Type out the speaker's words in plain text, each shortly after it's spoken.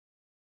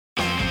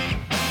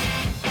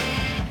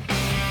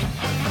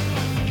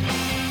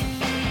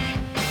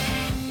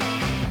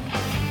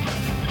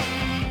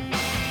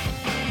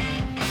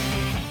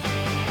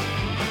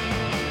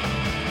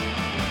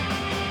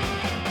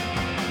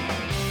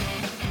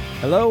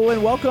Hello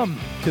and welcome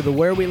to the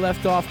Where We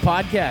Left Off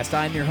podcast.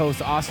 I'm your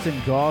host,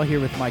 Austin Gall, here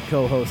with my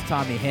co-host,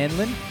 Tommy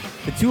Hanlon.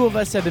 The two of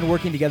us have been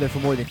working together for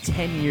more than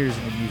 10 years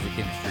in the music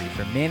industry.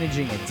 From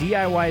managing a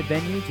DIY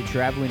venue to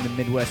traveling the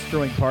Midwest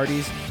throwing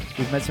parties,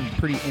 we've met some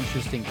pretty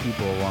interesting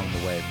people along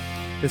the way.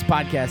 This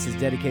podcast is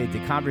dedicated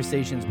to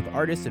conversations with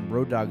artists and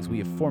road dogs we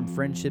have formed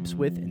friendships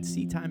with and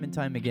see time and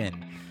time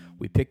again.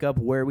 We pick up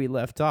where we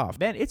left off.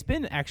 Man, it's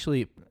been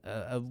actually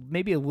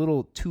maybe a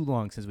little too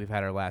long since we've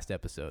had our last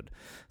episode.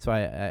 So I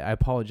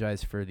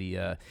apologize for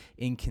the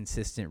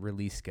inconsistent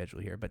release schedule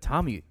here. But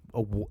Tommy,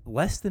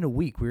 less than a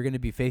week, we're going to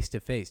be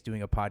face-to-face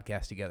doing a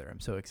podcast together. I'm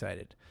so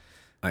excited.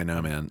 I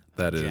know, man.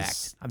 That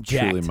is I'm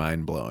truly jacked.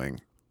 mind-blowing.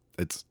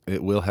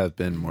 It will have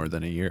been more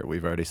than a year.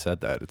 We've already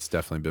said that. It's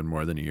definitely been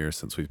more than a year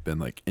since we've been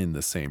like in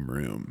the same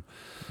room.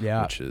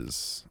 Yeah. Which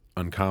is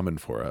uncommon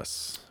for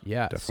us.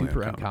 Yeah, Definitely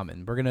super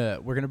uncommon. We're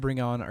gonna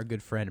bring on our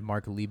good friend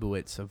Mark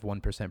Leibowitz of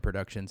 1%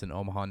 Productions in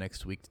Omaha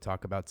next week to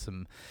talk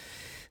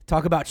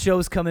about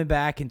shows coming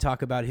back and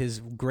talk about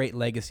his great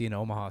legacy in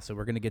Omaha. So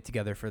we're gonna get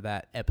together for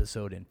that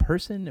episode in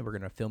person, and we're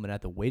gonna film it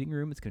at the waiting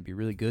room. It's gonna be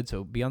really good.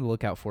 So be on the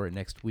lookout for it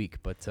next week.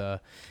 But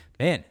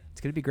man, it's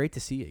gonna be great to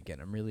see you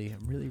again. I'm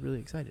really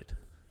excited.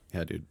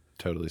 Yeah, dude.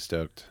 Totally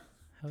stoked.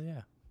 Hell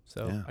yeah.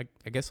 So Yeah.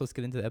 I guess let's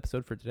get into the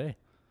episode for today.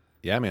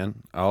 Yeah, man.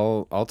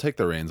 I'll take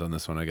the reins on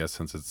this one, I guess,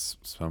 since it's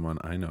someone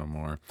I know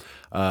more.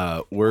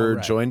 We're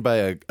joined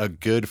by a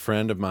good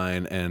friend of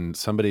mine and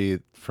somebody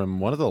from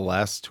one of the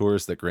last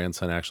tours that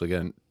Grandson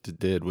actually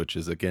did, which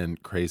is, again,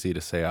 crazy to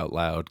say out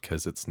loud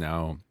because it's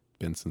now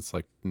been since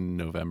like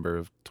November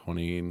of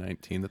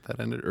 2019 that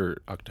ended,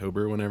 or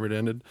October, whenever it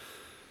ended.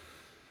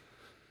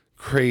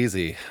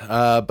 Crazy.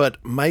 But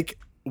Mike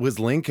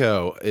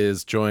Wasylenko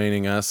is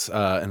joining us,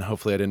 and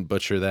hopefully I didn't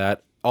butcher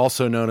that.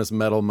 Also known as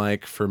Metal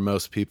Mike for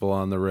most people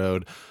on the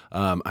road.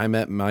 I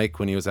met Mike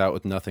when he was out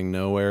with Nothing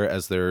Nowhere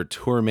as their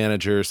tour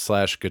manager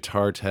 /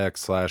 guitar tech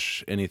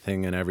 /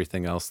 anything and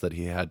everything else that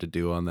he had to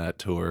do on that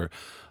tour.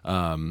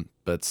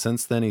 But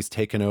since then, he's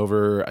taken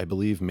over, I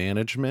believe,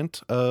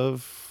 management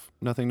of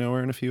Nothing Nowhere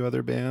and a few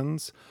other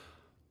bands,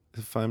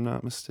 if I'm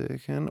not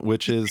mistaken,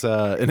 which is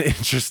an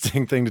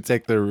interesting thing to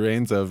take the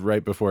reins of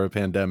right before a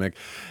pandemic,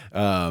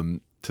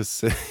 to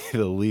say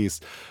the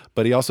least.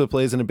 But he also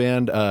plays in a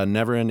band,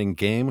 Never Ending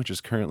Game, which is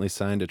currently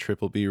signed to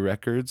Triple B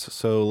Records.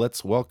 So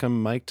let's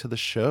welcome Mike to the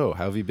show.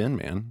 How have you been,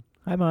 man?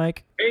 Hi,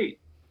 Mike. Hey,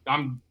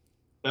 I'm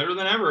better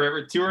than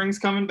ever. Touring's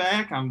coming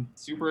back. I'm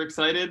super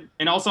excited.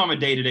 And also, I'm a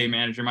day-to-day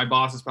manager. My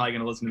boss is probably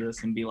going to listen to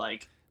this and be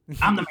like,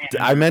 I'm the manager.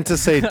 I meant to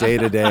say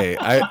day-to-day.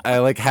 I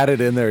like had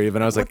it in there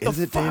even. I was like, is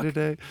it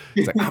day-to-day?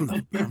 He's like,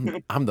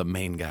 I'm the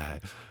main guy.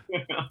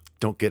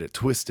 Don't get it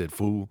twisted,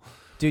 fool.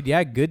 Dude,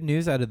 yeah, good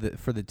news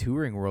for the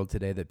touring world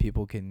today that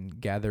people can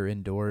gather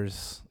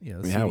indoors. You know,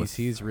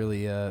 CDC's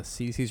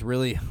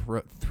really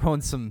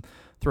throwing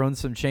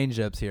some change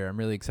ups here. I'm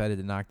really excited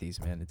to knock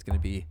these, man. It's gonna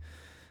be.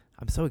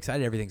 I'm so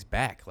excited everything's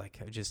back. Like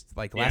I just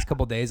the last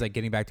couple of days, like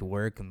getting back to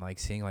work and like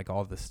seeing like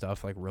all this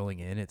stuff like rolling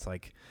in. It's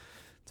like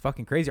it's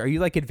fucking crazy. Are you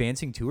like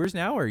advancing tours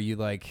now, or are you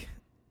like?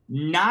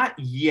 Not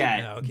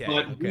yet,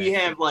 but we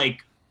have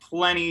like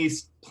plenty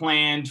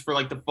planned for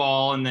like the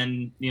fall and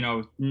then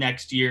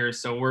next year,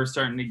 so we're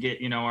starting to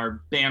get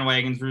our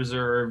bandwagons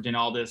reserved and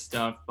all this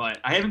stuff, but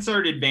I haven't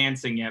started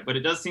advancing yet. But it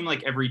does seem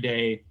like every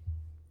day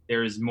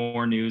there's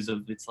more news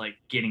of it's like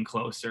getting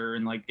closer,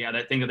 and like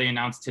that thing that they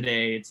announced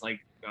today, it's like,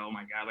 oh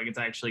my god, like it's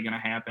actually gonna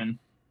happen.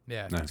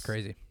 Yeah, nice. That's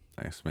crazy.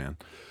 Nice, man.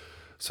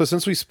 So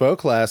since we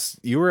spoke last,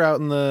 you were out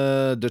in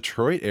the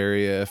Detroit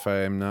area, if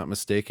I'm not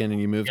mistaken,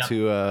 and you moved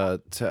to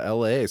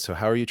LA. So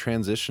how are you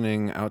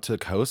transitioning out to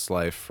coast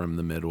life from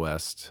the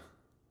Midwest?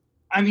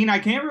 I mean, I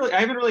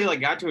haven't really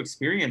like got to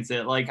experience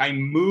it. Like I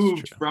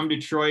moved from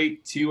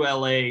Detroit to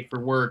LA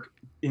for work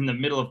in the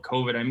middle of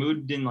COVID. I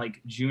moved in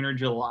like June or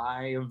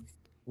July of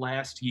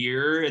last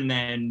year, and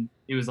then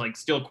it was like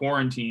still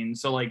quarantined.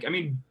 So like, I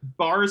mean,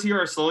 bars here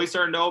are slowly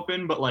starting to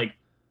open, but like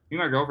me and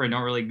my girlfriend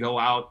don't really go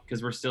out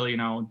because we're still,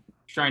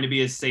 trying to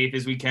be as safe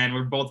as we can.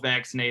 We're both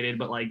vaccinated,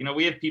 but like,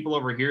 we have people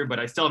over here, but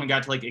I still haven't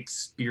got to like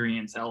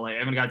experience LA. I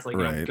haven't got to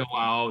like go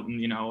out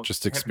and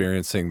just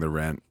experiencing the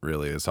rent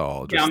really is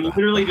all. Just I'm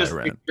literally just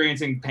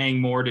experiencing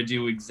paying more to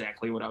do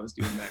exactly what I was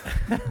doing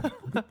back.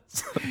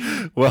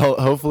 Well,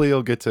 hopefully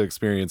you'll get to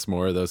experience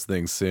more of those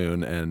things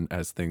soon, and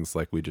as things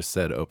like we just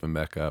said open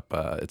back up,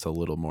 it's a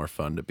little more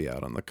fun to be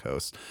out on the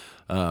coast.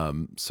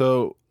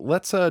 So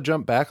let's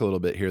jump back a little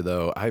bit here,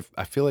 though. I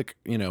feel like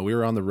we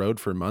were on the road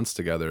for months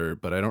together,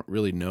 but I don't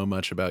really know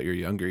much about your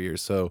younger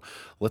years. So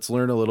let's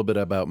learn a little bit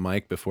about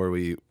Mike before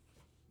we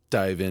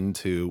dive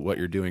into what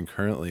you're doing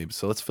currently.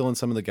 So let's fill in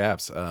some of the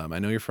gaps. I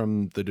know you're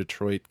from the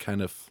Detroit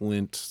kind of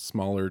Flint,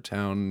 smaller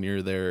town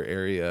near their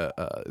area.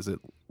 Is it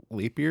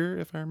Lapeer,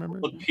 if I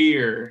remember?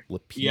 Lapeer.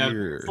 Yeah,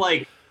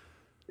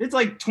 it's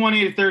like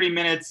 20 to 30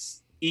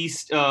 minutes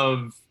east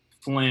of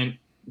Flint.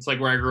 It's like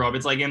where I grew up.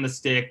 It's like in the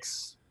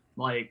sticks,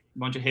 like a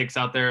bunch of hicks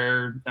out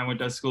there that went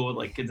to school with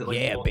like kids that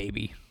like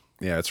baby.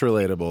 Yeah, it's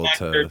relatable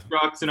to their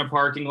trucks in a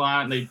parking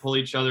lot and they pull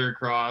each other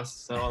across.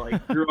 So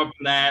like grew up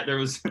in that. There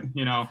was,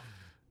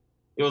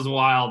 it was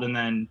wild. And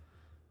then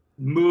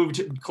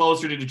moved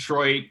closer to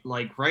Detroit,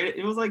 like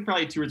it was like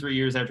probably 2 or 3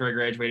 years after I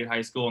graduated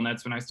high school. And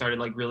that's when I started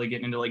like really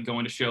getting into like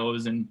going to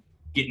shows and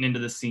getting into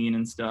the scene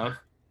and stuff.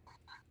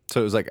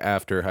 So it was like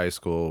after high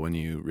school when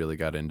you really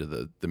got into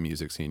the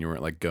music scene. You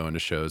weren't like going to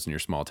shows in your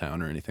small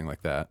town or anything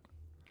like that.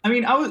 I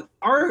mean,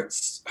 our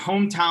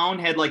hometown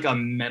had like a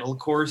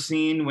metalcore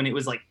scene when it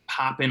was like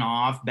popping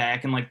off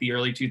back in like the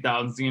early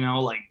 2000s, you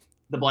know, like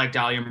the Black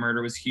Dahlia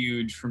Murder was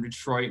huge from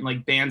Detroit, and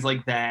like bands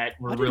like that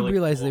were really. I didn't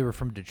realize cool. they were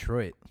from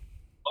Detroit.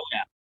 Oh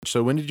yeah.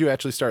 So when did you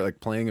actually start like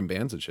playing in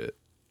bands and shit?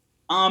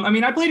 I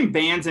mean, I played in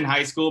bands in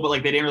high school, but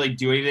like they didn't really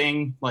do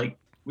anything. Like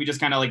we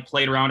just kind of like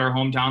played around our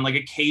hometown. Like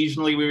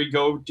occasionally we would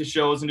go to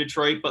shows in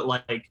Detroit, but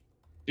like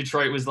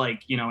Detroit was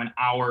like, you know, an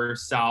hour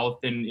south,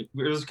 and it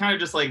was kind of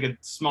just like a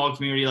small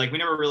community. Like we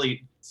never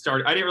really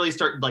started. I didn't really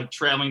start like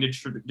traveling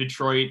to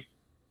Detroit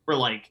for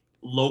like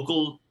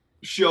local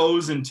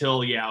shows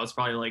until I was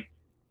probably like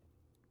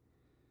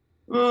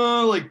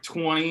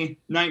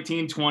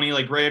 19, 20,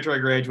 like right after I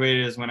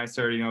graduated is when I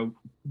started, you know,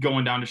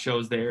 going down to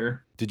shows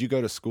there. Did you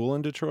go to school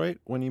in Detroit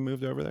when you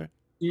moved over there?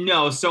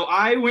 No. So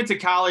I went to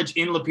college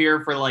in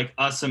Lapeer for like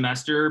a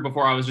semester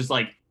before I was just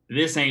like,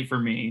 this ain't for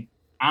me.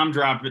 I'm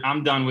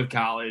done with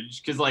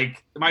college. Cause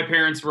like my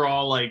parents were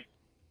all like,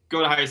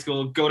 go to high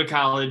school, go to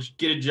college,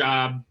 get a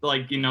job.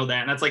 Like, you know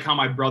that. And that's like how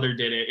my brother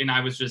did it. And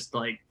I was just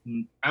like,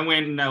 I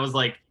went and I was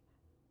like,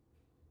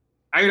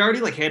 I had already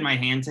like had my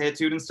hand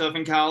tattooed and stuff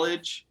in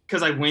college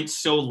because I went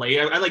so late.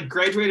 I like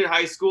graduated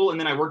high school and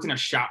then I worked in a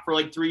shop for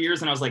like 3 years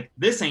and I was like,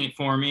 this ain't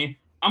for me.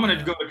 I'm going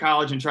to go to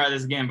college and try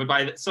this again.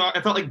 But so I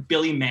felt like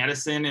Billy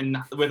Madison and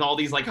with all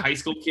these like high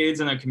school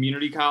kids in a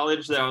community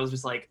college that I was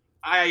just like,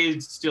 I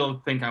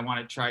still think I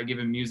want to try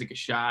giving music a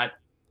shot.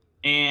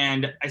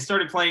 And I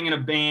started playing in a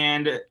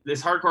band,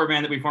 this hardcore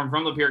band that we formed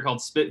from Lapeer called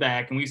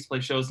Spitback. And we used to play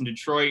shows in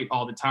Detroit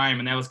all the time.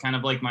 And that was kind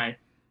of like my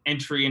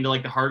entry into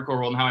like the hardcore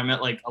world, and how I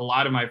met like a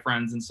lot of my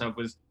friends and stuff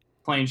was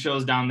playing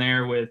shows down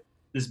there with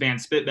this band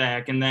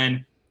Spitback. And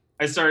then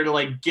I started to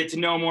like get to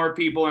know more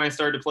people, and I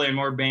started to play in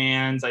more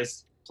bands. I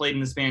played in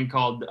this band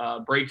called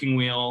Breaking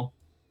Wheel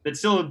that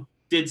still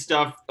did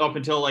stuff up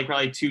until like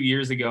probably 2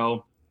 years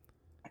ago.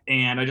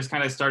 And I just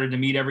kind of started to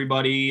meet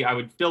everybody. I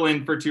would fill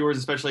in for tours,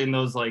 especially in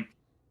those like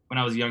when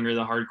I was younger,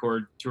 the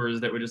hardcore tours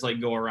that would just like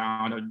go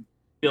around. I would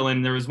fill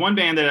in. There was one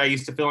band that I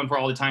used to fill in for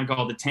all the time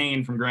called The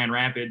Tane from Grand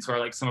Rapids, who are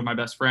like some of my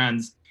best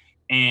friends.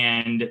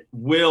 And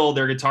Will,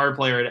 their guitar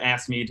player, had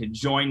asked me to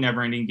join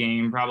Neverending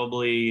Game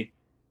probably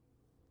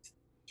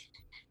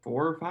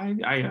 4 or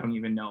 5. I don't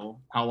even know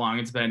how long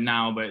it's been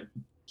now, but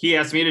he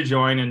asked me to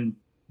join, and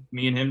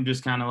me and him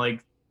just kind of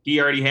like, he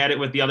already had it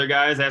with the other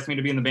guys, asked me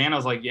to be in the band. I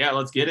was like, yeah,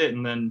 let's get it.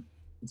 And then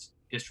it's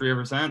history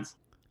ever since.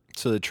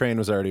 So the train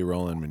was already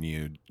rolling when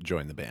you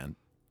joined the band.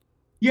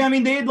 Yeah. I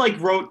mean, they had like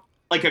wrote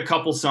like a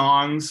couple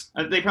songs.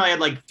 They probably had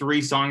like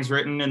 3 songs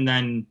written, and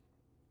then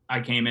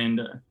I came in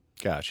to.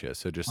 Gotcha.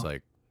 So just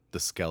like the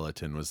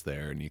skeleton was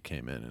there and you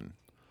came in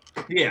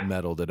and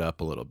meddled it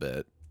up a little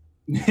bit.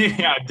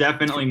 Yeah,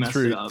 definitely messed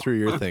it up. Threw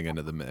your thing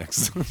into the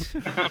mix.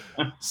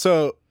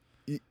 So,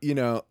 you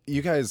know,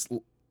 you guys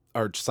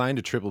are signed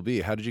to Triple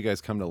B. How did you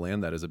guys come to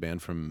land that as a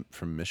band from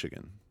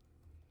Michigan?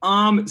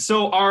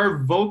 So our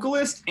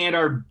vocalist and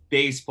our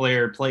bass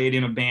player played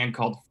in a band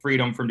called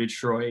Freedom from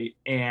Detroit.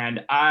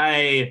 And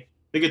the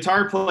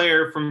guitar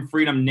player from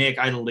Freedom, Nick,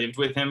 I lived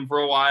with him for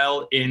a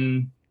while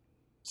in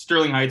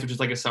Sterling Heights, which is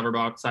like a suburb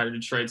outside of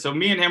Detroit. So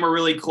me and him were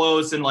really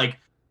close, and like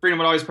Freedom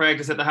would always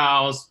practice at the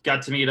house,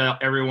 got to meet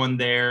everyone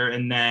there.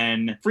 And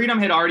then Freedom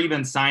had already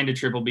been signed to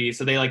Triple B.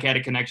 So they like had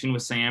a connection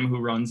with Sam, who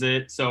runs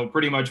it. So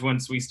pretty much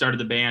once we started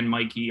the band,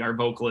 Mikey, our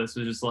vocalist,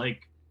 was just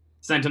like,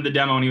 sent him the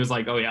demo, and he was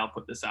like, oh yeah, I'll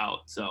put this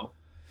out. So.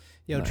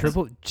 Yo, nice.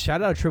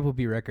 Shout out Triple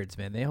B Records,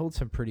 man. They hold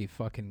some pretty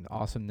fucking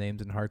awesome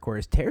names in hardcore.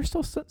 Is Tare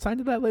still signed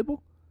to that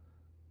label?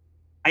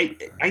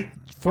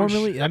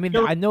 Formerly, I mean,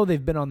 I know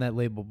they've been on that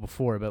label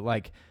before, but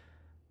like,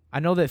 I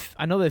know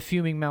that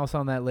Fuming Mouse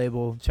on that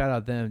label. Shout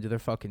out them, dude. They're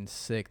fucking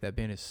sick. That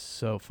band is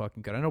so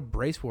fucking good. I know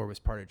Brace War was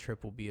part of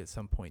Triple B at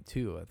some point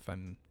too, if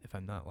I'm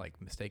not like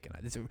mistaken.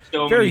 It's a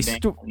so very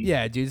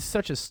yeah, dude. It's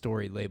such a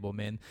story label,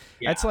 man.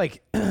 Yeah. That's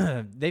like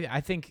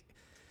I think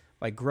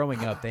like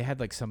growing up, they had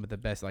like some of the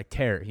best, like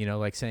Terror, you know,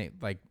 like saying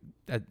like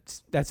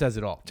that says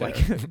it all.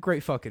 Like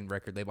great fucking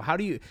record label. How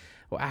do you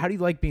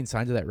like being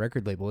signed to that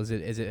record label? Has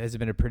it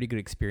been a pretty good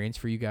experience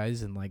for you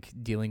guys and like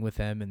dealing with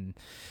them? And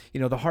you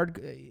know,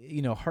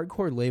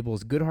 hardcore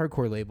labels, good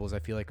hardcore labels, I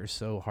feel like are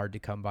so hard to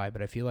come by,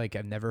 but I feel like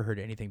I've never heard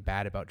anything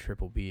bad about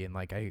Triple B, and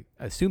like I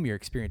assume your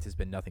experience has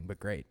been nothing but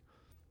great.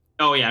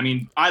 Oh yeah, I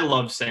mean, I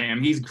love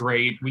Sam. He's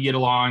great. We get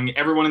along.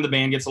 Everyone in the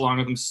band gets along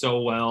with him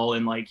so well,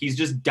 and like he's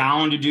just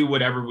down to do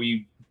whatever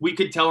we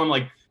could tell him,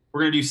 like, we're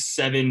gonna do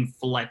 7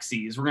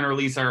 flexies. We're gonna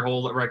release our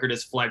whole record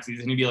as flexies,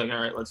 and he'd be like, all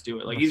right, let's do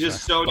it. Like he's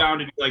just so down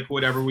to do like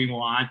whatever we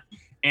want.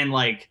 And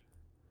like,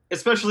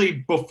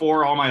 especially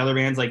before all my other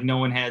bands, like no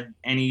one had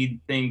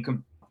anything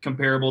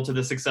comparable to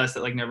the success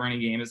that like Neverending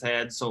Game has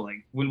had. So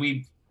like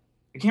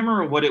I can't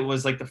remember what it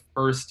was, like the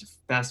first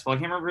festival. I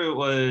can't remember if it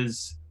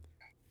was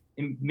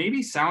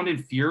maybe Sound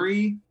and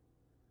Fury.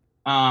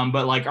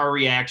 But like our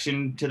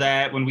reaction to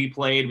that when we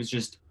played was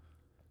just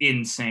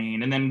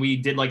insane. And then we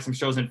did like some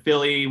shows in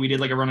Philly. We did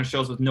like a run of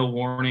shows with No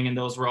Warning, and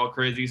those were all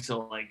crazy.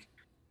 So like,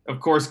 of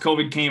course,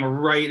 COVID came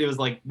right. It was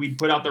like we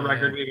put out the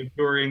record, we were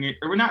touring it,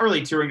 or we're not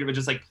really touring it, but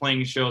just like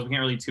playing shows. We can't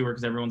really tour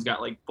because everyone's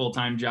got like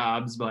full-time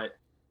jobs. But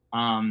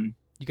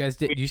you guys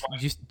did you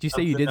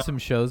say you did some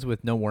shows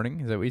with No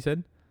Warning? Is that what you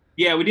said?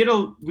 Yeah, we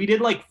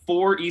did like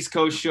 4 East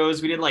Coast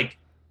shows. We did like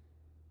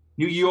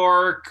New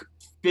York,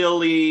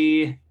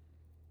 Philly,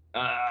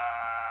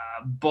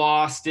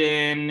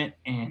 Boston,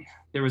 and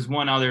there was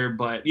one other,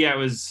 but yeah, it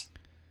was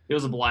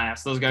a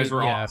blast. Those guys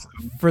were awesome.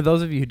 For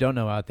those of you who don't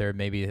know out there,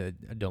 maybe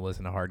don't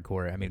listen to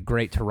hardcore. I mean,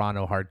 great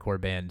Toronto hardcore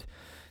band.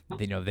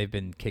 You know, they've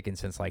been kicking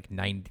since like the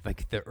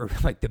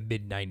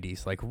mid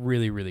 90s. Like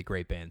really, really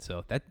great band.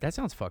 So that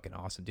sounds fucking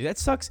awesome, dude. That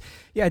sucks.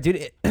 Yeah,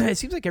 dude. It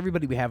seems like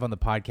everybody we have on the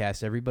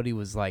podcast, everybody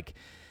was like,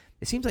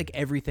 it seems like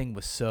everything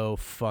was so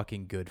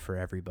fucking good for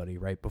everybody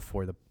right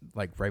before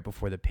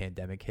the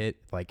pandemic hit.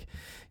 Like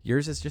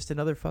yours is just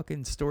another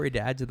fucking story to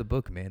add to the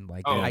book, man.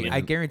 Like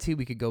I guarantee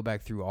we could go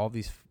back through all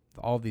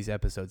these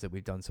episodes that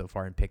we've done so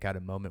far and pick out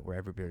a moment where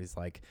everybody's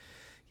like,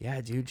 yeah,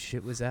 dude,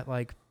 shit was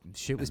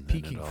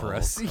peaking for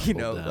us, you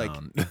know, down. Like,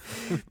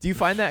 do you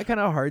find that kind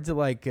of hard to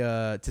like,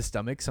 to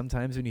stomach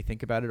sometimes when you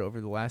think about it over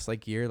the last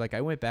like year? Like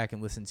I went back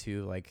and listened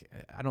to like,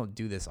 I don't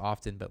do this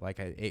often, but like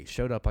it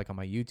showed up like on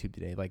my YouTube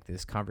today, like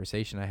this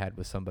conversation I had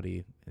with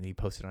somebody and he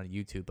posted on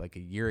YouTube like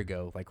a year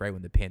ago, like right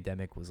when the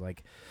pandemic was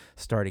like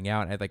starting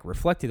out. And I like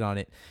reflected on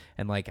it.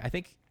 And like, I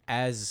think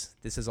as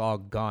this has all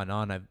gone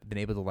on, I've been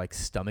able to like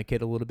stomach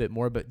it a little bit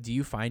more, but do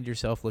you find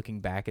yourself looking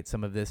back at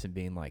some of this and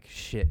being like,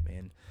 shit,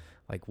 man,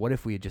 like what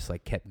if we had just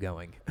like kept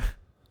going?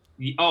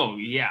 Oh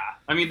yeah.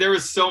 I mean, there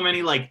was so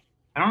many, like,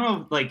 I don't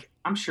know, like,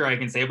 I'm sure I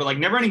can say it, but like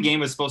Neverending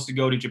Game was supposed to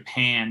go to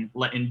Japan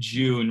in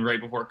June,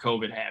 right before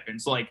COVID happened.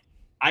 So like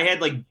I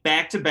had like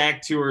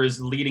back-to-back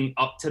tours leading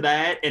up to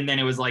that. And then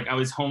it was like, I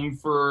was home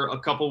for a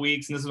couple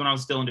weeks and this is when I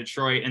was still in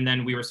Detroit. And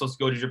then we were supposed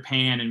to go to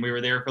Japan and we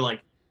were there for like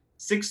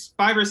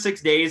 5 or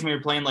 6 days, and we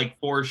were playing like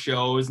 4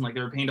 shows, and like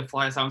they were paying to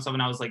fly us out and stuff,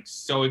 and I was like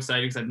so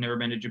excited because I've never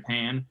been to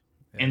Japan.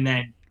 Yeah. And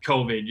then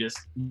COVID just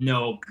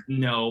nope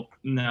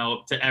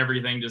to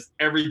everything. Just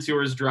every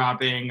tour is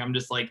dropping. I'm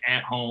just like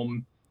at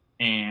home,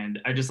 and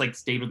I just like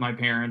stayed with my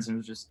parents and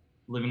was just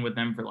living with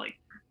them for like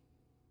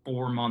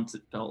 4 months.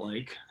 It felt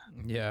like.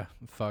 Yeah,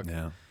 fuck.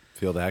 Yeah,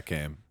 feel that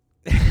game.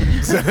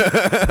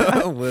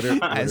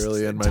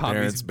 literally in my Tommy's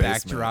parents'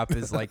 backdrop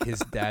is like his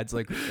dad's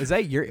like, is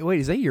that your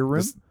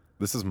room?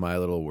 This is my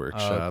little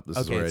workshop. This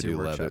is where I do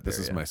leather. This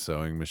is my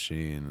sewing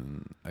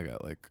machine. I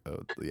got like,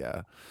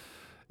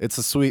 it's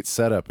a sweet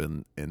setup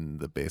in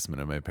the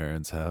basement of my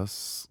parents'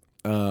 house.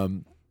 But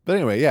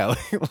anyway, yeah,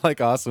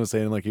 like Austin was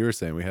saying, like you were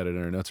saying, we had it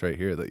in our notes right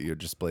here that you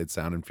just played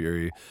Sound and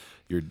Fury.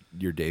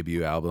 Your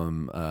debut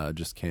album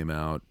just came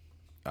out.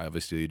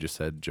 Obviously, you just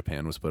said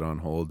Japan was put on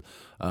hold.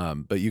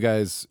 But you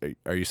guys,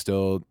 are you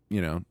still,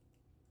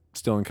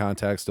 still in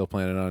contact, still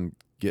planning on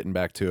getting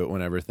back to it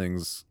whenever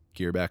things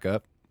gear back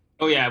up?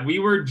 Oh yeah,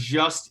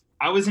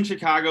 I was in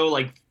Chicago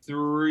like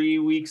 3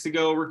 weeks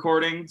ago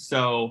recording,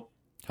 so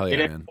hell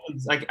yeah, man.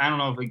 Like I don't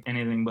know if like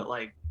anything, but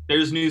like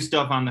there's new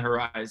stuff on the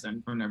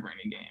horizon for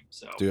Neverending Game.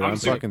 So dude, I'm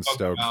fucking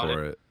stoked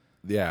for it.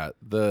 Yeah,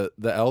 the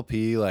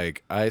LP,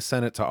 like I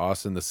sent it to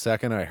Austin the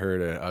second I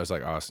heard it. I was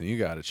like, Austin, you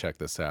got to check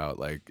this out.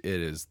 Like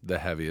it is the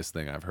heaviest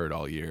thing I've heard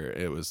all year.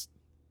 It was,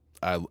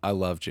 I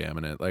love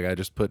jamming it. Like I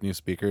just put new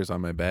speakers on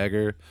my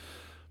bagger.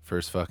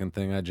 First fucking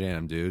thing I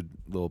jam, dude.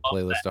 Little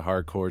playlist of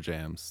hardcore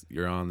jams.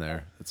 You're on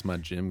there. It's my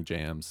gym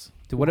jams.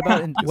 Dude, what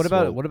about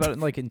in,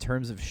 like in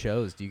terms of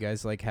shows? Do you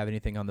guys like have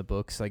anything on the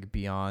books like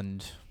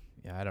beyond?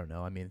 Yeah, I don't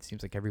know. I mean, it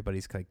seems like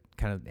everybody's like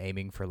kind of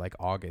aiming for like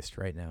August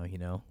right now.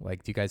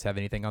 Like, do you guys have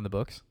anything on the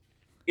books?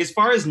 As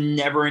far as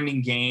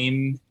Neverending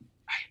Game,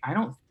 I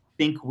don't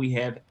think we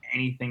have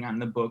anything on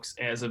the books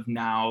as of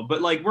now.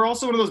 But like, we're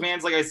also one of those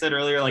bands, like I said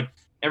earlier, like.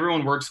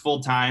 Everyone works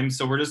full time,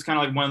 so we're just kind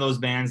of like one of those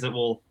bands that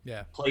will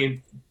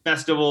play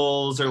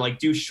festivals or like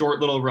do short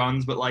little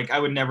runs. But like, I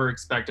would never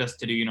expect us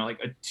to do,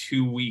 like a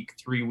 2-week,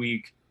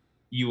 3-week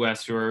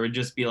US tour. It would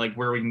just be like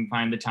where we can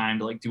find the time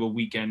to like do a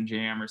weekend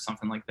jam or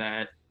something like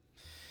that.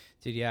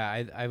 Dude,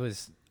 yeah,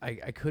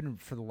 I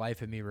couldn't for the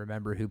life of me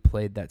remember who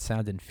played that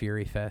Sound and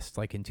Fury Fest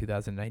like in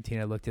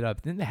 2019. I looked it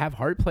up. Didn't they Have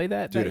Heart play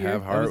that? Dude, that year?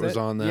 Have Heart was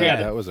on that. Yeah,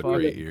 that was a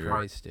great year.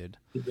 Christ, dude.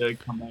 The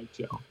comeback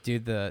show.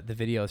 Dude, the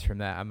videos from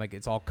that, I'm like,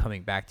 it's all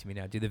coming back to me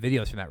now. Dude, the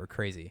videos from that were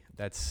crazy.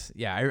 I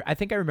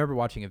think I remember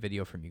watching a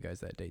video from you guys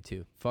that day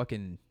too.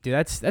 Fucking, dude,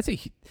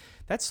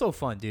 that's so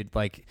fun, dude.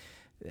 Like,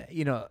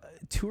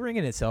 touring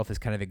in itself is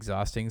kind of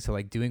exhausting. So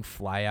like doing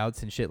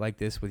flyouts and shit like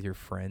this with your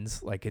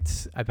friends, like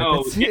it's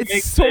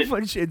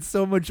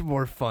so much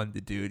more fun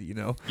to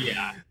do,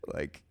 Yeah.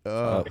 Like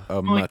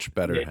a much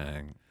better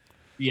hang.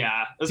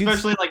 Yeah.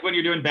 Especially like when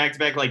you're doing back to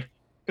back, like,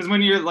 because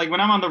when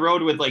I'm on the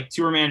road with like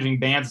tour managing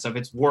bands and stuff,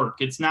 it's work.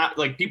 It's not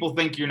like people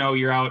think,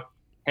 you're out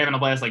having a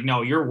blast. Like,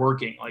 no, you're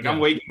working. Like, I'm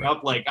waking right.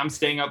 up, like I'm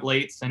staying up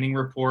late, sending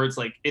reports.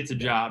 Like, it's a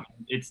job.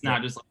 It's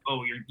not just like,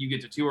 oh, you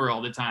get to tour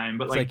all the time.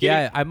 But it's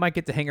like I might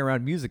get to hang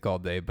around music all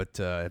day, but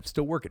I'm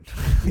still working.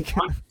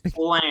 I'm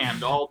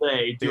slammed all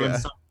day doing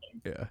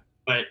something. Yeah.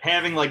 But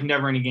having like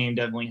never ending game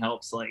definitely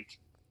helps. Like,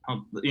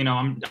 you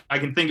know, I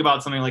can think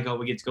about something like, oh,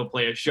 we get to go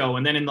play a show,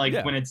 and then in like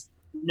when it's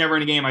never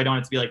ending game, I don't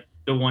have to be like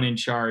the one in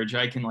charge.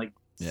 I can like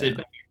sit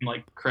back and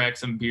like crack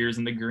some beers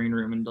in the green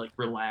room and like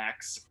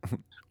relax.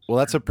 Well,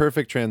 that's a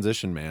perfect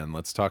transition, man.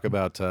 Let's talk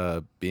about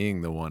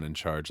being the one in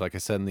charge. Like I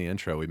said in the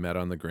intro, we met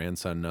on the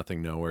Grandson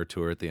Nothing Nowhere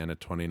tour at the end of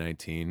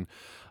 2019.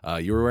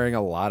 You were wearing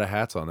a lot of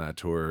hats on that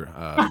tour,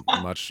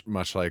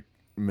 much like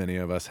many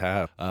of us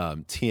have.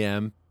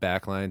 TM,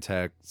 Backline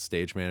Tech,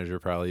 stage manager,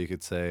 probably you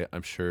could say.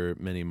 I'm sure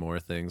many more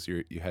things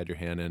you had your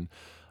hand in.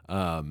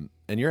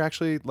 And you're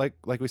actually, like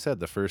we said,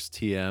 the first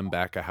TM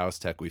back of house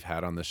tech we've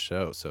had on this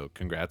show. So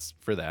congrats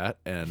for that.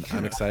 And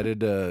I'm excited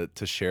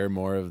to share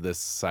more of this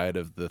side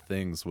of the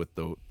things with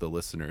the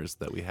listeners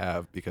that we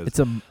have, because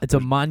it's a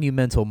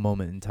monumental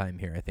moment in time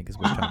here, I think is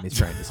what Tommy's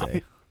trying to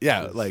say.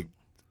 Yeah, like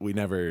we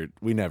never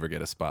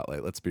get a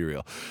spotlight, let's be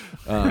real.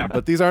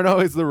 But these aren't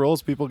always the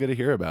roles people get to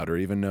hear about or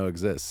even know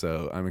exist.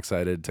 So I'm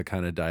excited to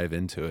kind of dive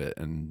into it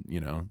and, you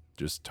know,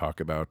 just talk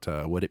about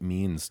what it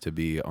means to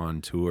be on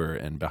tour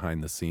and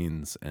behind the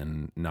scenes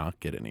and not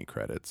get any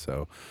credit.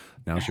 So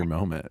now's your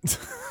moment.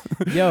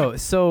 Yo,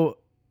 so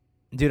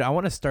dude, I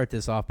want to start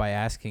this off by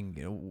asking,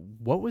 you know,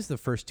 what was the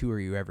first tour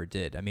you ever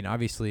did? I mean,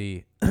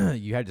 obviously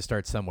you had to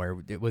start somewhere.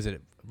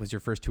 Was your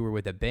first tour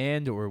with a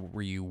band, or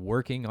were you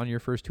working on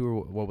your first tour?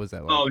 What was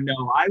that like? Oh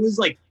no, I was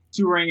like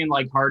touring in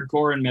like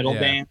hardcore and metal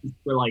bands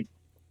for like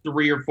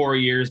 3 or 4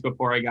 years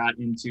before I got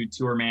into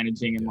tour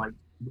managing and like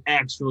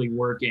actually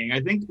working. I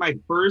think my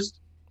first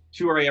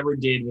tour I ever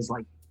did was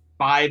like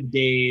 5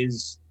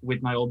 days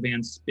with my old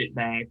band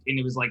Spitback, and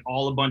it was like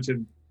all a bunch of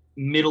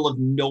middle of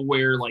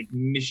nowhere, like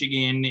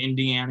Michigan,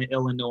 Indiana,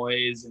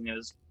 Illinois, and it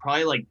was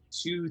probably like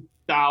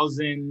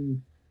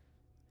 2000.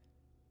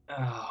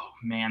 Oh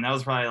man, that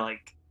was probably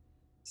like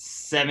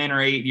 7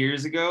 or 8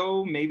 years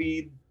ago,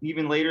 maybe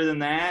even later than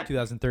that.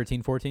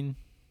 2013, 14.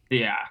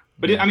 Yeah,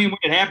 but I mean, when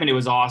it happened, it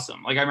was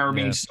awesome. Like I remember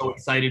being so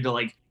excited to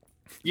like,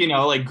 you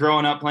know, like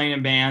growing up playing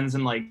in bands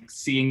and like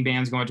seeing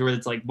bands going to where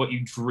it's like what you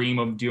dream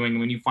of doing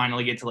when you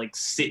finally get to like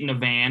sit in a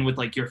van with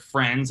like your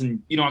friends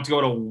and you don't have to go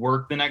to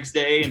work the next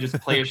day and just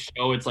play a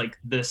show. It's like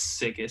the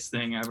sickest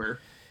thing ever.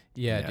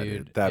 Yeah,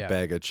 dude. That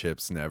bag of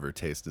chips never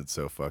tasted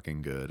so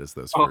fucking good as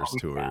those first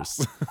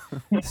tours.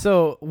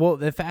 So, well,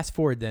 then fast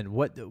forward then.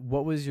 What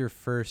was your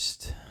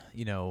first,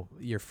 you know,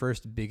 your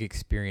first big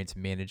experience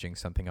managing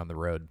something on the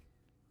road?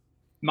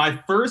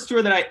 My first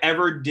tour that I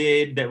ever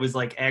did that was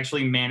like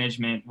actually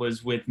management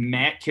was with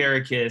Matt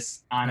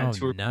Karakis on a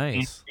tour with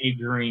Anthony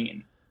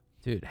Green.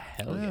 Dude,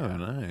 hell yeah. Oh,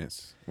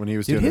 nice. When he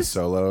was doing his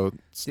solo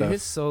stuff. Dude,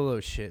 his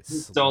solo shit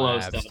solo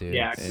stuff, dude.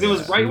 Yeah. Because it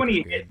was right when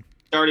he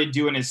started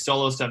doing his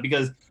solo stuff,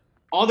 because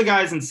all the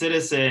guys in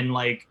Citizen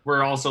like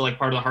were also like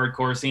part of the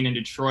hardcore scene in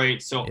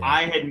Detroit. So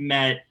I had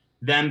met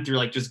them through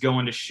like just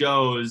going to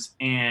shows,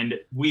 and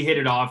we hit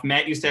it off.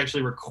 Matt used to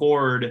actually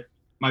record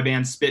my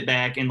band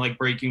Spitback and like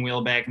Breaking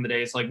Wheel back in the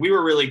day. So like we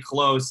were really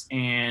close,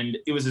 and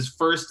it was his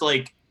first,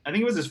 like, I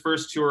think it was his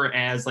first tour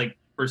as like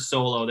for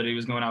solo that he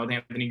was going out with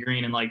Anthony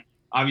Green. And like,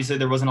 obviously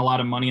there wasn't a lot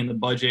of money in the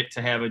budget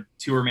to have a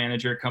tour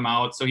manager come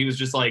out. So he was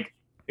just like,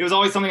 it was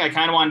always something I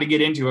kind of wanted to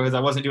get into because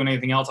I wasn't doing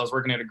anything else. I was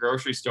working at a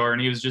grocery store,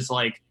 and he was just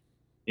like,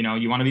 you know,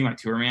 you want to be my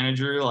tour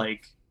manager?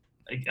 Like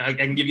I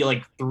can give you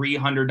like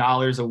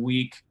 $300 a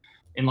week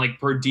and like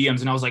per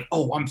DMs. And I was like,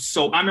 oh,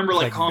 I remember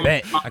like calling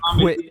my mom,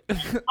 quit. I'm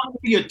gonna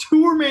be a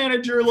tour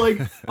manager.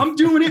 Like I'm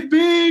doing it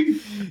big.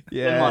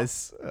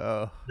 Yes.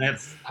 Like,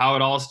 that's how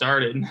it all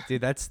started.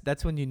 Dude,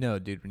 that's when you know,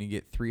 dude, when you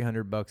get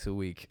 $300 a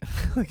week.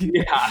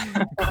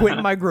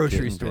 Quitting my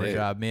grocery store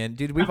job, man.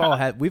 Dude, we've all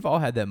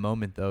had that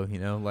moment though, you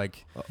know,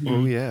 like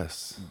oh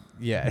yes.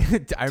 Yeah.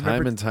 I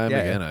remember time and time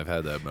again I've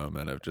had that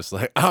moment of just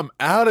like, I'm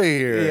out of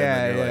here.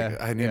 Yeah.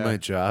 Like, I need my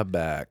job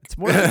back. It's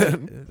more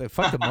like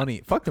fuck the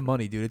money. Fuck the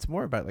money, dude. It's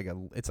more about like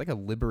it's like a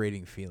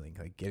liberating feeling,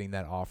 like getting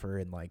that offer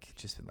and like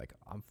just like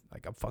I'm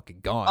fucking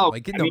gone. Oh,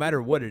 like no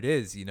matter what it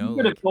is, you know. You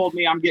could have told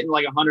me I'm getting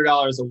like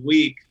 $100 a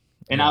week,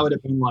 and I would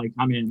have been like,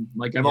 I'm in.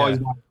 Like I've always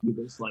wanted to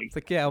do this. Like it's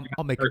like I'll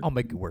make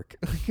it work.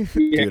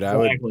 Dude,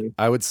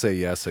 I would say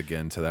yes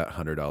again to that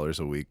 $100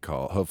 a week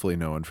call. Hopefully,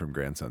 no one from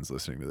Grandson's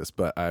listening to this,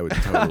 but I would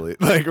totally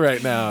like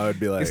right now. I would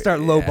be like, start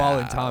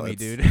lowballing Tommy,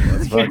 dude.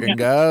 Let's fucking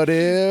go,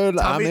 dude.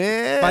 I'm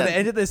in. By the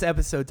end of this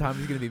episode,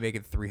 Tommy's gonna be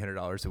making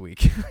 $300 a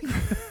week.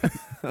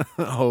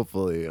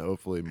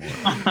 hopefully more.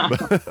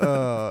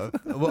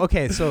 Well,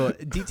 okay. So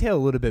detail a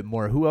little bit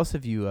more. Who else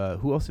have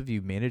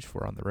you managed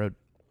for on the road?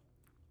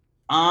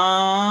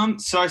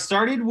 So I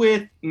started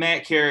with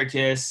Matt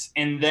Karakis,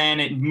 and then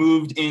it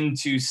moved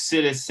into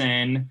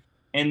Citizen,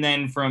 and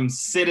then from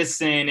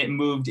Citizen it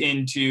moved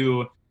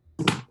into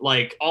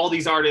like all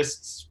these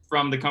artists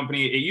from the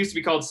company. It used to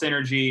be called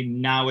Synergy,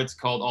 now it's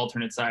called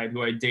Alternate Side,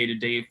 who I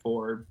day-to-day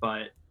for.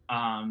 But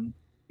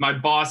my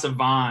boss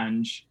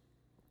Avange,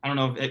 I don't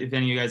know if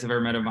any of you guys have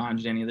ever met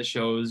Manger, any of the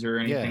shows or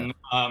anything.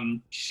 Yeah.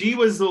 She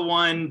was the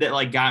one that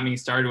like got me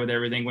started with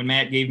everything. When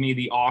Matt gave me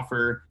the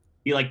offer,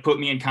 he like put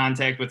me in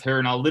contact with her,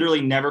 and I'll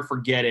literally never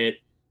forget it.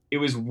 It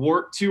was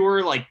Warped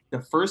Tour, like the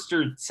first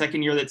or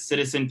second year that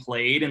Citizen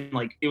played, and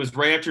like it was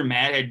right after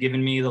Matt had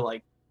given me the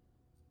like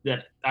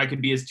that I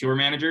could be his tour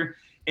manager,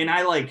 and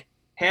I like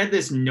had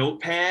this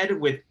notepad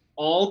with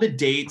all the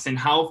dates and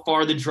how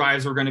far the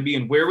drives were going to be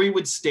and where we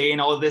would stay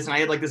and all of this. And I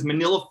had like this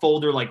manila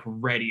folder like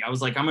ready. I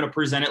was like, I'm going to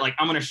present it. Like,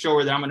 I'm going to show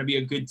her that I'm going to be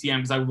a good TM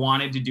because I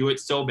wanted to do it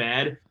so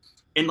bad.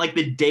 And like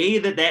the day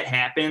that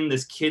happened,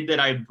 this kid that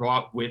I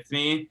brought with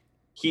me,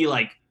 he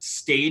like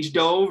stage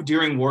dove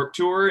during Warped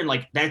Tour. And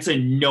like, that's a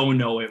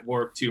no at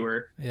Warped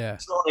Tour. Yeah.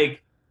 So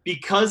like,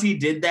 because he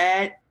did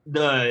that,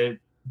 the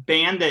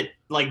band that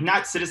like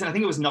not Citizen, I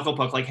think it was Knuckle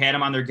Puck, like had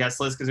him on their guest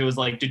list because it was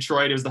like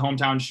Detroit, it was the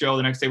hometown show.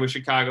 The next day was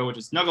Chicago, which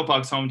is Knuckle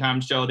Puck's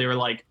hometown show. They were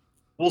like,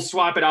 we'll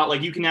swap it out.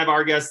 Like you can have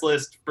our guest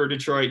list for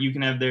Detroit, you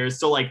can have theirs.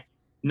 So like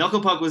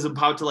Knuckle Puck was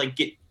about to like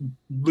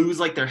lose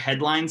like their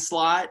headline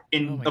slot,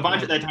 and a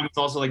bunch at that time was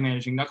also like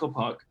managing Knuckle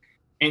Puck.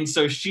 And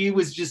so she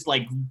was just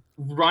like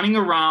running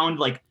around,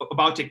 like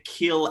about to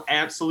kill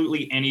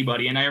absolutely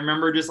anybody. And I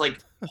remember just like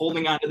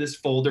holding onto this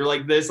folder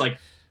like this, like,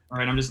 all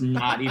right, I'm just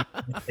not even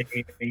saying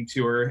anything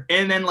to her.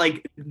 And then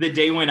like the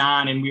day went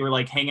on and we were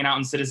like hanging out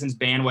in Citizen's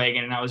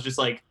bandwagon, and I was just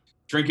like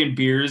drinking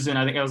beers, and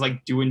I think I was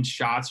like doing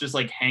shots, just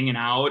like hanging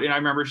out. And I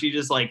remember she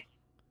just like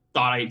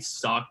thought I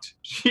sucked.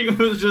 She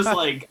was just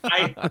like,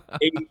 I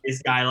hate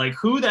this guy. Like,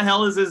 who the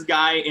hell is this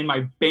guy in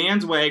my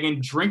band's wagon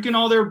drinking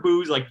all their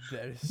booze? Like,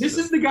 this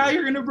is the guy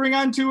you're gonna bring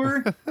on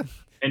tour?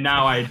 And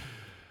now I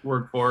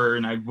work for her,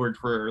 and I've worked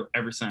for her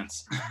ever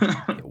since.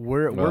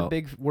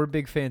 We're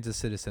big fans of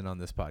Citizen on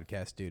this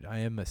podcast, dude.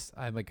 I'm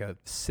like a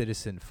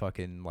Citizen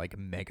fucking like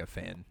mega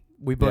fan.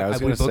 I was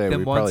gonna say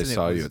we probably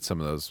saw you at some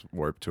of those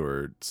Warped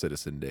Tour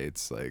Citizen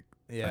dates. Like,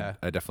 yeah,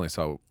 I definitely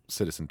saw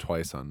Citizen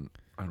twice on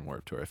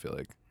Warped Tour. I feel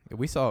like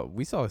we saw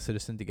a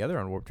Citizen together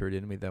on Warped Tour,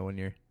 didn't we? That one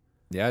year.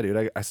 Yeah,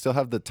 dude. I still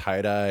have the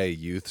tie-dye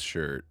Youth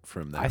shirt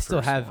from that.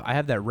 I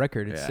have that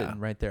record. It's sitting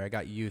right there. I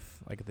got Youth,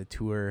 like the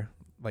tour.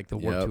 Like the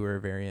Warped Tour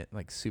variant,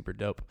 like super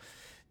dope.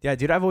 Yeah,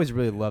 dude, I've always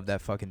really loved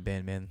that fucking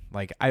band, man.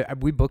 Like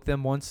we booked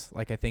them once,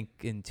 like I think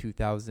in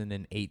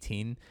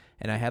 2018,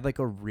 and I had like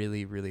a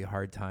really, really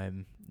hard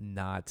time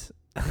not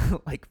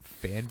like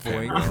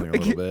fanboying a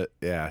little bit.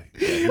 Yeah,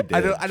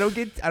 I don't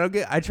get.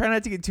 I try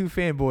not to get too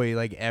fanboy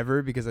like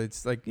ever, because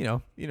it's like you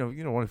don't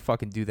want to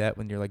fucking do that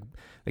when you're like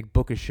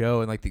book a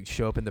show and like they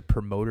show up and the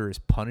promoter is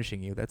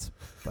punishing you. That's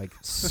like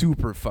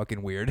super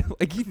fucking weird.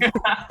 Like,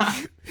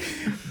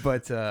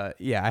 but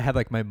yeah, I had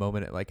like my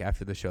moment at like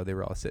after the show, they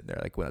were all sitting there.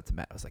 Like went up to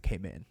Matt, I was like, hey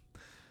man,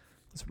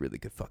 it's a really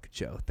good fucking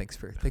show. Thanks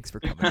for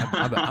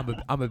coming.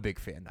 I'm a big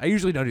fan. I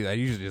usually don't do that. I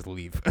usually just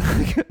leave.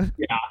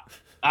 Yeah,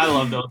 I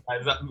love those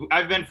guys.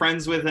 I've been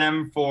friends with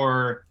them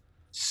for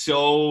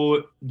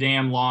so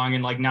damn long,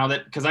 and like now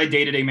that because I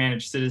day-to-day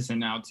manage Citizen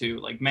now too.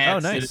 Like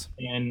Matt, nice.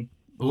 Citizen,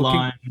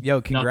 Well,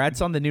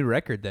 congrats on the new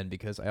record then,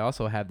 because I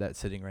also have that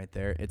sitting right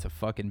there. It's a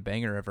fucking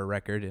banger of a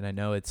record, and I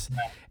know it's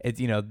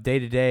day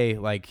to day,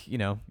 like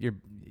you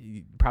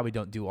probably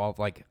don't do all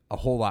like a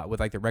whole lot with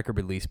like the record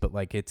release, but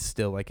like it's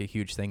still like a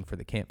huge thing for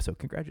the camp. So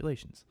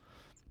congratulations.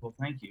 Well,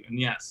 thank you. And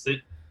yes,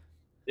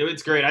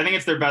 it's great. I think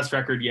it's their best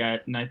record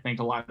yet, and I think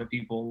a lot of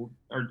people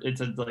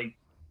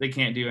they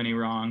can't do any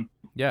wrong.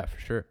 Yeah, for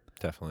sure.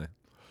 Definitely.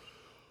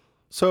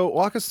 So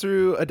walk us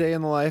through a day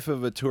in the life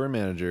of a tour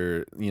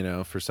manager,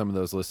 for some of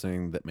those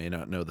listening that may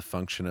not know the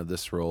function of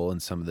this role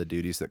and some of the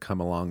duties that come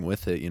along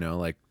with it,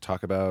 like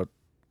talk about,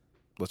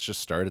 let's just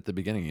start at the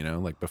beginning,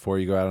 like before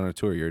you go out on a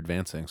tour, you're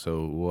advancing.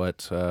 So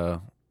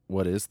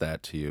what is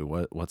that to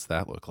you? What's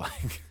that look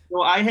like?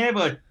 Well, I have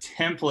a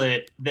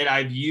template that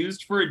I've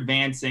used for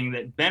advancing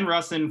that Ben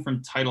Russin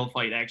from Title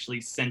Fight actually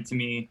sent to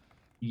me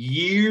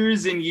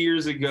years and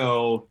years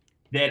ago,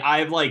 that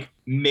I've like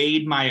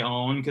made my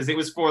own, because it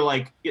was for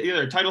like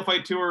either a Title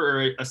Fight tour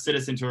or a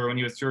Citizen tour when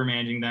he was tour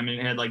managing them, and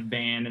it had like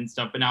band and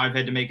stuff. But now I've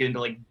had to make it into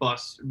like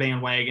bus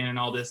bandwagon and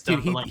all this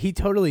stuff. Dude, he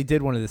totally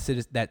did one of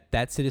the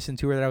that Citizen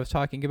tour that I was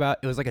talking about.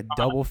 It was like a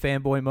double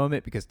fanboy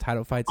moment, because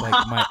Title Fight's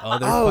like my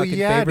other fucking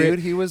favorite. Dude,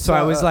 he was. So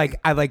I was like,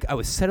 I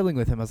was settling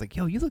with him. I was like,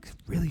 yo, you look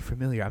really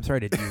familiar. I'm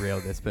sorry to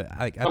derail this, but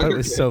I thought it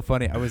was so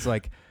funny. I was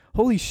like,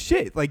 holy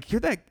shit, like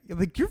you're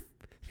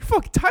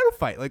fucking Title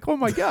Fight, like, oh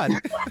my god.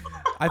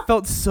 I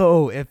felt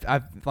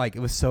it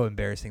was so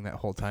embarrassing that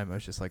whole time. I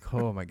was just like,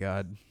 oh my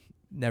god,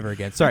 never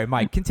again. Sorry,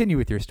 Mike, continue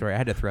with your story. I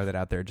had to throw that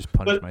out there, just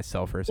punish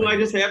myself for a second. So I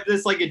just have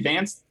this like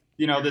advanced,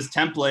 this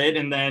template,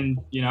 and then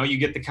you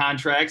get the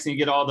contracts and you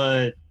get all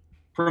the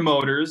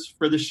promoters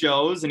for the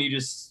shows, and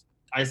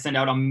I send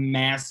out a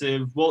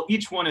massive, well,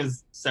 each one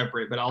is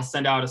separate, but I'll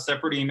send out a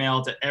separate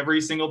email to every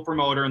single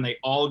promoter, and they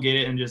all get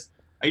it. And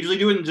I usually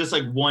do it in just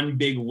like one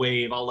big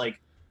wave. I'll like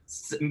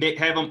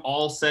have them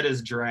all set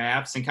as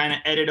drafts and kind of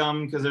edit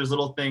them, because there's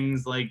little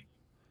things like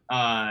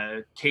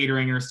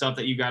catering or stuff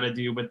that you got to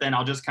do. But then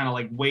I'll just kind of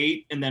like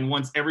wait, and then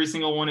once every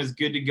single one is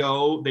good to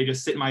go, they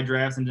just sit in my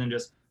drafts and then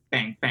just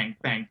bang, bang,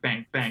 bang,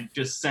 bang, bang,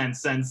 just send.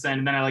 And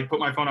then I like put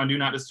my phone on do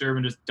not disturb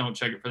and just don't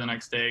check it for the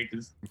next day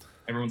because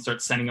everyone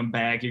starts sending them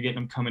back. You're getting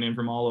them coming in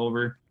from all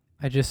over.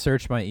 I just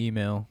searched my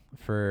email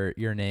for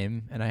your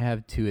name, and I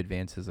have 2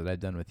 advances that I've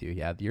done with you.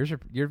 Yeah, your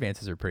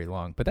advances are pretty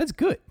long, but that's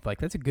good. Like,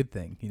 that's a good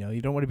thing. You know,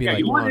 you don't want to be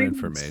you want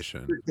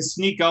information to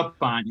sneak up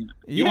on you.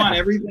 You want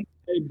everything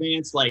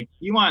advanced. Like,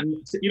 you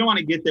don't want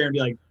to get there and be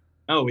like,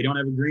 oh, we don't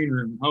have a green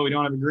room. Oh, we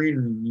don't have a green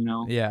room. You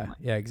know? Yeah,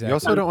 exactly. You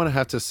also don't want to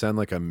have to send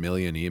like a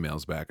million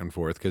emails back and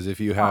forth because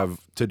if you have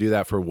to do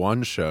that for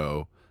one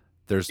show,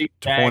 there's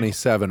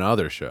 27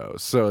 other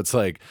shows. So it's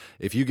like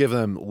if you give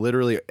them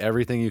literally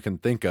everything you can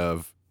think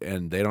of,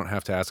 and they don't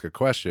have to ask a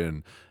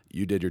question,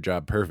 you did your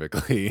job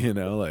perfectly, you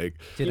know, like.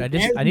 Dude,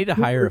 I need to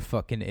hire a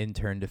fucking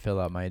intern to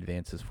fill out my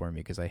advances for me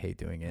because I hate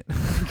doing it.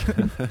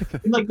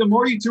 And like the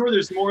more you tour,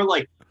 there's more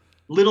like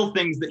little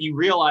things that you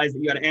realize that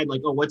you got to add.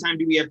 Like, oh, what time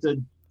do we have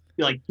to?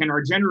 Like, can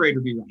our generator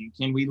be running?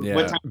 Can we?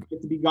 What time do we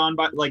have to be gone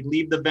by? Like,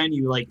 leave the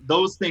venue. Like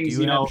those things,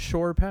 do you know.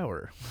 Shore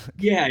power.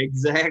 Yeah,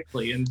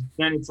 exactly. And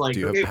then it's like, do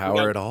you have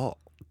power at all?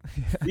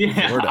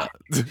 Yeah.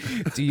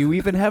 Do you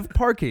even have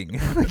parking?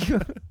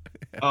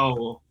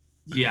 Oh,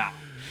 yeah.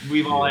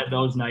 We've all had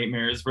those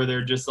nightmares where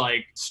they're just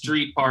like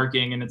street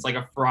parking and it's like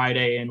a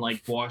Friday in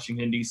like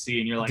Washington, D.C.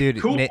 and you're like,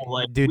 dude, cool.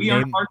 We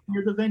aren't parking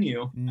near the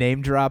venue.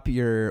 Name drop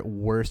your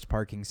worst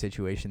parking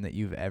situation that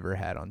you've ever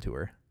had on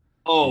tour.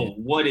 Oh,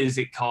 what is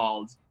it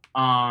called?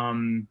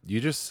 You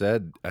just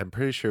said, I'm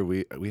pretty sure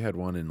we had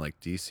one in like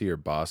DC or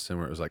Boston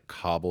where it was like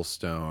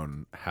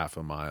cobblestone half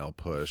a mile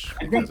push.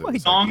 I think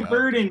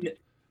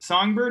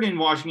Songbird in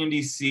Washington,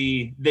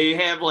 D.C., they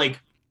have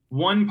like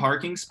one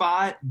parking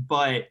spot,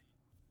 but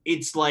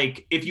it's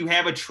like if you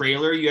have a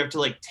trailer, you have to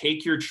like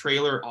take your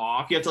trailer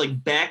off. You have to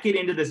like back it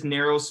into this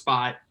narrow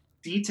spot,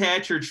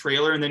 detach your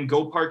trailer, and then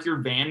go park your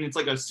van. And it's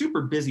like a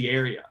super busy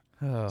area.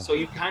 Oh. So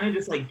you kind of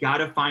just like got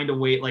to find a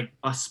way, like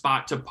a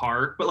spot to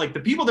park. But like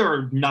the people there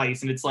are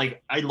nice. And it's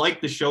like, I like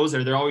the shows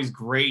there. They're always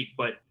great.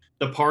 But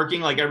the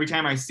parking, like every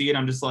time I see it,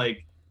 I'm just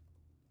like,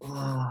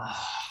 yeah,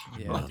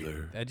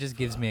 dude, that just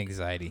gives me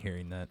anxiety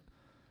hearing that.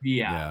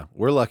 Yeah.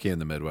 We're lucky in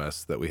the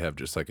Midwest that we have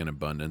just like an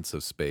abundance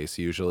of space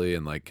usually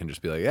and like can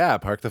just be like, yeah,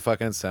 park the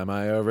fucking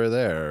semi over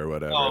there or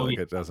whatever. Oh, like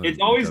it's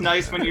always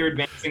nice when you're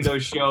advancing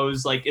those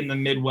shows like in the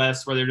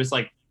Midwest where they're just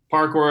like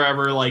park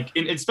wherever, like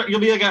you'll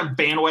be like on a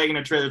bandwagon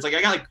or trailer. It's like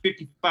I got like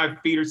 55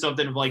 feet or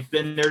something of like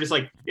then they're just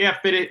like, yeah,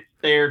 fit it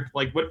there.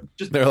 Like what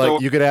just they're like,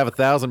 you could have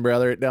 1,000,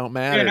 brother, it don't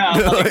matter. Yeah,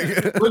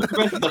 like, where's the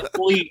rest of the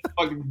fleet?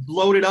 Fucking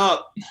load it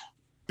up.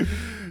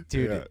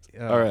 Dude.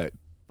 Yeah. All right.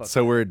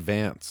 So we're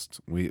advanced.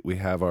 We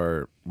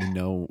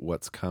know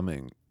what's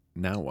coming.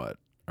 Now what?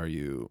 Are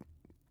you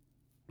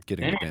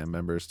getting the band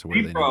members to where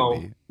they need to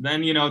be?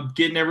 Then,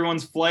 getting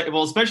everyone's flight.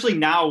 Well, especially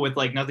now with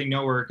like Nothing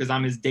Nowhere, because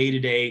I'm his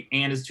day-to-day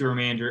and his tour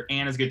manager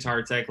and his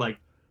guitar tech, like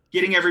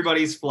getting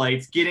everybody's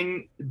flights,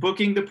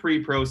 booking the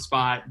pre-pro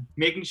spot,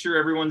 making sure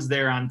everyone's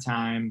there on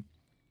time,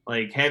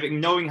 like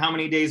knowing how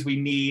many days we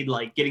need,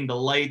 like getting the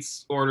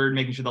lights ordered,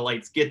 making sure the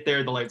lights get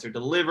there, the lights are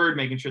delivered,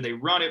 making sure they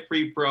run it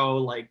pre-pro,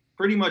 like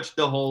pretty much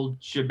the whole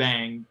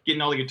shebang.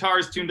 Getting all the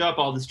guitars tuned up,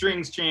 all the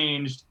strings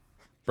changed.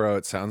 Bro,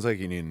 it sounds like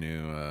you need a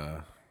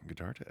new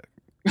guitar tech.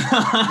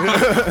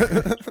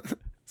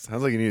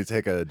 Sounds like you need to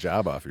take a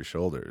job off your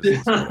shoulders.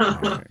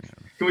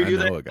 Can we do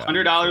that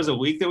 $100 a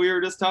week that we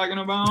were just talking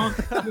about?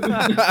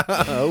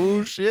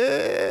 Oh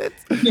shit!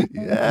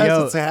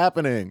 Yes, it's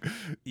happening.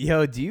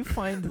 Yo, do you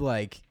find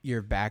like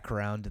your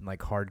background in like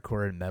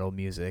hardcore and metal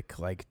music,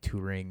 like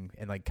touring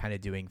and like kind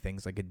of doing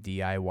things like a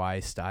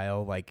DIY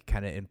style, like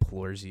kind of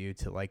implores you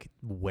to like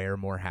wear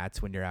more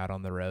hats when you're out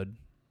on the road?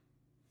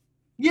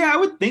 Yeah, I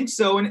would think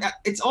so. And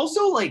it's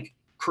also like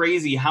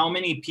crazy how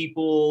many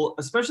people,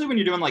 especially when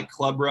you're doing like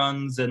club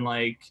runs and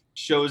like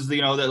shows,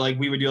 that like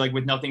we would do like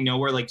with Nothing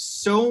Nowhere, like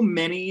so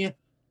many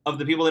of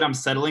the people that I'm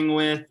settling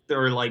with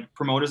or like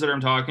promoters that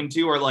I'm talking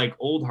to are like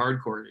old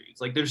hardcore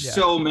dudes. Like there's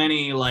so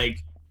many,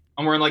 like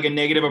I'm wearing like a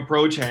Negative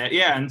Approach hat.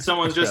 Yeah. And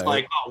someone's just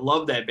like, oh,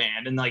 love that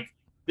band. And like,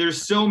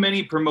 there's so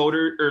many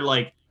promoter or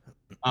like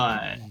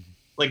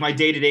my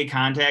day-to-day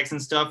contacts and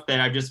stuff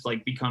that I've just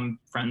like become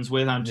friends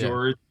with on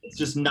tours. It's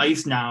just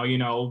nice now,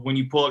 when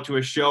you pull up to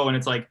a show and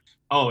it's like,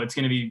 oh, it's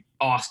going to be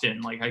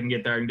Austin. Like I can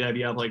get there and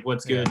Debbie up. Like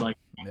what's good? Like,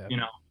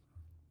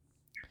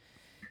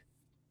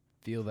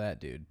 Feel that,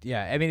 dude.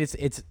 Yeah. I mean,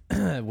 it's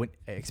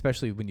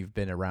especially when you've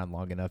been around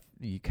long enough,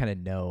 you kind of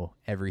know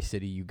every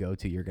city you go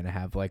to, you're going to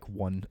have like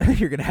one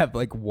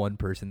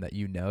person that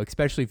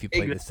especially if you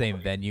play the same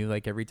venue,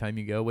 like every time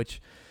you go,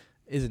 which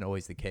isn't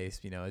always the case,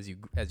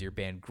 as your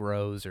band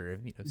grows or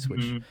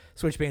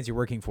switch bands you're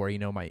working for, you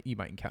might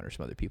encounter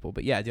some other people.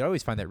 But yeah, dude, I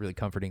always find that really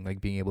comforting,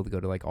 like being able to go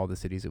to like all the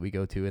cities that we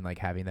go to and like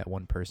having that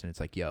one person. It's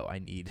like, yo, I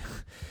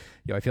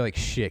feel like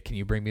shit. Can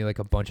you bring me like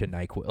a bunch of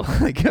NyQuil?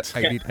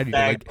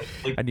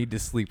 Like I need to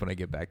sleep when I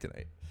get back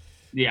tonight.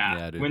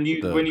 Yeah, dude, when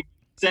you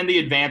send the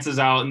advances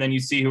out and then you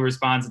see who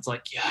responds, it's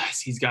like, yes,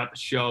 he's got the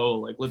show.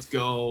 Like, let's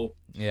go.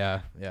 Yeah.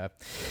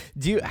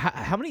 Do you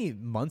how many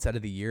months out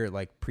of the year,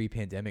 like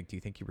pre-pandemic, do you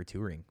think you were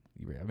touring?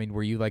 I mean,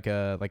 were you like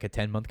a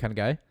 10-month kind of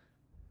guy?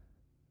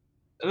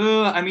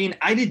 I mean,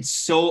 I used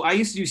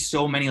to do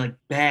so many like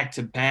back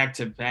to back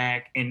to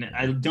back, and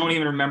I don't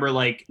even remember.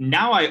 Like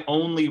now, I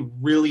only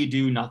really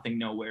do Nothing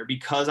Nowhere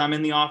because I'm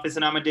in the office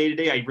and I'm a day to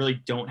day. I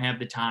really don't have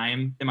the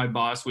time, and my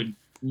boss would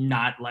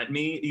not let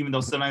me. Even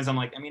though sometimes I'm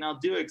like, I mean, I'll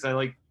do it because I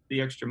like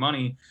the extra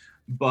money,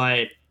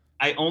 but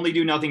I only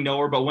do Nothing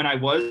Nowhere. But when I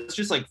was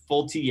just like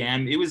full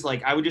TM, it was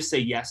like I would just say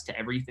yes to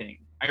everything.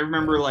 I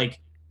remember like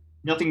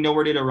Nothing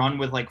Nowhere did a run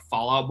with like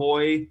Fall Out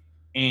Boy,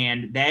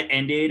 and that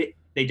ended.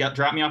 They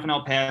dropped me off in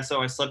El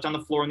Paso. I slept on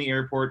the floor in the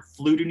airport,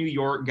 flew to New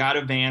York, got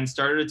a van,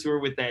 started a tour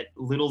with that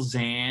little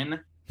Zan.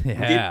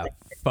 Yeah,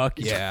 fuck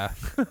yeah.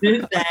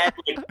 Did that.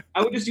 Like,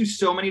 I would just do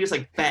so many, just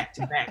like back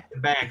to back to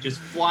back, just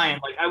flying.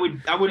 Like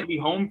I wouldn't be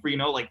home for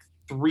like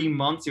 3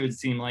 months. It would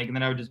seem like, and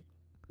then I would just,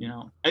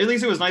 at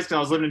least it was nice because I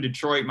was living in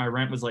Detroit. My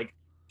rent was like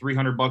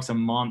 $300 a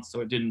month,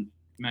 so it didn't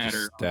matter.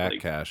 Just stack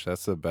cash.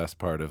 That's the best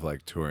part of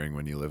like touring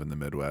when you live in the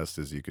Midwest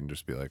is you can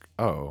just be like,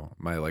 oh,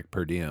 my like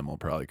per diem will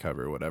probably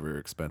cover whatever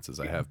expenses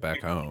I have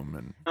back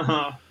home,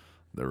 and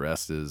the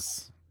rest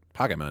is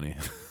pocket money.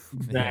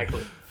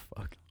 Exactly.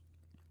 Fuck.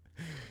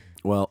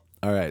 Well,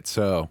 all right.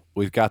 So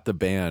we've got the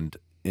band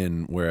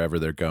in wherever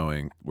they're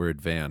going. We're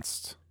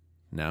advanced.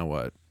 Now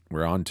what?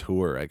 We're on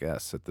tour, I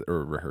guess,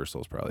 or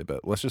rehearsals probably.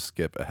 But let's just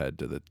skip ahead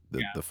to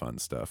the fun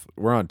stuff.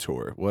 We're on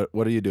tour. What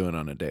are you doing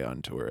on a day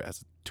on tour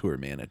as a tour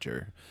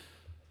manager?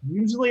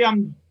 Usually,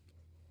 I'm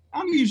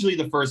usually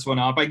the first one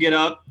up. I get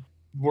up.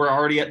 We're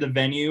already at the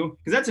venue,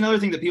 because that's another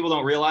thing that people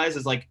don't realize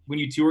is like when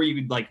you tour,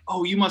 you like,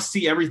 oh, you must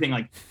see everything.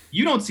 Like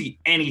you don't see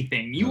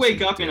anything. You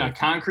wake up in a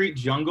concrete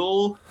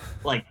jungle,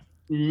 like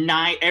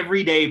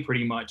every day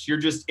pretty much. You're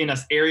just in an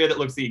area that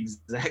looks the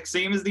exact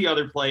same as the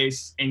other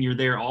place, and you're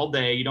there all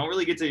day. You don't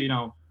really get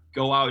to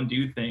go out and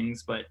do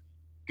things, but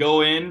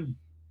go in,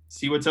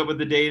 see what's up with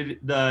the day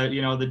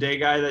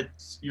guy that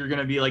you're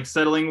gonna be like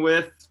settling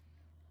with,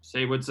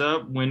 say what's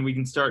up, when we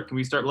can start. Can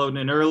we start loading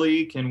in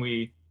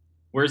early?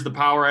 Where's the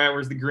power at?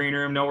 Where's the green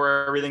room? Know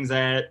where everything's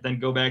at. Then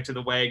go back to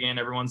the wagon.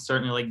 Everyone's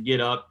starting to like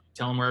get up,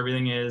 tell them where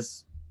everything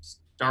is,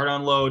 start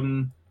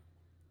unloading,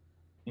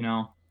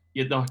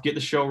 get the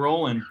show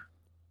rolling.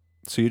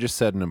 So you just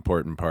said an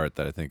important part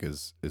that I think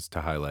is to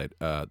highlight.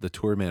 The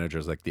tour manager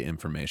is like the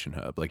information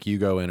hub. Like you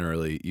go in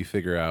early, you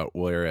figure out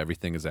where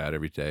everything is at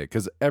every day,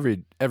 because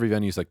every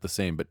venue is like the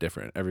same but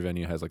different. Every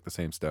venue has like the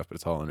same stuff, but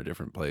it's all in a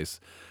different place.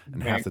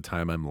 And half the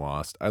time I'm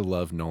lost. I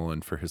love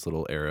Nolan for his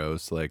little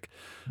arrows. Like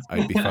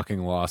I'd be fucking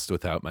lost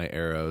without my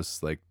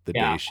arrows. Like the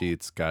day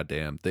sheets,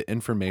 goddamn. The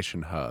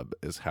information hub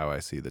is how I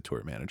see the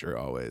tour manager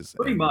always.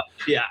 Pretty much,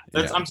 yeah.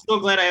 I'm so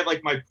glad I have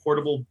like my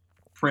portable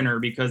printer,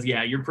 because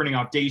you're printing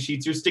off day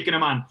sheets, you're sticking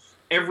them on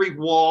every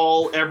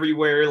wall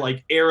everywhere,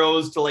 like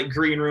arrows to like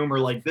green room, or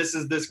like this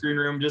is this green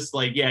room, just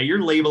like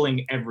you're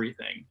labeling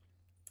everything.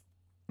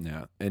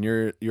 Yeah, and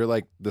you're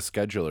like the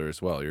scheduler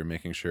as well. You're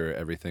making sure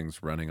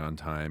everything's running on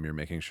time. You're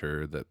making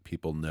sure that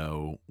people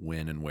know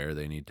when and where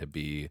they need to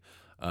be.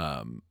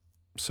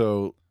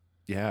 So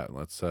yeah,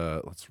 let's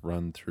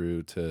run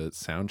through to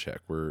sound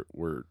check. We're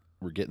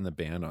getting the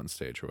band on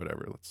stage or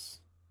whatever.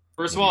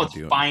 First of all, it's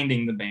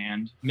finding the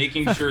band,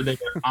 making sure that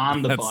they're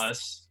on the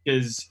bus,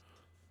 because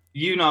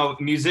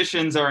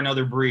musicians are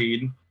another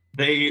breed.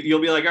 You'll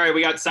be like, all right,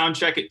 we got sound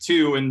check at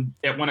 2:00, and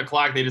at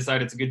 1:00 they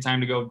decide it's a good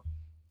time to go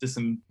to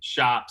some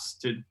shops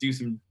to do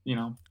some,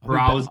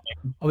 browsing.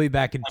 I'll be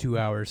back in 2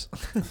 hours.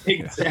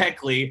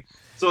 Exactly.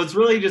 So it's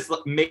really just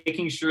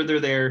making sure they're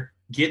there.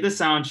 Get the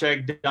sound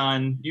check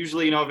done.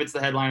 Usually, if it's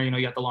the headliner,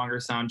 you got the longer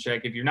sound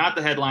check. If you're not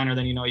the headliner,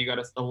 then you got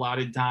a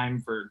allotted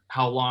time for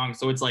how long.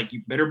 So it's like,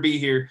 you better be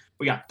here.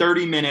 We got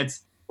 30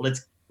 minutes.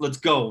 Let's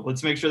go.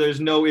 Let's make sure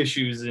there's no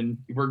issues and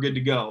we're good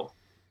to go.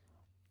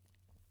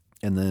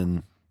 And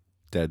then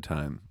dead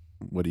time.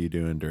 What are you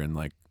doing during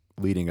like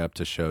leading up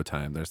to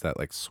showtime? There's that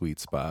like sweet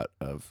spot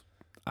of,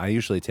 I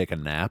usually take a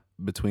nap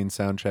between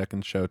sound check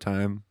and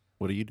showtime.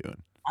 What are you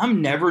doing?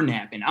 I'm never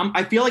napping.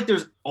 I feel like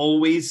there's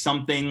always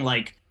something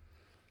like,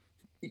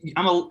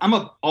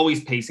 I'm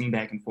always pacing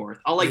back and forth.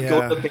 I'll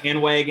go to the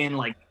bandwagon,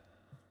 like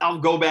I'll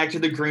go back to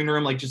the green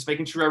room, like just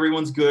making sure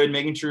everyone's good,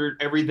 making sure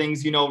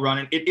everything's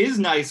running. It is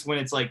nice when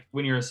it's like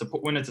when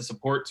it's a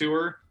support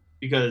tour,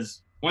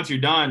 because once you're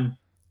done,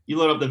 you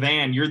load up the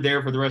van, you're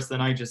there for the rest of the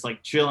night, just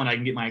like chilling. I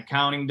can get my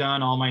accounting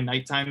done, all my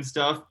nighttime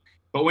stuff.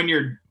 But when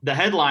you're the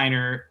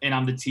headliner and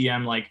I'm the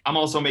TM, like I'm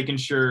also making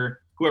sure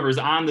whoever's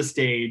on the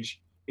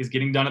stage is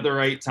getting done at the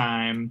right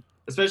time.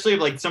 Especially if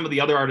like some of the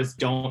other artists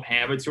don't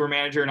have a tour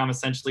manager and I'm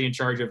essentially in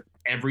charge of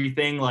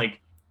everything. Like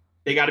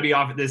they got to be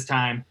off at this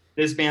time.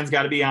 This band's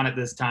got to be on at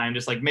this time.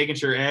 Just like making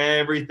sure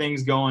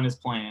everything's going as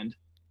planned.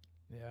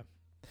 Yeah.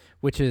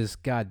 Which is,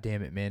 God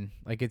damn it, man.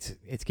 Like it's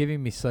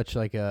giving me such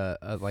like an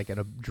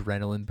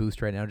adrenaline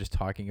boost right now just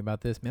talking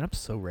about this. Man, I'm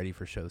so ready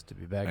for shows to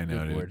be back. I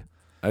know, dude.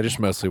 I just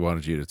mostly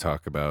wanted you to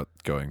talk about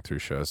going through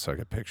shows so I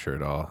could picture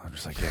it all. I'm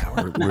just like,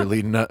 we're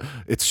leading up.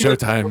 It's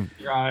showtime.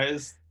 Your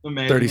eyes.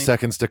 Amazing. 30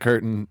 seconds to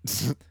curtain.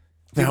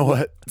 Now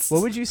what?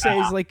 What would you say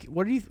is like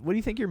what do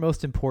you think your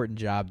most important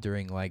job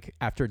during like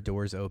after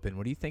doors open?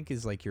 What do you think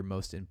is like your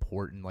most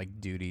important like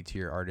duty to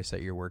your artists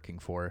that you're working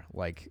for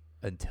like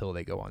until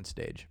they go on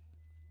stage?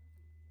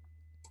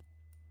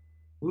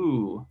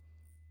 Ooh,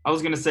 I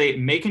was gonna say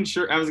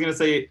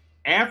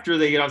after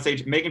they get off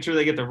stage, making sure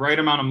they get the right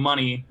amount of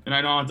money, and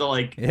I don't have to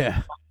like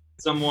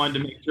someone to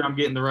make sure I'm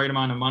getting the right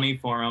amount of money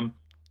for them.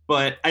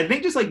 But I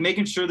think just like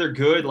making sure they're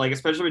good, like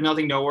especially with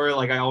Nothing Nowhere,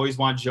 like I always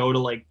want Joe to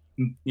like,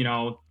 you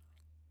know,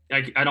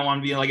 I don't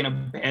want to be like in a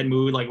bad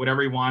mood, like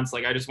whatever he wants.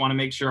 Like I just want to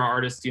make sure our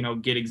artists, you know,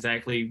 get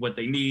exactly what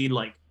they need.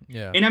 Like,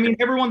 and I mean,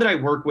 everyone that I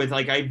work with,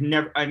 like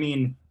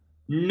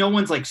no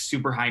one's like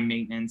super high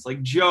maintenance.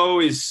 Like Joe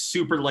is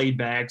super laid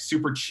back,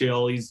 super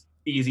chill. He's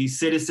easy.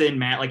 Citizen,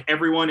 Matt, like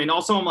everyone. And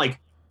also I'm like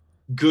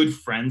good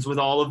friends with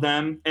all of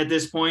them at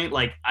this point.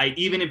 Like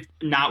even if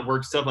not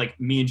work stuff, like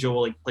me and Joe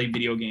will like play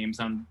video games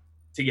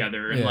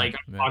together and like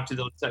talk to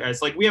those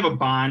guys. Like we have a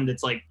bond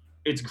that's like,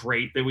 it's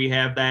great that we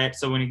have that.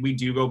 So when we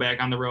do go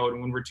back on the road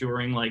and when we're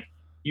touring, like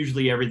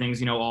usually everything's,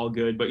 you know, all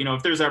good. But, you know,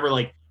 if there's ever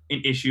like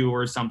an issue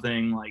or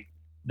something, like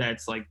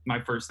that's like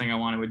my first thing I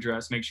want to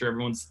address, make sure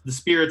the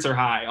spirits are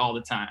high all the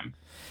time.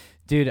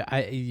 Dude,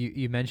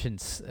 you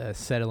mentioned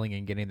settling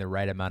and getting the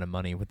right amount of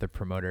money with the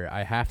promoter.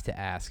 I have to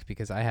ask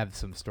because I have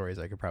some stories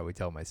I could probably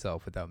tell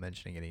myself without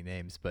mentioning any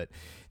names. But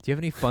do you have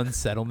any fun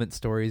settlement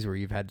stories where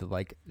you've had to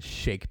like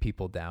shake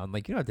people down?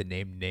 Like you don't have to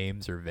name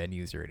names or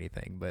venues or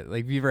anything, but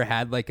like have you ever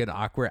had like an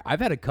awkward? I've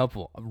had a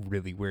couple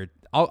really weird.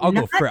 I'll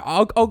go first.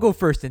 I'll go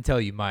first and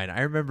tell you mine.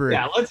 I remember.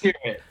 Yeah, let's hear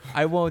it.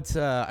 I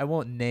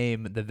won't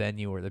name the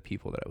venue or the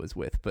people that I was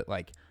with, but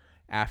like.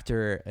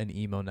 After an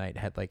emo night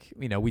had like,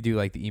 you know, we do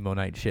like the emo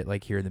night shit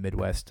like here in the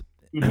Midwest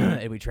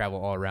and we travel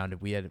all around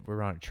and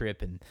we're on a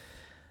trip and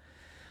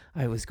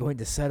I was going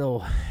to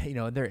settle, you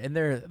know, and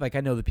they're like, I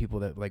know the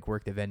people that like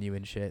work the venue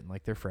and shit and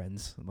like they're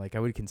friends. Like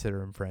I would consider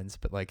them friends,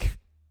 but like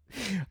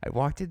I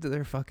walked into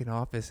their fucking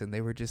office and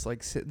they were just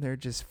like sitting there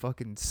just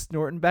fucking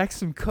snorting back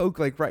some coke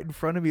like right in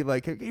front of me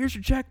like, here's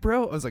your check,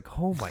 bro. I was like,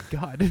 oh my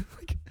God.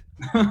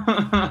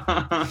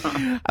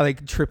 I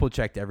like triple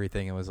checked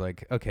everything and was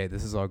like, okay,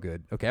 this is all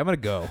good. Okay, I'm gonna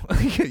go.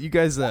 You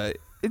guys,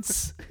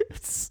 it's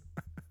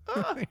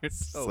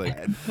so like,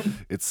 bad.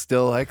 It's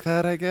still like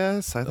that, I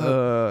guess. I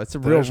thought it's a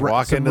real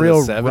rock and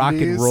roll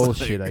like,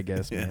 shit, I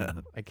guess. Yeah.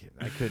 Man.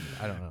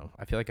 I don't know.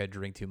 I feel like I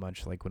drink too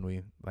much. Like when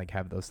we like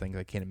have those things,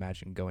 I can't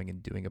imagine going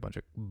and doing a bunch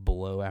of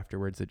blow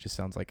afterwards. It just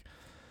sounds like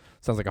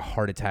a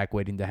heart attack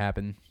waiting to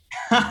happen.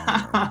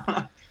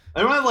 I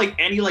don't have like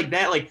any like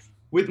that. Like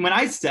when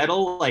I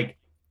settle, like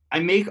I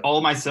make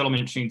all my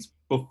settlement sheets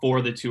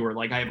before the tour.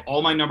 Like I have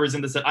all my numbers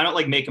in the set. I don't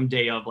like make them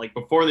day of. Like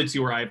before the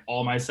tour, I have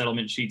all my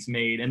settlement sheets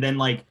made, and then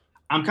like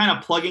I'm kind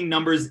of plugging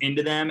numbers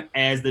into them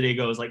as the day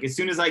goes. Like as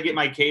soon as I get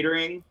my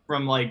catering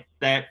from like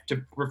that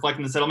to reflect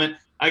in the settlement,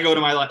 I go to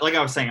my like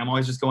I was saying, I'm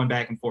always just going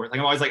back and forth. Like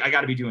I'm always like I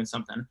got to be doing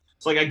something.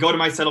 So like I go to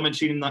my settlement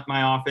sheet in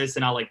my office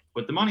and I'll like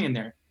put the money in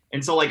there.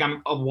 And so like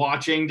I'm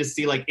watching to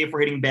see like if we're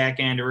hitting back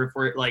end or if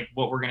we're like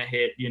what we're gonna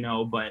hit, you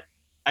know. But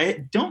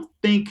I don't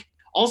think.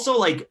 Also,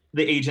 like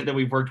the agent that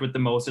we've worked with the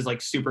most is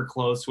like super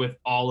close with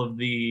all of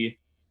the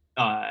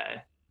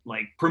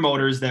like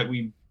promoters that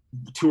we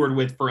toured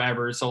with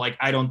forever. So like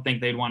I don't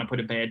think they'd want to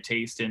put a bad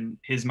taste in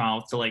his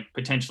mouth to like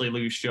potentially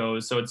lose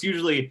shows. So it's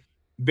usually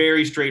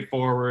very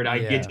straightforward. I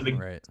get to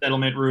the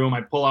settlement room, I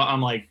pull out,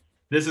 I'm like,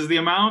 this is the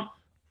amount.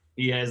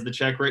 He has the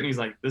check written. He's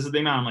like, this is the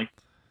amount. I'm like,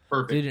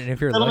 perfect. Dude, and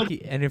if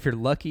you're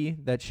lucky,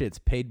 that shit's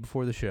paid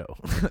before the show.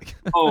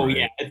 Oh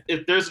yeah,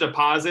 if there's a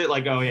deposit,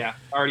 like oh yeah,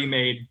 already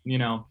made. You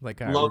know, like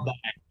love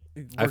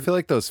that. I feel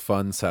like those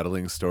fun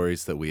settling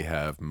stories that we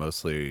have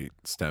mostly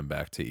stem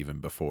back to even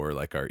before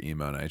like our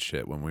emo night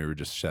shit when we were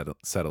just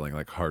settling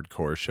like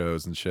hardcore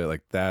shows and shit.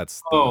 Like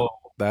that's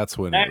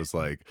when it was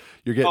like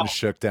you're getting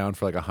shook down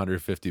for like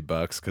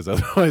 $150 because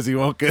otherwise you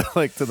won't get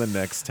like to the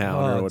next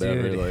town or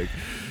whatever.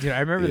 Dude, I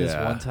remember this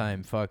one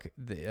time.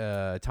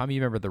 Tommy, you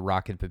remember the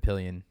Rockin'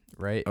 Papillion,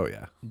 right? Oh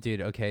yeah,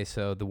 dude. Okay,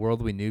 so The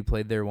World We Knew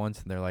played there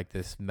once, and they're like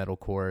this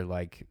metalcore,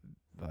 like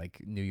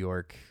New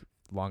York,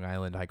 Long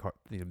Island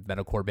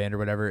metalcore band or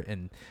whatever.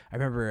 And I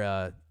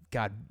remember,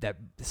 that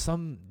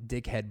some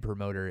dickhead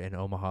promoter in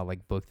Omaha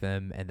like booked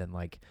them, and then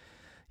like,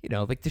 you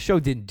know, like the show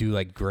didn't do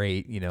like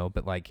great, you know,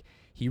 but like.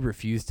 He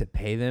refused to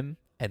pay them,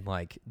 and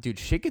like, dude,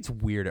 shit gets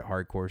weird at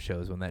hardcore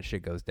shows when that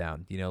shit goes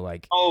down. You know,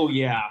 like, oh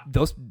yeah,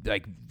 those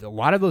like a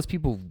lot of those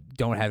people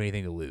don't have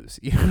anything to lose.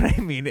 You know what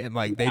I mean? And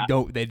like, they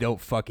don't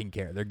fucking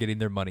care. They're getting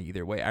their money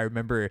either way. I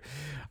remember,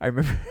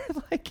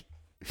 like.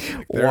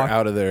 They're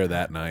out of there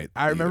that night.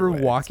 I remember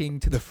walking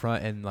to the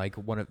front and like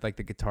one of like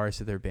the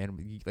guitarists of their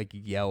band like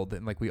yelled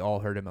and like we all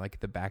heard him like at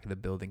the back of the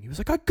building. He was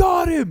like, "I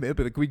got him!" But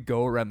like we'd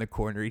go around the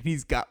corner and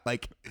he's got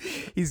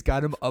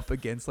him up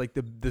against like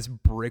this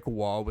brick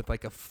wall with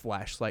like a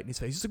flashlight in his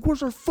face. He's like,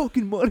 "Where's our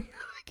fucking money?"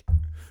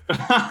 And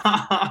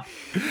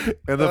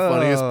the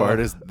funniest part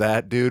is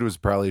that dude was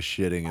probably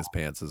shitting his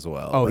pants as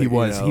well. Oh, like, he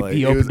was. You know,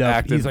 he opened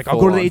up. He's like, "I'll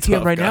go to the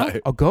ATM right now.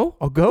 I'll go."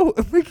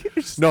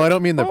 No, I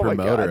don't mean the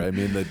promoter. I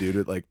mean the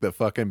dude, like the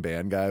fucking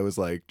band guy was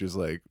like, just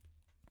like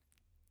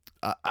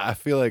I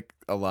feel like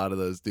a lot of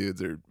those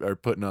dudes are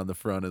putting on the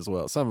front as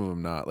well. Some of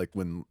them not. Like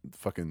when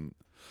fucking,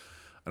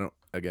 I don't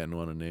again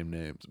want to name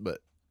names, but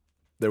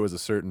there was a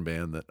certain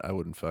band that I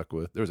wouldn't fuck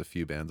with. There was a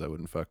few bands I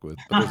wouldn't fuck with,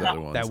 but there's other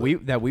ones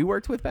that we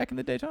worked with back in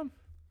the day, Tom.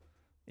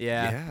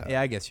 Yeah,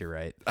 I guess you're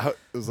right. It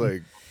was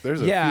like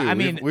there's a few. I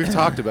mean, we've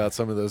talked about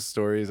some of those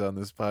stories on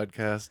this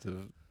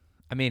podcast.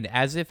 I mean,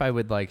 as if I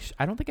would like.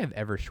 I don't think I've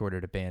ever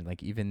shorted a band.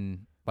 Like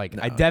even like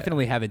I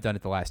definitely haven't done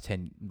it the last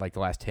 10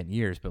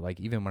 years. But like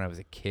even when I was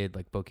a kid,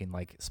 like booking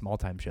like small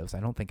time shows, I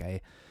don't think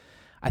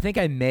I think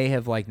I may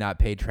have like not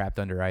paid Trapped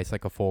Under Ice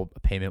like a full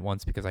payment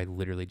once because I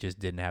literally just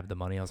didn't have the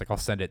money. I was like, I'll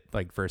send it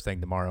like first thing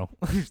tomorrow.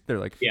 They're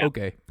like,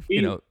 okay,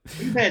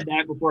 we've had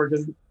that before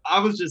because I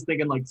was just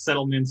thinking like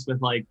settlements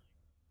with like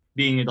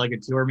being like a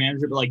tour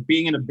manager, but like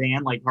being in a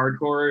band like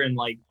hardcore and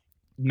like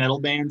metal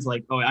bands.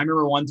 Like, I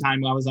remember one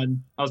time I was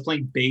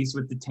playing bass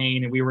with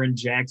Detain and we were in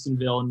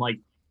Jacksonville and like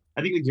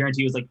I think the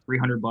guarantee was like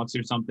 $300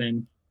 or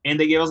something, and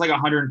they gave us like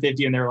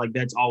 150 and they were like,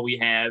 that's all we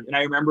have. And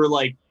I remember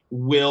like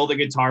Will, the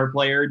guitar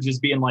player,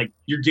 just being like,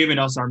 you're giving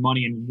us our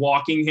money, and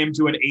walking him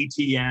to an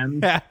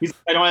ATM. He's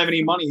like, I don't have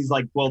any money. He's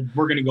like, well,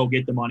 we're gonna go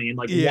get the money, and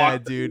like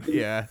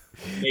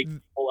make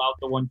pull out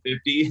the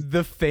 150.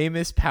 The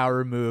famous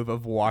power move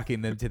of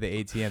walking them to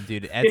the ATM,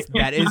 dude.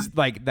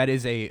 That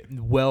is a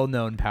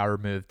well-known power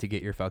move to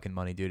get your fucking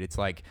money, dude. It's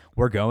like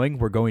we're going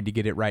to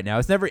get it right now.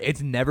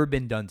 It's never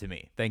been done to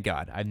me. Thank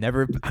God. I've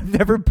never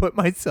put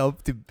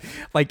myself to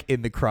like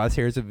in the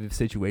crosshairs of a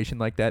situation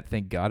like that.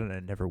 Thank God, and I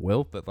never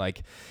will. But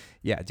like,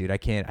 yeah, dude, I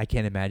can't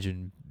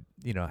imagine,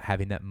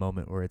 having that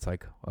moment where it's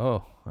like,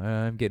 oh,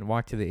 I'm getting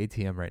walked to the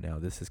ATM right now.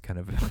 This is kind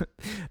of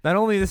not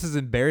only this is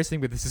embarrassing,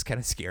 but this is kind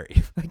of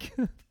scary. Like,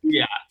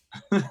 yeah.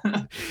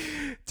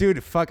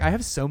 Dude, fuck, I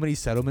have so many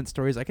settlement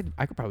stories. I could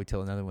probably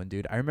tell another one,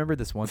 dude. I remember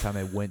this one time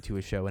I went to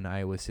a show in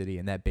Iowa City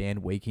and that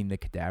band Waking the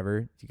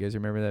Cadaver. Do you guys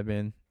remember that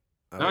band?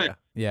 Oh yeah.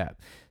 Yeah.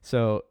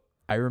 So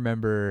I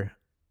remember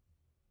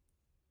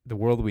The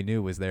World We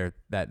Knew was there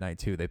that night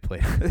too. They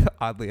played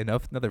oddly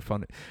enough. Another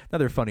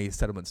funny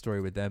settlement story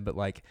with them, but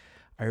like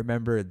I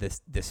remember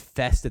this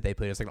fest that they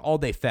played. It was like an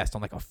all-day fest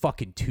on like a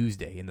fucking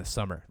Tuesday in the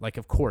summer. Like,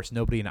 of course,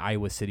 nobody in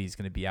Iowa City is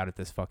going to be out at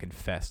this fucking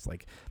fest.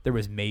 Like, there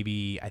was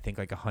maybe, I think,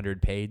 like 100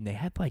 paid, and they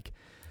had like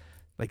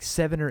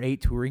 7 or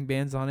 8 touring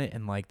bands on it,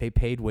 and like they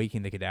paid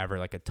Waking the Cadaver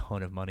like a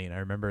ton of money. And I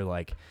remember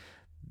like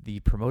the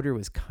promoter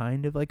was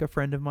kind of like a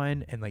friend of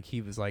mine, and like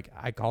he was like,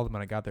 I called him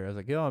when I got there. I was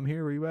like, yo, I'm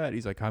here. Where you at?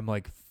 He's like, I'm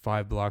like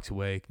 5 blocks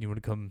away. You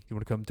want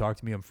to come talk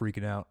to me? I'm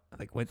freaking out.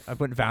 I went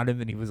and found him,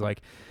 and he was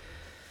like,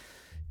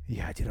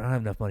 yeah, dude, I don't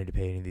have enough money to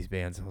pay any of these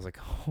bands. I was like,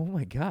 oh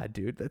my God,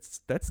 dude,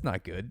 that's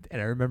not good. And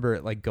I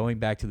remember like going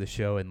back to the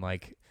show and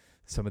like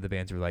some of the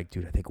bands were like,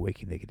 dude, I think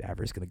Waking the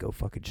Cadaver is going to go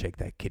fucking shake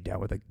that kid down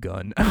with a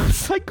gun. I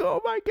was like, oh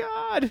my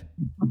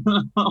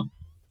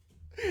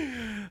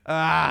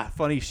God.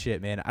 Funny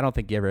shit, man. I don't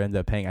think he ever ended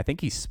up paying. I think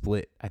he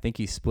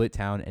split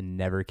town and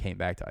never came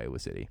back to Iowa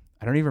City.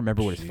 I don't even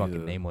remember what his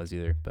fucking name was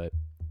either, but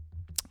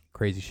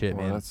crazy shit,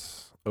 man.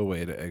 That's a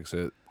way to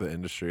exit the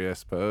industry, I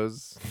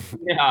suppose.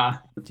 Yeah.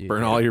 Dude,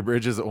 burn all your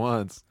bridges at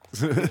once.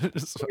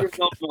 Just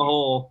yourself in a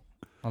hole.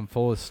 I'm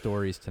full of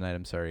stories tonight.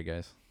 I'm sorry,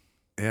 guys.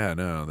 Yeah,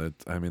 no,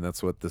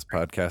 that's what this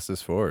podcast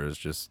is for, is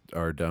just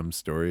our dumb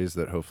stories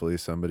that hopefully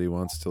somebody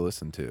wants to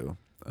listen to.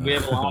 We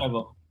have a lot of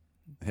them.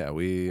 Yeah,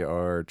 we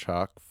are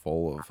chock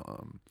full of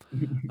them.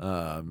 Dude,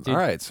 all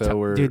right,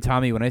 so dude,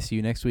 Tommy, when I see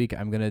you next week,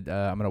 I'm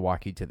gonna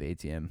walk you to the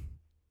ATM.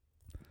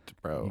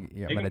 Bro,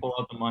 yeah, I'm gonna pull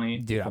out the money.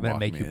 Dude, I'm gonna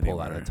make you pull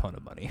out a ton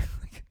of money.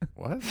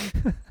 What?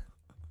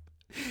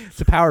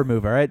 It's a power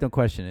move, all right? Don't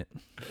question it.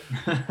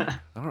 I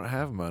don't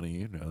have money,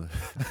 you know.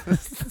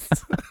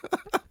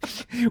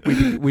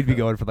 We'd be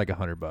going for like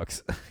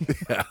 $100.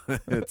 Yeah,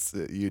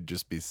 you'd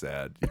just be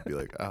sad. You'd be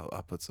like, oh,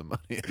 I'll put some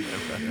money in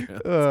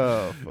there.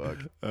 Oh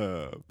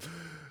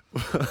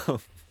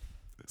fuck.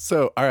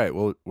 So all right,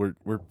 well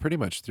we're pretty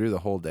much through the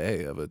whole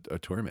day of a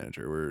tour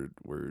manager.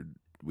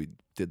 We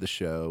did the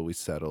show, we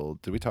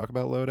settled. Did we talk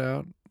about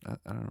loadout? I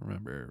don't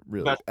remember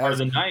really. Best part of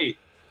the night.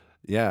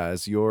 Yeah,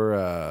 as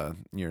your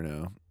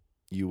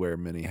you wear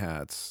many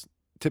hats.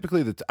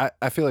 Typically,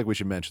 I feel like we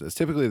should mention this.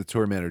 Typically, the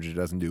tour manager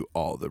doesn't do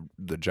all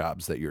the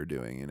jobs that you're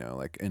doing.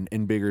 Like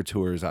in bigger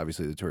tours,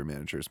 obviously the tour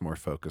manager is more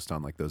focused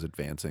on like those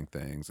advancing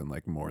things and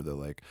like more the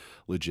like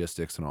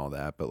logistics and all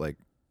that. But like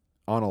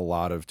on a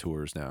lot of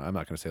tours now, I'm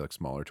not going to say like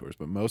smaller tours,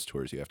 but most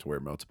tours you have to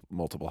wear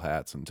multiple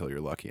hats until you're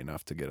lucky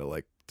enough to get to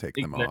like take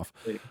them off.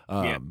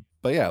 Yeah.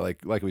 But yeah,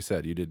 like we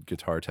said, you did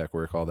guitar tech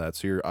work, all that.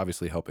 So you're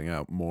obviously helping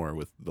out more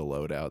with the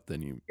loadout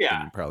than you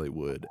probably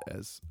would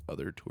as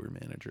other tour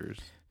managers.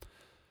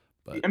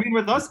 But I mean,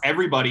 with us,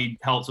 everybody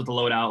helps with the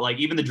loadout. Like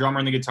even the drummer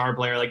and the guitar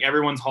player, like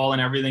everyone's hauling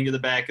everything to the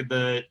back of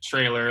the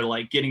trailer,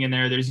 like getting in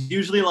there. There's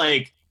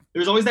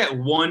always that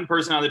one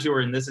person on the tour,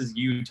 and this is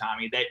you,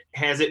 Tommy, that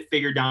has it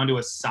figured down to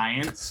a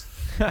science.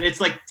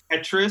 It's like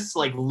Tetris,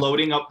 like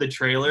loading up the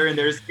trailer, and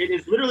it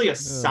is literally a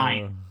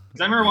science. Because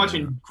I remember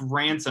watching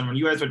Grandson when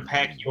you guys would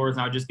pack yours,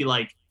 and I would just be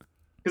like,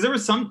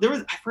 because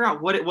I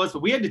forgot what it was,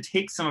 but we had to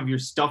take some of your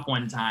stuff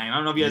one time. I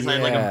don't know if you guys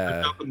had like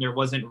a markup and there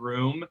wasn't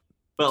room,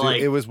 but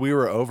Dude, we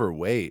were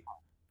overweight.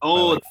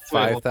 Oh,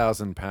 by like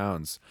 5,000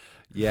 pounds.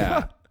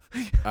 Yeah.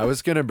 I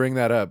was gonna bring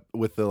that up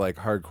with the like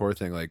hardcore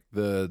thing, like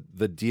the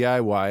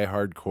DIY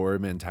hardcore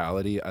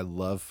mentality. I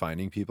love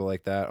finding people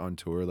like that on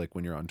tour, like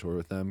when you're on tour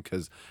with them,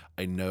 because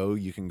I know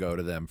you can go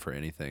to them for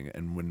anything.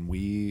 And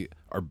when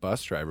our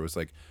bus driver was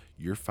like,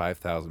 "You're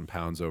 5,000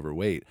 pounds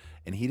overweight,"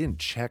 and he didn't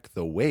check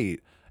the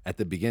weight at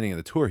the beginning of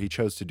the tour. He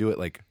chose to do it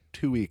like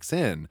 2 weeks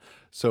in.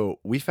 So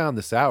we found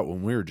this out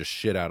when we were just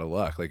shit out of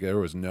luck. Like there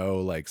was no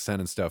like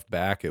sending stuff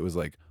back. It was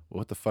like,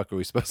 what the fuck are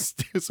we supposed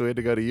to do? So we had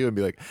to go to you and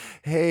be like,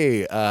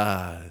 hey,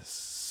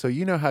 so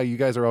you know how you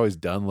guys are always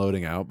done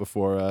loading out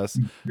before us?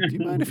 Do you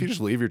mind if you just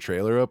leave your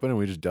trailer open and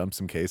we just dump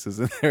some cases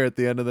in there at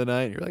the end of the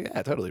night? And you're like,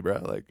 yeah, totally, bro.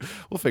 Like,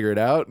 we'll figure it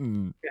out.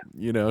 And,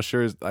 you know,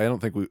 sure, I don't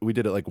think we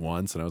did it like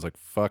once. And I was like,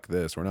 fuck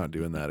this. We're not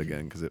doing that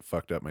again because it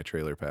fucked up my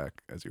trailer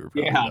pack, as you were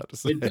probably about to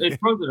say. It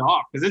throws it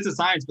off because it's a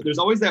science. But there's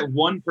always that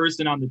one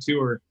person on the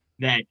tour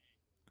that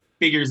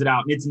figures it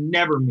out. And it's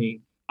never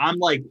me. I'm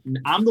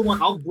the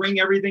one, I'll bring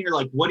everything, or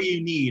like, what do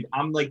you need?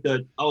 I'm like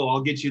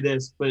I'll get you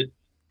this. But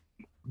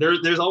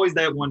there's always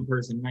that one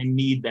person, and I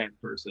need that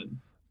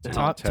person.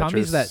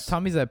 Tommy's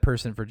that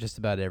person for just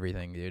about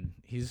everything, dude.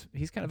 He's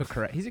kind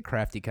of he's a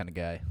crafty kind of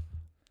guy.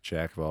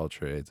 Jack of all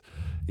trades.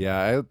 Yeah,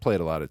 I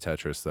played a lot of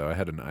Tetris though. I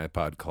had an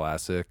iPod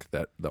Classic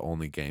that the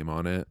only game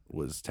on it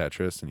was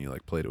Tetris, and you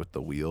like played it with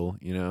the wheel,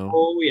 you know?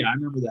 Oh yeah, I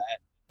remember that.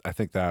 I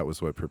think that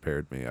was what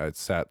prepared me. I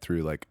sat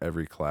through like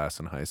every class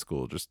in high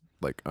school just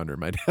like under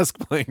my desk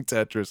playing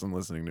Tetris and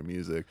listening to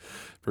music.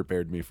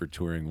 Prepared me for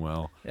touring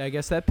well. Yeah, I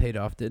guess that paid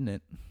off, didn't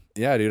it?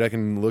 Yeah, dude, I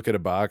can look at a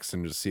box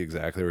and just see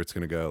exactly where it's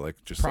going to go. Like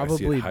just I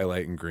see it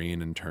highlighting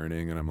green and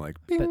turning, and I'm like,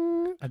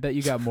 bing. I bet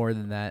you got more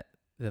than that,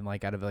 than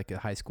like out of like a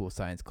high school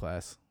science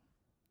class.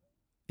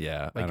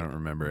 Yeah, like, I don't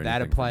remember anything.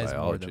 That applies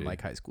more than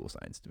like high school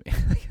science to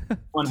me.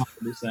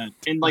 100%.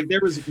 And like there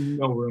was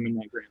no room in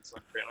that Grand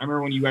Slam trail. I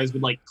remember when you guys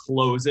would like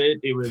close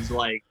it, it was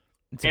like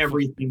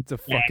everything. It's a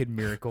fucking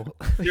miracle.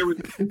 You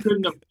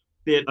couldn't have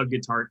fit a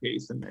guitar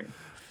case in there.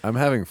 I'm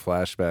having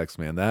flashbacks,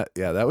 man.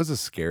 That was a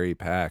scary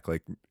pack.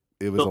 Like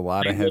it was a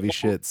lot of heavy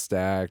shit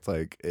stacked.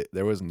 Like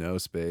there was no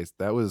space.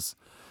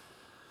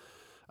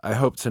 I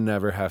hope to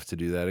never have to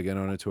do that again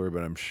on a tour,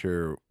 but I'm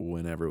sure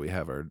whenever we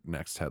have our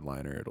next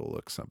headliner, it'll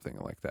look something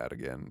like that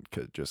again.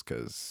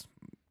 Because,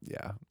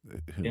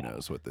 who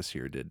knows what this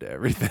year did to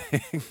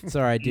everything. It's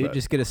all right, dude.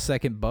 Just get a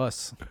second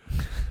bus.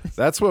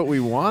 That's what we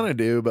want to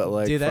do, but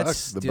like, dude, fuck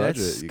the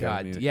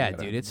budget.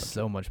 Dude, it's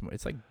so much more.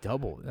 It's like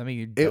double. I mean,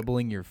 you're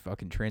doubling your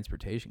fucking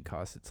transportation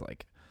costs. It's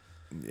like,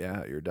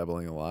 yeah, you're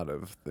doubling a lot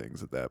of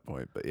things at that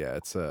point. But yeah,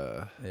 it's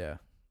yeah.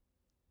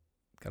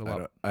 Got a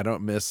lot. I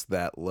don't miss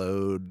that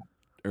load.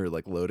 Or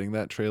like loading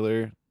that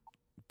trailer,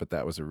 but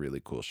that was a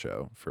really cool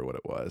show for what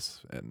it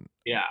was. And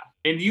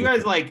you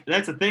guys like,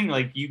 that's the thing,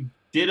 like you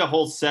did a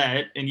whole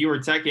set and you were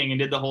teching and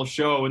did the whole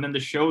show, and then the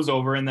show's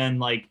over, and then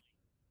like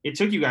it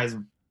took you guys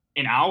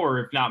an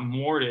hour if not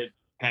more to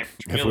pack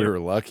the trailer. If we were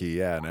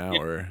lucky, an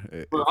hour.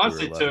 For us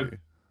it took,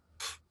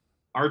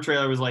 our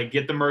trailer was like,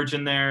 get the merch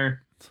in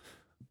there,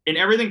 and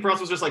everything for us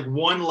was just like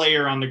one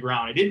layer on the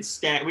ground. It didn't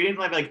stack. We didn't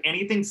have like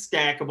anything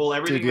stackable.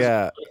 Everything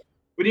was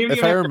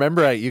if I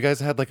remember right, you guys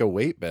had like a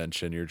weight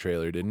bench in your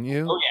trailer, didn't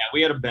you? Oh yeah,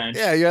 we had a bench.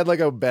 Yeah, you had like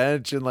a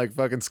bench and like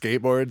fucking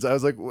skateboards. I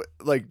was like,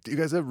 do you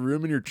guys have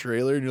room in your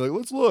trailer? And you're like,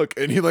 let's look.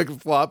 And you like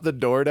flop the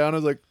door down. I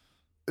was like,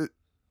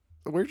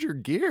 where's your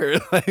gear?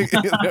 Like,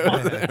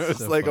 it was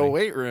so like funny. A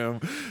weight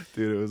room,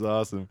 dude. It was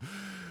awesome.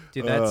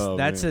 Dude,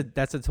 that's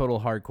a total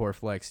hardcore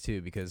flex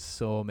too, because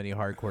so many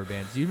hardcore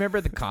bands. Do you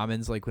remember the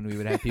Commons, like when we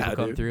would have people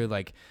come through?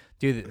 Like,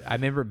 dude, I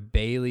remember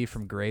Bailey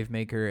from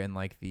Gravemaker and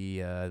like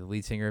the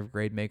lead singer of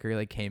Gravemaker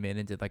like came in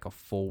and did like a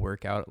full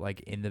workout like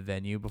in the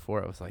venue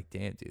before. I was like,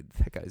 damn, dude,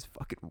 that guy's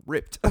fucking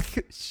ripped.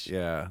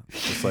 Yeah,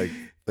 just like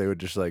they would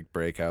just like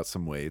break out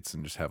some weights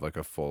and just have like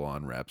a full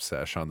on rep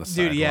sesh on the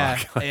sidewalk. Dude, yeah.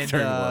 Like, and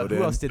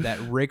who else did that?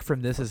 Rick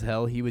from This Is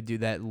Hell. He would do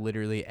that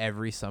literally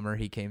every summer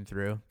he came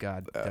through.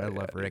 God, I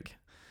love Rick. Dude.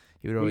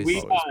 He would always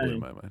blew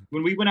my mind.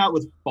 When we went out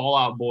with Fall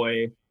Out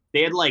Boy,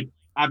 they had like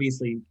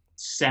obviously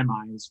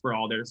semis for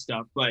all their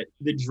stuff, but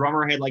the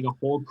drummer had like a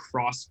whole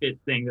CrossFit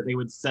thing that they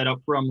would set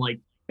up from like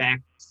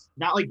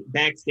not like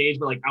backstage,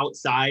 but like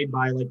outside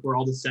by like where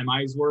all the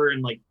semis were,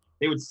 and like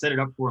they would set it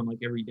up for him like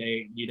every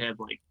day, and you'd have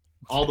like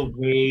all the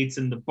weights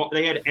and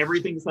they had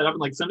everything set up, and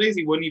like some days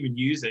he wouldn't even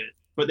use it,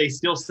 but they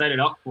still set it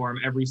up for him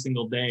every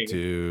single day.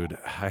 Dude,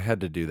 I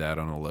had to do that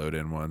on a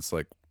load-in once,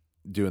 like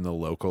doing the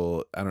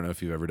local, I don't know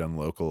if you've ever done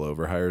local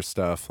overhire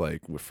stuff,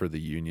 like for the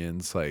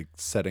unions, like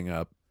setting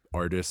up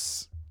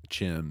artists'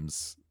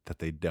 chims that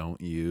they don't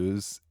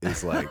use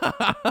is like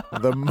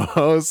the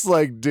most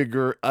like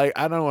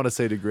I don't want to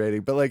say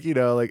degrading, but like, you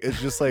know, like it's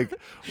just like,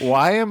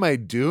 why am I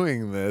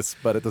doing this?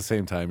 But at the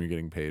same time, you're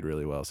getting paid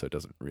really well, so it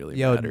doesn't really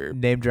matter.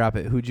 Name drop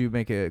it. Who'd you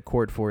make a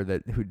chord for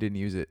who didn't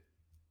use it?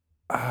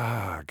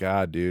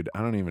 God, dude,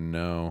 I don't even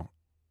know.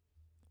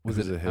 Was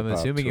it? a hip-hop I'm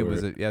assuming it tour.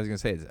 was. I was gonna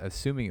say,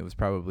 assuming it was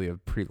probably a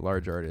pretty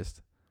large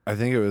artist. I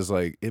think it was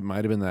like, it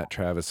might have been that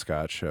Travis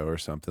Scott show or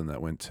something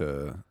that went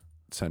to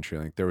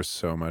CenturyLink. There was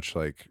so much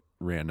like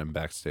random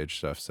backstage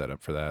stuff set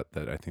up for that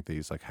I think they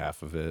used like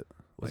half of it.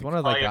 Was Like, one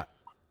of like, yeah,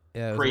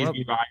 it was one of,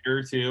 Crazy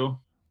rider too.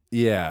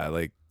 yeah,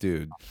 like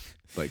dude,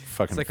 like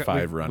fucking it's like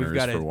five runners we've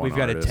got for one we've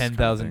got a artist kind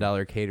of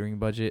 $10,000 catering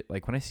budget.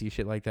 Like when I see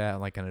shit like that,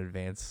 like in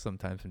advance,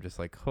 sometimes I'm just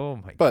like, oh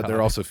my god. But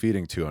they're also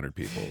feeding 200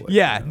 people. Like,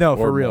 yeah, you know,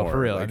 no, for or real, more. for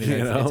real. Like, I mean,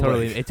 you know,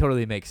 it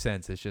totally makes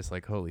sense. It's just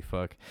like, holy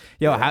fuck.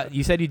 Yo, Yeah.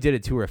 you said you did a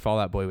tour of Fall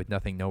Out Boy with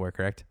Nothing Nowhere,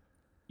 correct?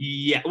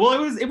 Yeah, well,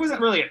 it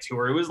wasn't really a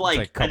tour. It was It's like,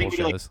 a I think couple we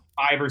did like shows.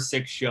 5 or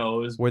 6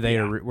 shows. Were they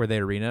Yeah. were they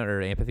arena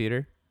or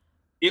amphitheater?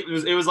 It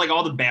was like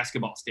all the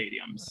basketball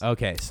stadiums.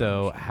 Okay,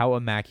 so how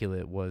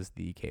immaculate was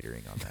the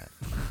catering on that?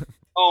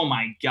 Oh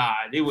my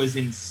god, it was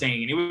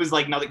insane. It was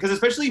like nothing, because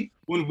especially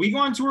when we go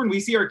on tour and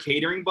we see our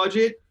catering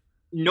budget,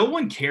 no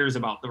one cares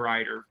about the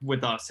rider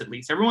with us. At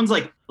least everyone's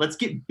like, let's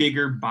get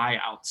bigger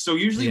buyouts. So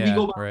usually we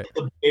go by right.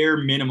 the bare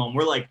minimum.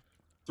 We're like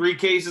 3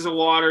 cases of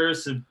water,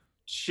 some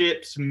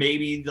chips,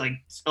 maybe like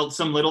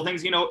some little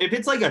things. You know, if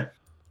it's like a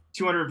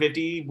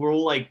 250,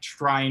 we'll like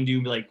try and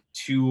do like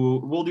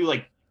we'll do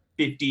like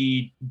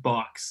 $50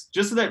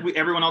 just so that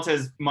everyone else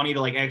has money to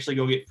like actually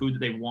go get food that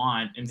they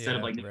want instead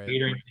of like the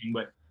catering thing.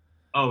 But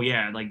oh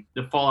yeah, like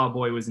the Fall Out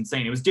Boy was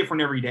insane. It was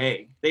different every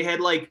day. They had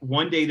like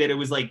one day that it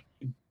was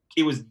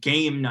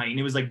game night and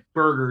it was like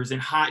burgers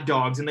and hot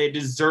dogs and they had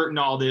dessert and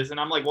all this. And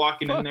I'm like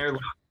walking in there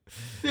like,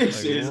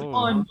 this is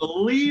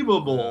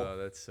unbelievable. Oh,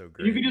 that's so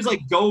great. You could just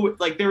like go,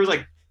 like there was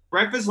like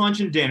breakfast,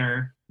 lunch, and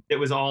dinner that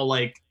was all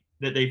like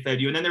that they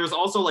fed you. And then there was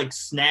also like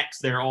snacks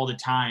there all the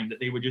time that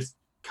they would just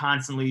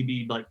constantly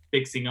be like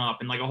fixing up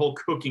and like a whole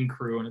cooking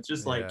crew. And it's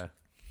just like,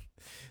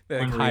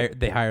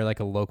 they hire like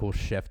a local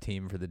chef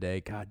team for the day.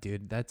 God,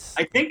 dude, that's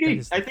I think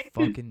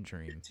fucking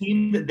dream. The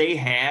team that they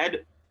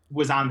had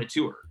was on the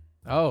tour.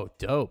 Oh,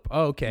 dope.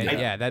 Oh, okay,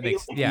 yeah, that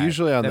makes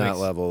usually on that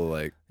level,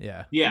 like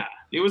yeah,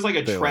 it was like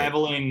a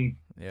traveling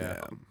yeah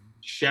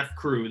chef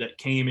crew that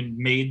came and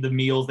made the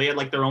meals. They had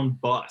like their own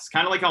bus,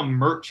 kind of like how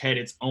Merch had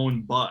its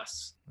own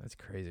bus. That's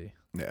crazy.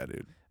 Yeah,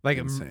 dude. Like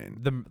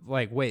insane.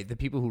 The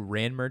people who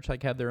ran Merch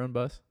like had their own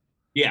bus?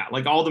 Yeah,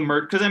 like all the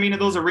merch. Because I mean, in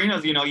those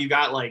arenas, you know, you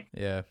got like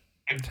 10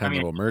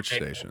 little merch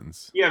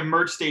stations. You have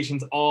merch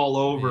stations all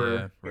over.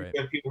 Yeah, right.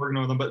 You have people working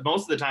with them, but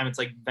most of the time it's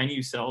like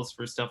venue sales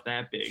for stuff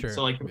that big. Sure,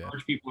 so like the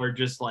merch people are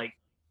just like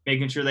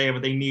making sure they have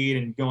what they need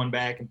and going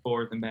back and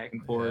forth and back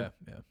and forth.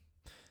 Yeah.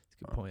 That's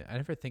a good point. I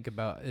never think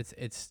about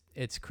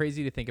it's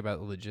crazy to think about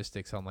the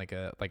logistics on like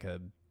a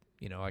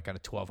you know, like on a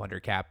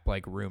 1,200 cap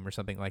like room or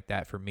something like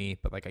that for me.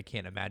 But like I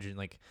can't imagine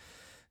like,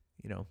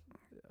 you know,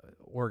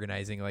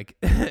 organizing like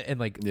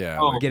and like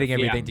getting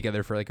everything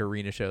together for like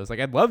arena shows. Like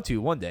I'd love to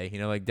one day, you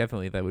know, like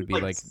definitely that would be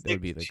like that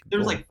would be like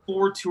there's like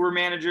 4 tour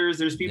managers.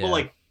 There's people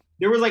like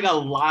there was like a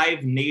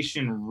Live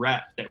Nation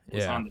rep that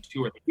was on the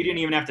tour. Like, we didn't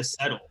even have to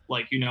settle.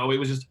 Like, you know, it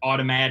was just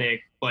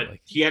automatic. But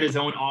like, he had his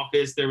own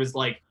office. There was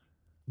like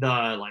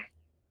the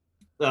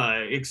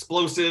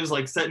explosives,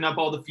 like setting up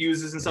all the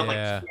fuses and stuff. Like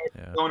he had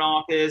his own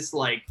office.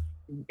 Like,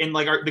 and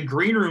like the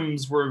green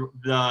rooms were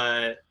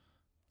the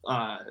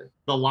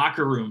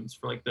locker rooms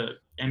for like the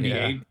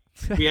NBA.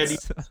 We had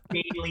these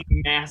insanely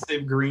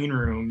massive green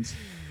rooms.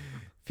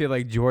 Feel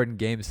like Jordan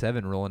Game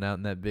 7 rolling out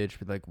in that bitch.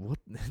 Be like, what?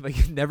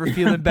 Like, never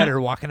feeling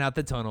better walking out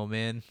the tunnel,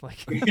 man.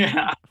 Like,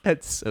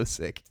 that's so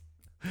sick.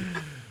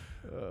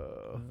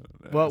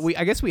 Well,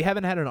 I guess we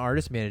haven't had an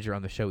artist manager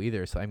on the show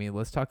either. So I mean,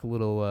 let's talk a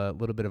little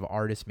bit of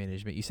artist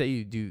management. You say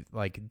you do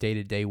like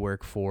day-to-day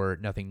work for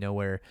Nothing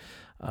Nowhere,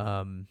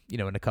 you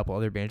know, and a couple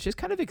other bands. Just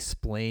kind of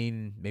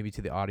explain maybe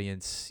to the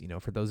audience, you know,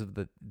 for those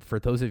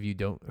of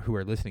you who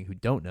are listening who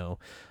don't know,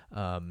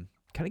 kind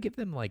of give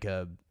them like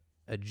a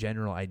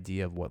general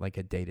idea of what like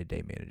a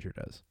day-to-day manager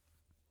does.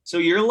 So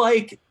you're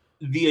like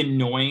the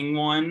annoying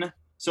one.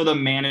 So the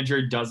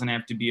manager doesn't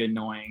have to be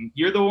annoying.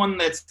 You're the one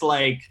that's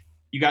like,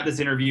 you got this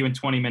interview in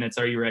 20 minutes.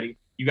 Are you ready?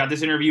 You got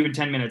this interview in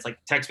 10 minutes. Like,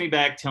 text me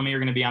back. Tell me you're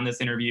going to be on this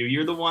interview.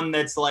 You're the one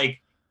that's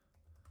like,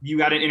 you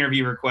got an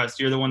interview request.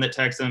 You're the one that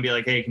texts them and be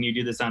like, hey, can you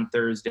do this on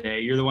Thursday?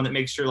 You're the one that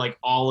makes sure like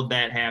all of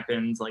that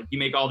happens. Like, you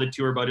make all the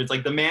tour budgets.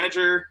 Like, the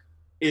manager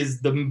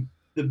is the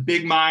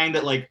big mind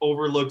that like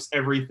overlooks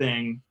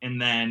everything. And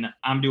then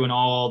I'm doing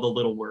all the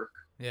little work.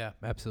 Yeah,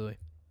 absolutely.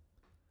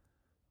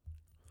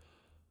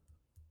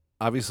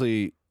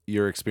 Obviously,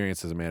 your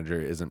experience as a manager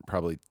isn't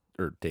probably,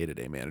 or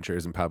day-to-day manager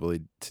isn't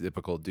probably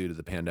typical due to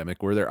the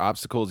pandemic. Were there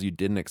obstacles you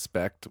didn't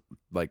expect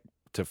like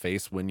to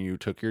face when you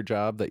took your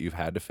job that you've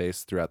had to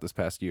face throughout this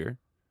past year?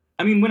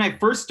 I mean, when I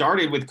first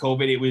started with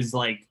COVID, it was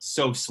like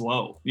so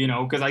slow, you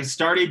know, because I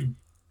can't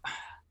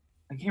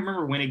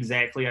remember when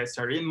exactly I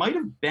started. It might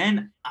have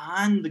been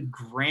on the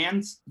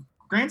Grand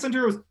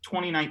Center was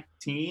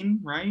 2019,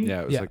 right?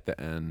 Yeah, it was like the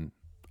end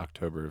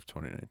October of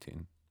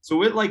 2019.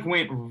 So it like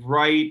went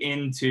right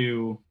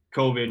into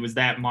COVID, was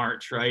that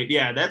March, right?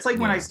 Yeah, that's like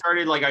when I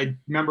started. Like, I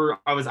remember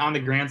I was on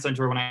the Grand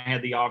Center when I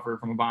had the offer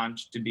from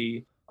Manger to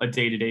be a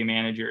day-to-day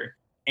manager.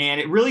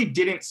 And it really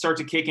didn't start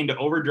to kick into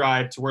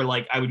overdrive to where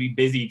like I would be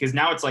busy, because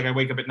now it's like I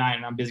wake up at 9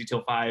 and I'm busy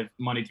till 5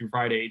 Monday through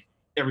Friday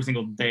every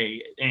single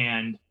day.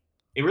 And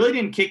it really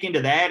didn't kick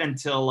into that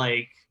until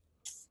like,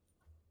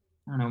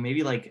 I don't know,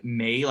 maybe like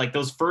May, like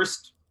those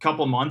first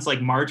couple months,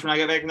 like March when I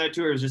got back from that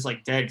tour, it was just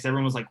like dead because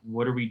everyone was like,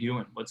 what are we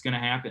doing? What's going to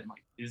happen?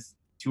 Like, is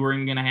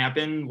touring going to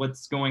happen?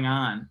 What's going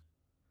on?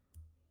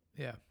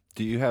 Yeah.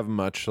 Do you have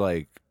much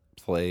like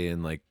play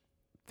in like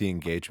the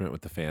engagement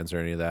with the fans or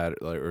any of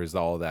that? Like, or is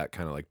all of that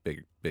kind of like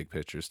big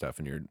picture stuff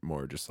and you're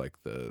more just like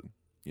the,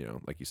 you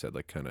know, like you said,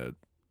 like kind of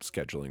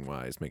scheduling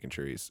wise, making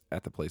sure he's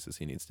at the places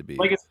he needs to be?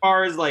 Like as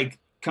far as like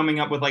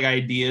coming up with like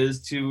ideas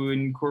to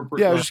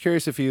incorporate. Yeah, I was just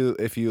curious if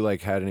you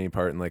like had any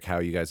part in like how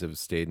you guys have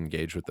stayed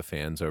engaged with the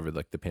fans over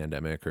like the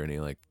pandemic or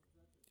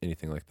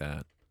anything like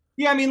that.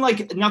 Yeah, I mean,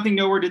 like Nothing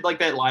Nowhere did like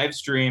that live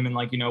stream, and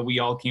like, you know, we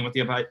all came with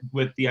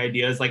the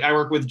ideas. Like I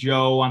work with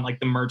Joe on like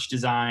the merch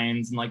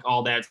designs and like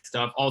all that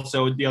stuff.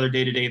 Also, the other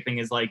day-to-day thing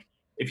is like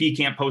if he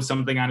can't post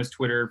something on his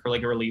Twitter for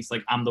like a release,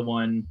 like I'm the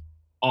one.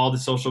 All the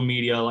social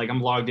media, like I'm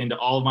logged into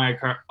all of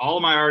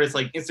my artists,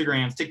 like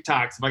Instagrams,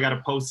 TikToks. If I got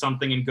to post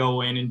something and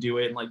go in and do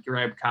it and like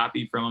grab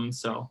copy from them.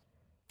 So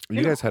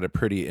you guys had a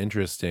pretty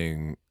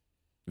interesting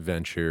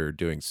venture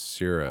doing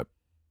syrup.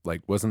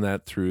 Like, wasn't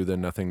that through the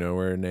Nothing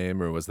Nowhere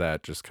name, or was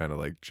that just kind of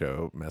like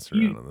Joe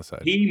messing around on the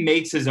side? He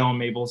makes his own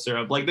maple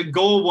syrup. Like the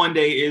goal one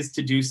day is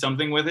to do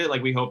something with it.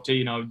 Like we hope to,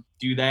 you know,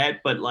 do that.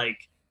 But like,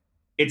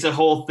 it's a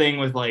whole thing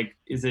with like,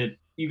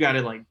 you got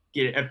to like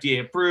get it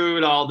FDA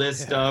approved, all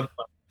this stuff.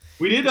 But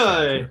we did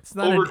it's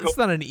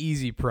not an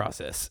easy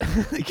process.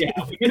 Yeah,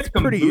 we did a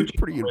pretty with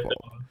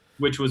involved,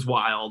 which was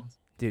wild.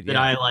 Dude, that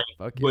I like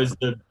was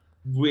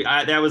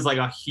that was like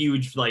a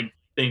huge like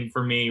thing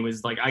for me.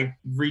 Was like I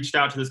reached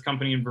out to this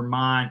company in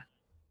Vermont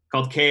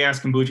called Chaos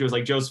Kombucha. It was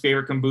like Joe's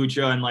favorite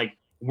kombucha, and like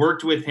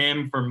worked with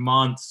him for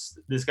months.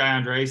 This guy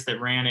Andres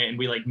that ran it, and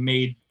we like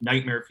made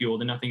Nightmare Fuel,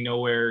 the Nothing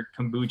Nowhere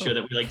kombucha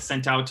that we like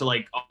sent out to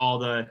like all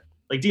the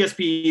like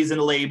DSPs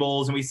and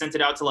labels, and we sent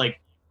it out to like,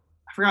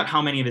 I forgot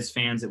how many of his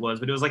fans it was,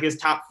 but it was like his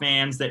top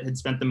fans that had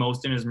spent the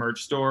most in his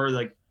merch store.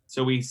 Like,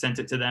 so we sent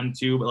it to them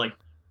too, but like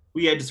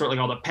we had to sort like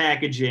all the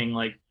packaging,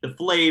 like the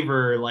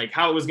flavor, like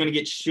how it was going to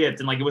get shipped.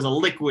 And like, it was a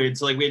liquid.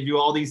 So like we had to do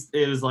all these,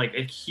 it was like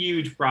a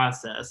huge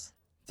process.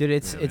 Dude,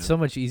 it's so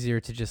much easier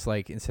to just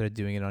like, instead of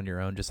doing it on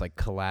your own, just like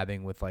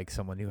collabing with like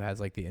someone who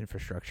has like the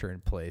infrastructure in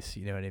place.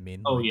 You know what I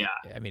mean? Oh like, yeah.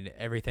 I mean,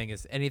 anything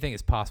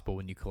is possible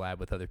when you collab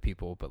with other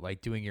people, but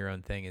like doing your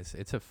own thing it's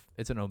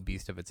an own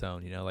beast of its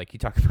own. You know, like you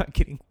talk about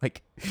getting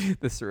like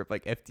the syrup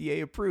like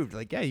FDA approved.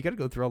 Like, yeah, you got to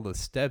go through all those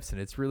steps, and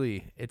it's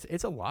really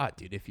it's a lot,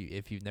 dude. If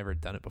you've never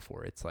done it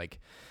before, it's like,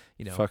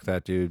 you know, fuck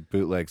that, dude.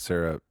 Bootleg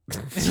syrup.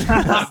 We're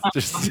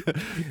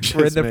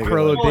in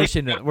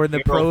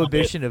the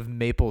prohibition of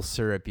maple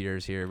syrup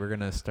years here. We're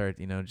gonna start,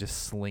 you know,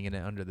 just slinging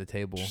it under the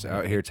table. Just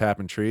out here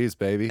tapping trees,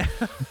 baby.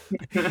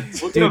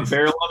 We'll get a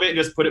barrel of it and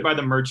just put it by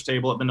the merch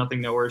table at the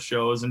Nothing Nowhere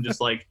shows, and just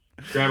like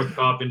grab a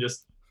cup and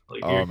just.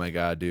 Like, oh my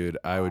god, dude,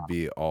 I would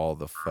be all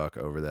the fuck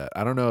over that.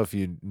 I don't know if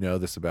you know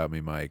this about me,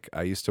 Mike.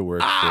 I used to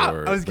work for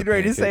I was getting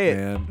ready to say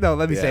Man. it. No,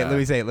 let me say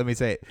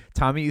it.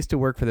 Tommy used to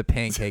work for the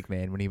Pancake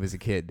Man when he was a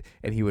kid,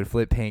 and he would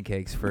flip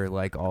pancakes for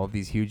like all of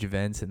these huge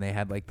events, and they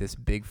had like this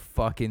big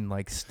fucking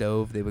like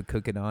stove they would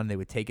cook it on. They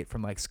would take it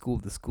from like school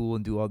to school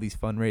and do all these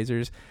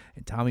fundraisers,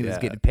 and Tommy was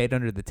getting paid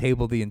under the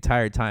table the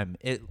entire time.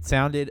 It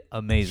sounded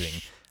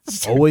amazing.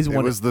 Always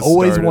wanted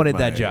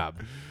that job.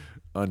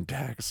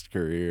 Untaxed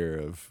career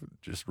of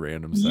just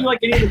random stuff. You like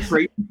any of the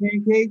crazy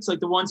pancakes, like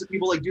the ones that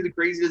people like do the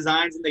crazy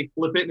designs and they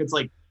flip it and it's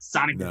like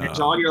Sonic the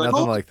Hedgehog? You're like,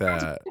 nothing like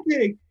that.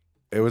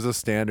 It was a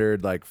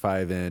standard like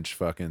 5-inch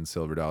fucking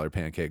silver dollar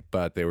pancake,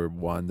 but they were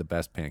the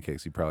best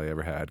pancakes you probably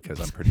ever had,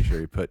 because I'm pretty sure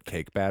he put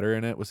cake batter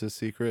in it was his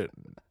secret.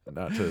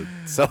 Not to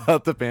sell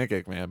out the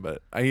Pancake Man,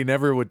 but he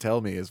never would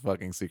tell me his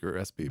fucking secret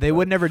recipe. They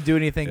would never do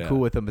anything cool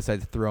with them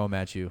besides throw them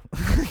at you.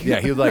 Yeah,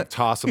 he would like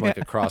toss them like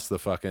across the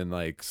fucking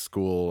like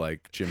school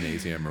like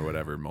gymnasium or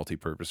whatever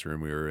multi-purpose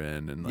room we were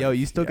in. And like, yo,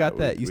 you still got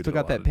that? You still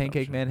got that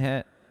Pancake Man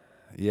hat?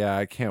 Yeah,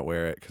 I can't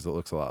wear it because it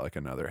looks a lot like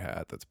another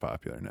hat that's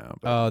popular now.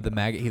 But, oh, the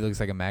MAGA. He looks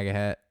like a MAGA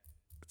hat.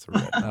 It's a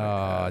red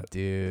hat.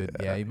 Dude.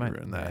 Yeah, you might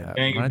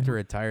have to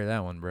retire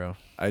that one, bro.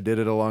 I did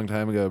it a long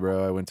time ago,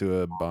 bro. I went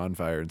to a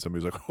bonfire and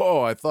somebody was like,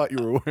 "Oh, I thought you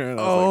were wearing."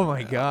 Oh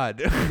my god!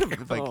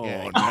 It's like,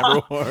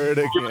 never wore it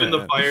again. In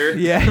the fire.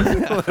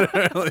 Yeah.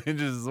 Literally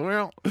just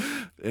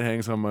it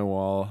hangs on my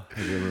wall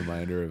as a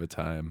reminder of a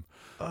time.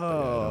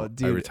 Oh,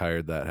 dude! I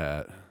retired that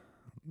hat.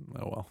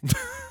 Oh well.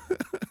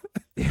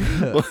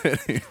 Well,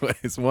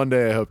 anyways, one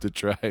day I hope to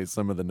try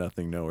some of the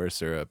Nothing Nowhere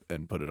syrup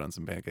and put it on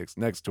some pancakes.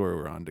 Next tour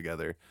we're on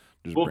together.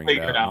 We'll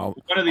figure it out.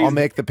 I'll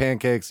make the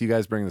pancakes. You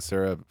guys bring the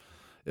syrup.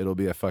 It'll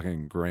be a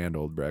fucking grand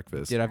old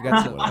breakfast. Dude, I've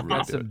got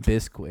some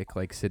Bisquick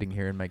like sitting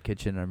here in my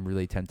kitchen. I'm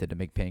really tempted to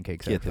make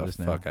pancakes. Get the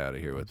fuck out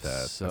of here with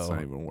that. So, that's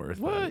not even worth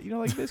it. What? You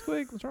don't like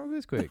Bisquick? What's wrong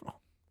with Bisquick?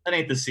 That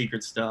ain't the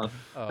secret stuff.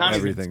 Oh,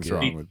 everything's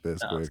wrong with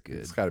Bisquick.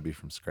 It's got to be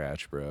from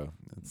scratch, bro.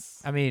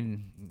 I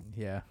mean,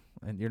 yeah,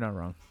 and you're not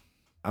wrong.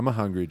 I'm a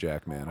hungry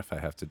Jack man if I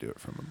have to do it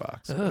from a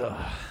box.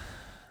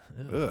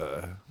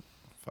 Ugh.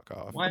 Fuck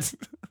off. What?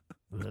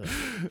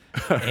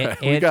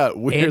 We got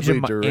weirdly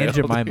derailed. Aunt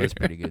Jemima's here.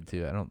 pretty good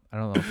too. I don't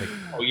know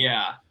if Oh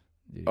yeah.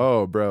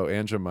 Oh, bro,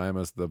 Aunt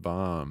Jemima's the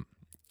bomb.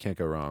 Can't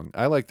go wrong.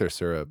 I like their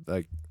syrup.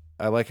 Like,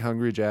 I like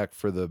Hungry Jack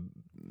for the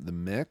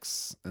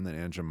mix, and then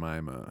Aunt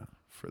Jemima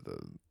for the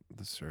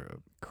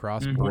syrup.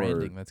 cross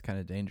branding. That's kind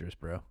of dangerous,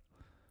 bro.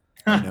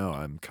 I know,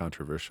 I'm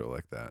controversial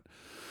like that.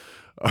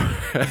 All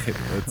right,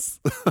 let's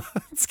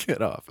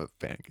get off of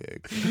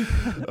pancakes.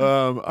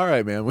 All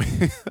right, man.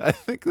 I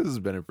think this has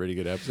been a pretty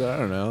good episode. I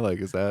don't know, like,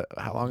 is that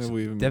how long have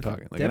we even been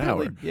talking? Like an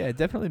hour. Yeah, it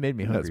definitely made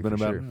me hungry. It's been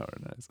for about sure. an hour.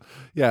 Nice.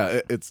 Yeah,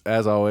 it's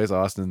as always.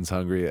 Austin's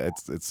hungry.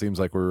 It seems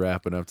like we're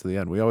wrapping up to the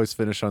end. We always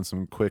finish on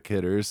some quick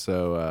hitters,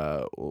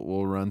 so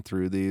we'll run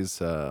through these.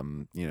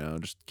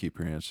 Just keep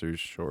your answers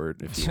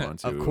short if you want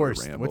to. Of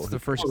course. Ramble. What's the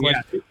first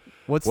question? Yeah.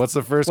 What's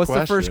the first question?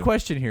 What's the first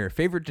question here?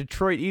 Favorite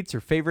Detroit eats or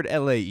favorite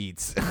LA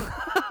eats?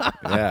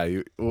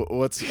 Yeah,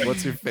 what's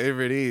your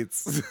favorite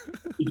eats?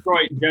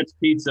 Detroit Jets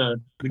Pizza,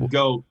 the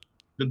GOAT,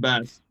 the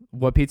best.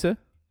 What pizza?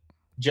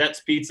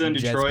 Jets Pizza in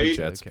Jets Detroit.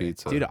 Jets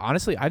Pizza. Dude,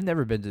 honestly, I've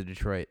never been to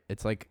Detroit.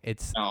 It's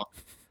No,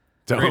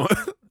 Don't.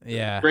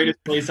 yeah.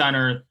 greatest place on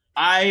earth.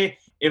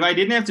 If I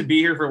didn't have to be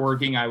here for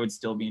working, I would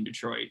still be in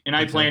Detroit. And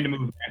I plan to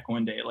move back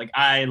one day. Like,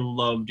 I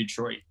love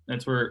Detroit.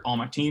 That's where all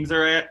my teams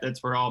are at.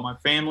 That's where all my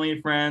family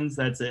and friends.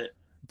 That's it.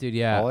 Dude,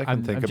 yeah. All I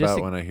can think I'm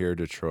about when I hear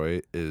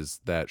Detroit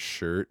is that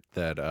shirt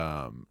that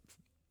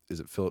is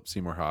it Philip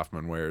Seymour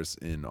Hoffman wears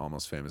in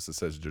Almost Famous that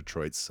says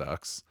Detroit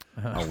sucks.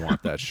 I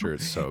want that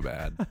shirt so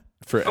bad.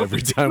 For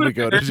every time we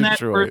go to That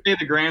Detroit. birthday,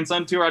 the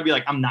grandson tour, I'd be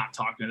like, I'm not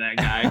talking to that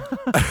guy.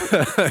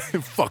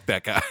 Fuck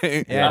that guy.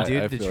 Yeah, I dude,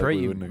 feel like Detroit,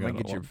 we you wouldn't have might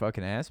gotten get your along.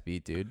 fucking ass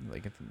beat, dude.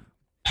 Like,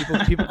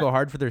 if people go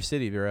hard for their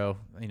city, bro.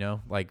 You know,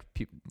 like,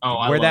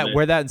 I wear love it.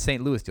 wear that in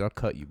St. Louis, dude. I'll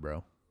cut you,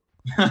 bro.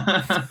 All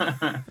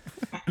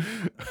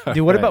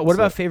Dude, what right,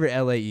 about favorite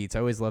LA eats? I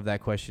always love that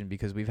question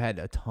because we've had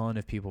a ton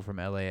of people from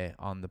LA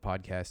on the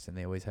podcast, and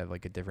they always have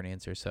like a different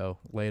answer. So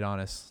lay it on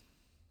us.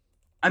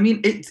 I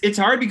mean, it's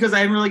hard because I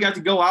haven't really got to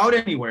go out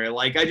anywhere.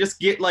 Like, I just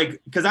get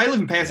because I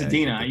live in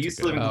Pasadena. I used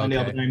to live in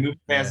Glendale, but then I moved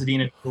to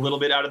Pasadena a little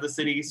bit out of the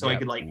city, so I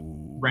could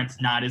rent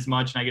not as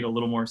much, and I get a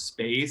little more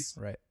space.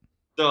 Right.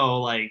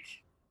 So I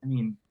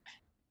mean,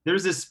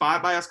 there's this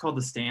spot by us called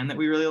The Stand that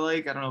we really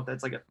like. I don't know if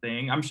that's like a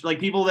thing. I'm sure, like,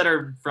 people that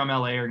are from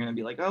LA are gonna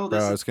be like, oh, this.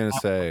 Bro, I is was gonna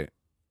say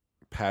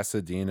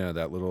Pasadena,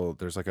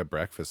 there's like a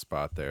breakfast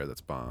spot there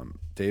that's bomb.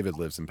 David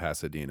lives in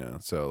Pasadena,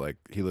 so like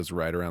he lives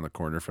right around the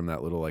corner from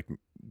that little like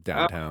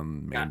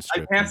downtown main I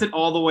strip. pass it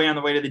all the way on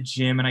the way to the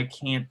gym, and I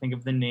can't think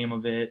of the name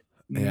of it.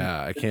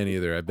 Yeah, I can't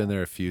either. I've been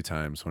there a few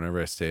times.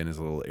 Whenever I stay in his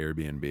little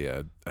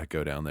Airbnb, I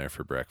go down there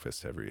for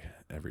breakfast every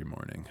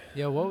morning.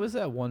 Yo, what was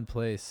that one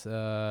place?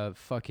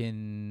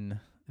 Fucking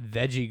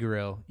Veggie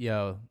Grill.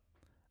 Yo,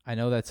 I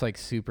know that's like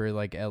super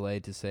like LA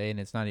to say, and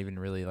it's not even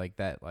really like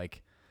that.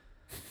 Like,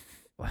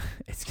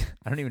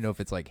 I don't even know if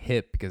it's like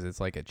hip because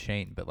it's like a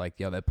chain, but like,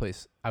 yo, that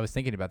place. I was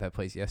thinking about that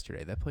place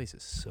yesterday. That place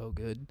is so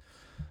good.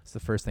 It's the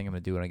first thing I'm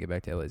gonna do when I get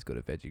back to LA is go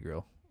to Veggie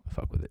Grill.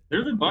 Fuck with it.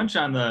 There's a bunch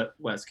on the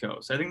West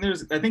Coast. I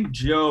think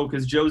Joe,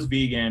 because Joe's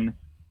vegan.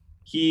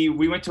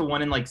 We went to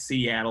one in like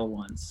Seattle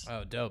once.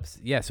 Oh, dope.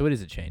 Yeah, so it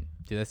is a chain.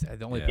 Dude, that's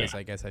the only place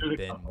I guess I've There's a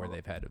been couple. where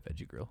they've had a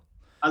Veggie Grill.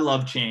 I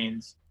love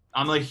chains.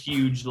 I'm a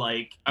huge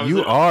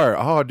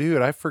Oh,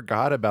 dude, I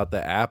forgot about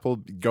the Apple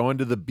going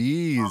to the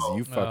Bees.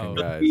 You fucking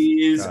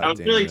guys. I was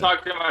really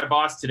talking to my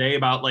boss today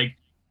about like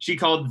she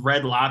called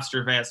Red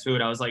Lobster fast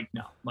food. I was like,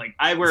 no, like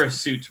I wear a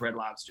suit to Red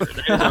Lobster.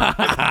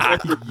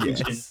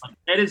 Yes.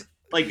 That is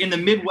like in the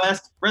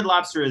Midwest, Red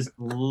Lobster is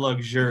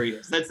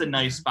luxurious. That's a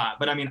nice spot.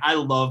 But I mean, I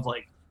love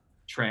like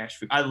trash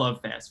food. I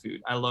love fast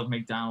food. I love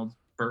McDonald's,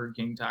 Burger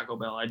King, Taco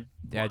Bell.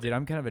 Yeah, dude,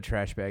 I'm kind of a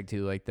trash bag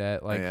too, like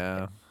that. Like,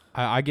 yeah.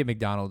 I get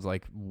McDonald's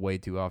like way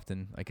too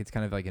often. Like it's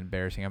kind of like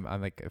embarrassing.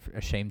 I'm like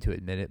ashamed to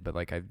admit it, but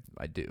like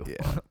I do.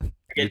 Yeah.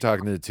 You're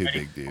talking to the two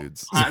big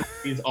dudes.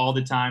 All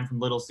the time from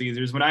Little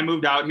Caesars. When I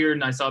moved out here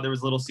and I saw there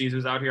was Little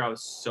Caesars out here, I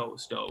was so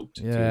stoked.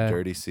 Yeah. Dude,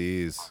 Dirty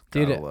C's.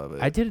 Dude, Gotta love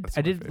it. I did That's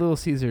my favorite. Little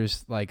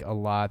Caesars like a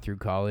lot through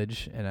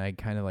college, and I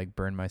kind of like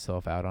burned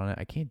myself out on it.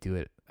 I can't do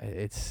it.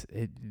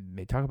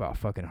 Talk about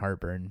fucking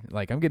heartburn.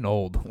 Like I'm getting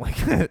old.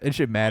 Like it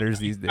shit matters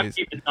these I days.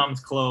 keep the thumbs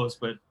closed,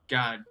 but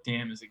god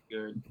damn, is it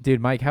good? Dude,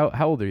 Mike, how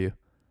old are you?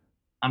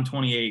 I'm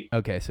 28.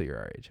 Okay, so you're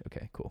our age.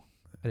 Okay, cool.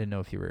 I didn't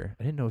know if you were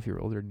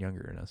older and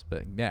younger than us,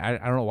 but yeah,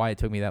 I don't know why it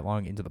took me that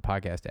long into the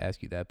podcast to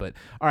ask you that. But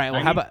all right,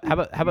 well,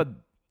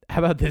 how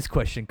about this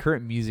question?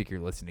 Current music you're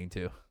listening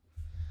to?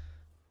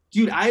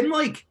 Dude, I don't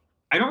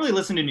really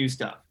listen to new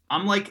stuff.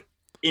 I'm like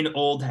an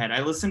old head.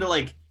 I listen to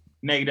like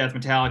Megadeth,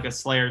 Metallica,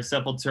 Slayer,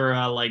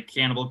 Sepultura, like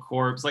Cannibal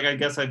Corpse. Like I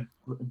guess I'm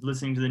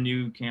listening to the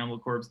new Cannibal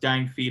Corpse,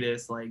 Dying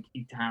Fetus, like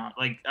E-Town.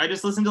 Like I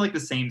just listen to like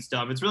the same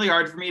stuff. It's really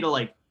hard for me to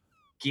like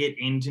get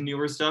into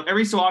newer stuff.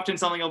 Every so often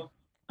something will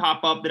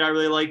pop up that I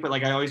really like, but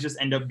like I always just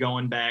end up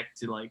going back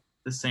to like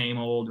the same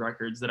old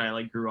records that I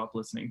like grew up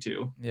listening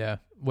to. Yeah.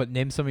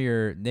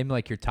 Name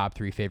like your top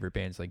 3 favorite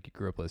bands like you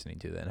grew up listening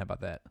to then. How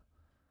about that?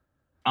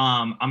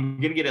 I'm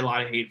gonna get a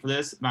lot of hate for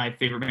this. My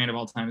favorite band of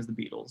all time is the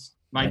Beatles.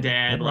 My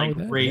dad like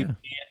raved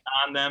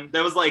on them.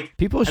 That was like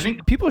people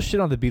shit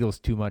on the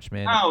Beatles too much,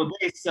 man. Oh,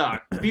 they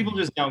suck. People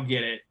just don't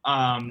get it.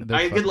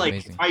 I could like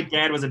amazing. My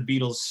dad was a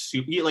Beatles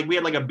we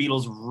had like a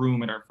Beatles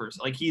room at our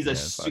first. Like he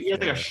has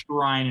like a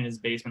shrine in his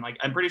basement. Like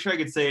I'm pretty sure I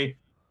could say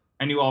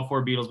I knew all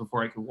 4 Beatles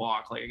before I could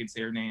walk. Like I could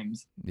say their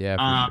names. Yeah,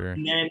 for sure.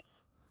 And then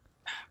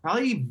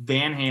probably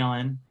Van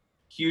Halen.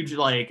 Huge,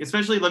 like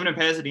especially living in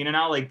Pasadena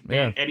now. Like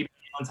Eddie Van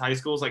Halen's high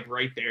school is like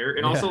right there,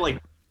 and also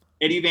like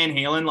Eddie Van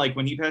Halen. Like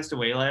when he passed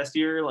away last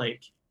year,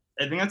 like.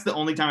 I think that's the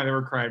only time I've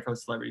ever cried for a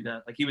celebrity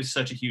death. Like he was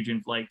such a huge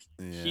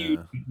huge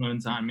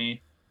influence on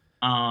me.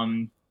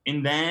 And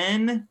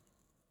then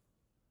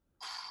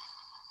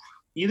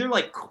either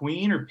like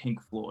Queen or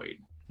Pink Floyd.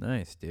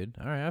 Nice, dude.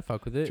 All right, I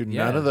fuck with it. Dude,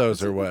 none of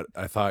those are what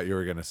I thought you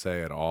were gonna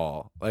say at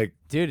all. Like,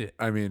 dude,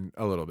 I mean,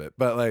 a little bit,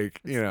 but like,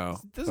 you know,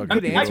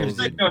 I just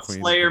like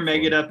Slayer,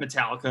 Megadeth,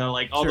 Metallica,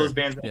 like all those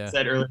bands that I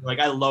said earlier. Like,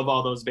 I love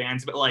all those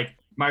bands, but like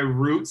my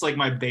roots, like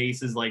my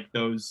base is like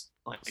those.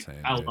 Like same,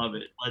 I love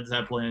it. Led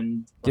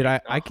Zeppelin. Dude,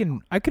 I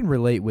can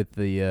relate with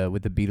the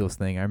Beatles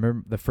thing. I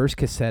remember the first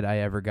cassette I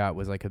ever got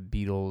was like a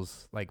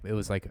Beatles, like it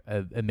was like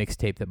a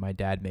mixtape that my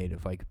dad made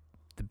of like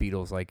the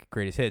Beatles like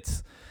greatest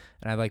hits,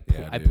 and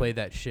I played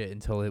that shit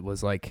until it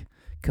was like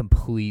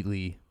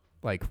completely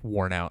like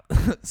worn out.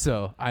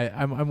 So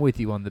I'm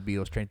with you on the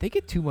Beatles train. They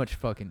get too much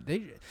fucking.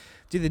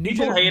 The new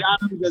people hate on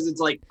them because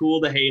it's like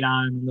cool to hate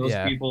on them. Those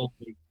people.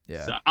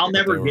 So I'll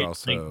never get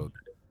also...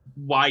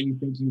 why you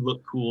think you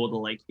look cool to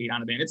like hate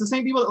on a band. It's the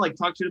same people that like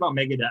talk shit about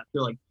Megadeth.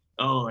 They're like,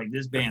 oh, like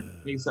this band.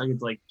 It's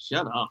like,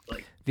 shut up.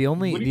 Like the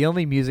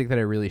only music that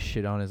I really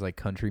shit on is like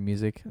country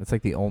music. That's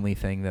like the only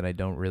thing that I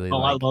don't really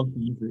like. I love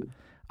country.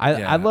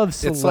 I love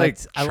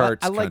select. Like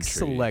I like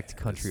select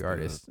country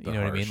artists. You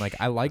know what I mean? Like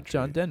I like country.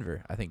 John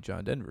Denver. I think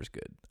John Denver's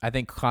good. I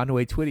think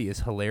Conway Twitty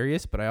is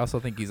hilarious, but I also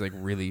think he's like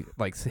really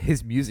like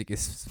his music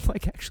is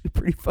like actually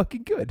pretty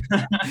fucking good.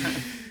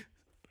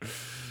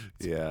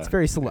 Yeah,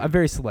 I'm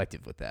very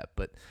selective with that.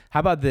 But how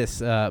about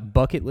this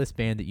bucket list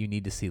band that you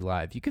need to see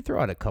live? You could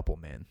throw out a couple,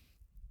 man.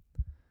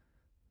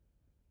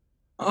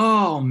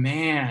 Oh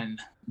man,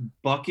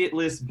 bucket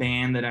list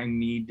band that I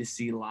need to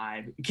see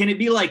live. Can it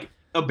be like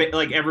a bit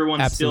like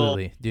everyone's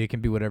absolutely, dude? It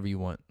can be whatever you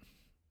want.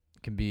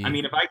 It can be. I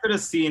mean, if I could have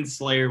seen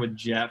Slayer with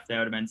Jeff, that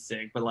would have been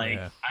sick. But like,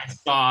 I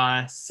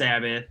saw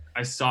Sabbath.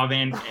 I saw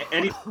Van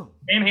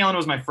Halen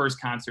was my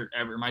first concert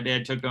ever. My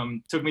dad took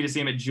me to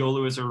see him at Joe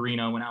Louis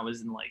Arena when I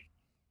was in like.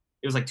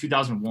 It was like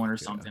 2001 or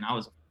something. I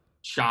was a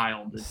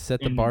child.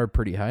 Set the bar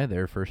pretty high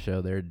there for a show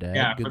there, Dad.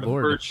 Yeah, good for the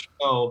Lord. first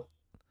show.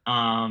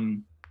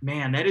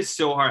 Man, that is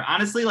so hard.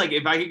 Honestly, like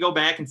if I could go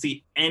back and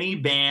see any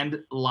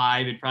band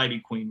live, it'd probably be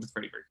Queen with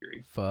Freddie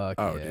Mercury. Fuck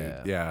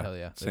dude, yeah. Hell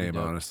yeah. Same,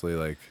 honestly.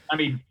 Like I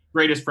mean,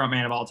 greatest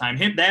frontman of all time.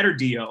 Him, that or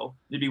Dio.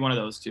 It'd be one of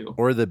those two.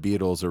 Or the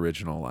Beatles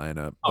original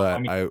lineup.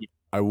 But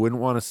I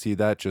wouldn't want to see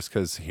that just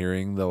because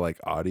hearing the like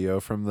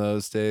audio from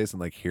those days and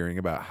like hearing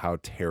about how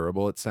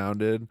terrible it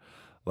sounded,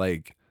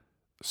 like.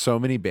 So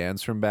many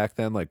bands from back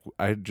then, like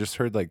I just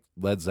heard like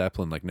Led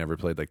Zeppelin like never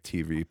played like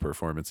TV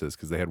performances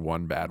because they had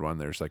one bad one.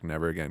 They're just like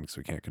never again because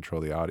we can't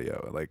control the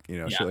audio, like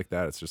shit like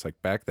that. It's just like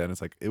back then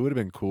it's like it would have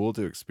been cool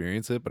to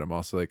experience it, but I'm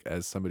also like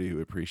as somebody who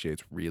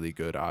appreciates really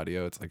good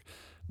audio, it's like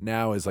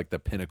now is like the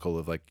pinnacle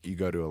of like you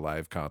go to a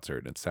live concert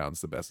and it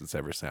sounds the best it's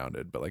ever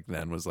sounded, but like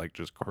then was like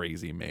just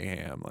crazy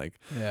mayhem. Like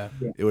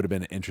it would have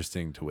been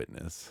interesting to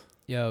witness.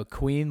 Yo,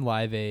 Queen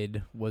Live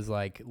Aid was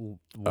like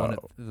one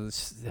of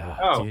those.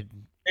 Dude.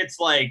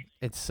 It's like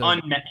it's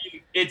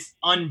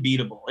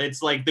unbeatable.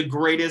 It's like the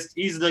greatest.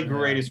 He's the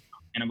greatest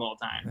man of all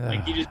time.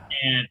 Like you just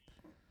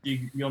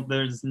can't.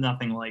 There's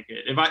nothing like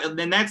it.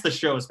 Then that's the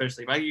show,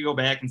 especially if I could go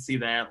back and see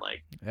that.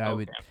 Like I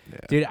would,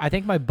 dude. I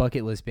think my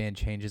bucket list band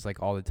changes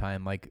like all the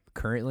time. Like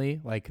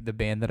currently, like the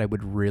band that I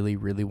would really,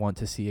 really want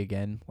to see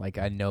again. Like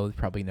I know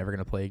probably never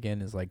gonna play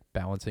again is like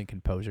Balance and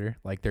Composure.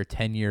 Like their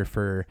 10-year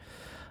for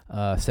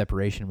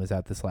Separation was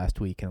out this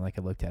last week, and like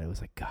I looked at it, was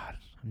like God.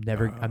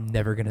 I'm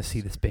never gonna see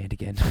this band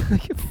again.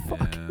 Like,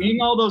 fuck. Seeing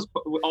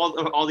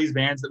all these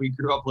bands that we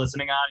grew up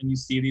listening on, and you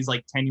see these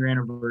like 10-year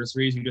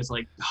anniversaries, you're just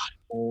like, God,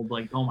 old.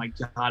 Like, oh my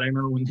God, I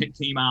remember when it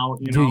came out.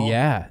 You know? Dude,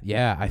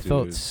 yeah.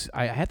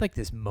 I had like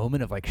this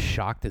moment of like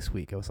shock this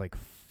week. I was like,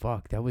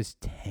 fuck, that was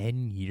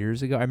 10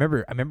 years ago. I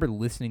remember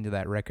listening to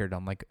that record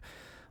on like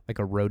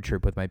a road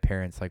trip with my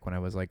parents, like when I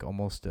was like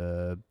almost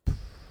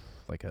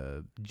like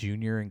a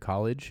junior in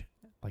college.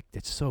 Like,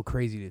 it's so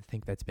crazy to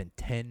think that's been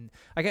 10.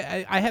 Like,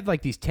 I have,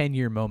 like, these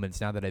 10-year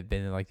moments now that I've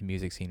been in, like, the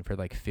music scene for,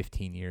 like,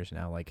 15 years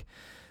now. Like,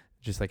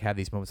 just, like, have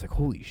these moments like,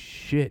 holy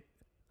shit,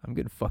 I'm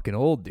getting fucking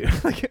old, dude.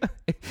 Like,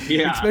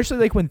 especially,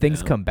 like, when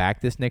things come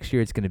back this next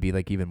year, it's going to be,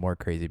 like, even more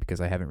crazy because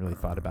I haven't really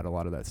thought about a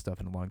lot of that stuff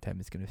in a long time.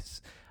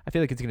 I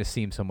feel like it's going to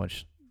seem so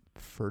much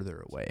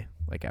further away,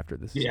 like, after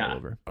this is all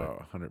over. But.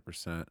 Oh,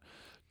 100%.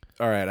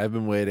 All right, I've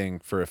been waiting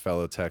for a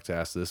fellow tech to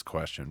ask this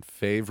question.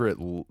 Favorite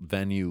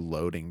venue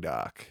loading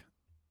dock?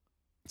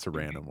 It's a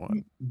random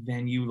one.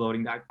 Venue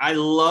loading dock. I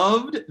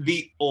loved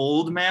the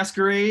old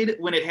Masquerade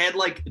when it had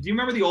like. Do you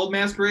remember the old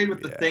Masquerade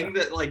with the thing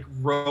that like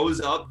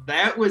rose up?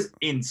 That was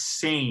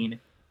insane.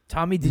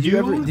 Tommy, did you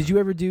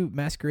ever do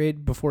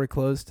Masquerade before it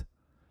closed?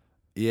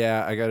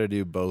 Yeah, I got to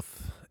do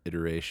both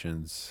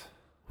iterations.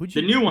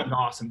 The new one's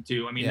awesome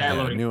too. I mean, that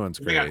loading. New one's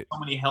great. They got so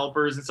many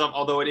helpers and stuff.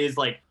 Although it is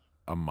like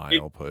a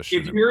mile push.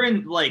 If you're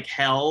in like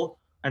hell,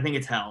 I think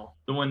it's hell.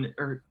 The one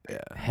or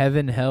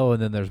Heaven, hell,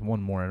 and then there's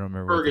one more. I don't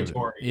remember.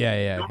 Purgatory.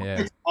 Yeah.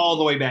 It's all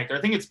the way back there.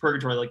 I think it's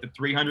Purgatory, like the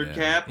 300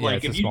 cap. Yeah,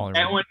 like if you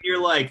that one,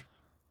 you're like,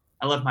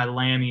 I left my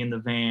Lammy in the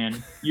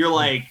van. You're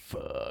like,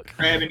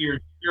 grabbing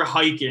you're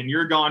hiking.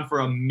 You're gone for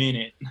a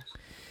minute.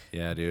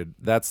 Yeah, dude.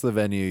 That's the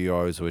venue you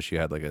always wish you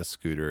had like a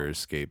scooter or a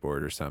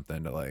skateboard or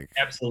something to like.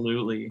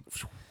 Absolutely.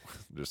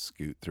 Just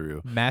scoot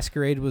through.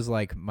 Masquerade was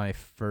like my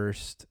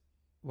first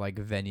like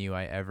venue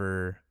I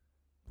ever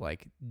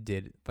like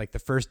did. Like the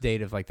first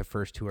date of like the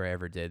first tour I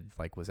ever did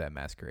like was at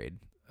Masquerade.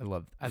 I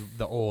loved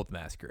the old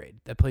Masquerade.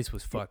 That place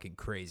was fucking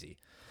crazy.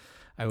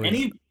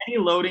 Any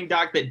loading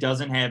dock that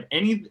doesn't have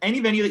any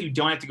venue that you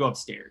don't have to go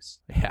upstairs.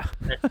 Yeah.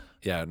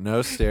 Yeah,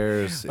 no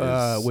stairs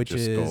is which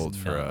just is gold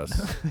for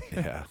us.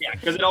 Yeah. Yeah,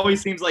 because it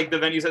always seems like the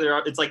venues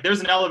that it's like there's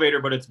an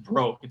elevator, but it's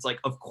broke. It's like,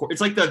 of course,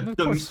 it's like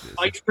the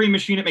ice cream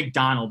machine at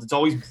McDonald's. It's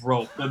always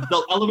broke.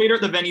 The elevator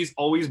at the venue's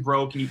always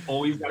broke, and you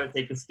always got to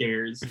take the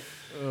stairs.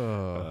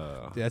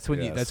 That's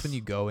when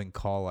you go and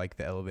call like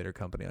the elevator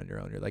company on your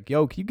own. You're like,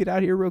 yo, can you get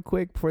out here real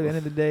quick before the end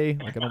of the day?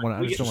 Like,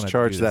 I just don't want to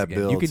charge that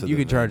bill. You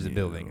can charge the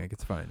building. Like,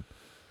 it's fine.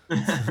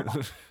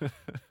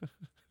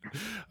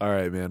 All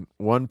right, man.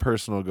 One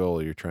personal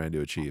goal you're trying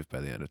to achieve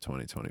by the end of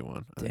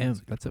 2021. Damn,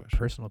 that's a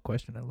personal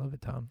question. I love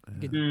it, Tom.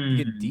 You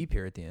get deep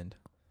here at the end.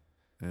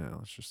 Yeah,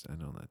 let's just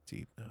end on that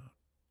deep note.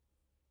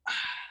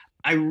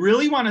 I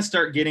really want to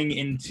start getting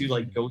into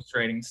like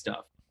ghostwriting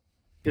stuff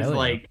because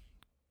like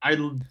I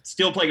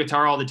still play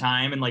guitar all the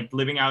time, and like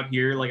living out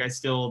here, like I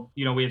still,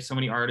 we have so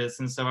many artists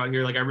and stuff out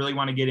here. Like I really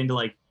want to get into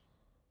like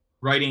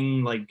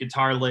writing like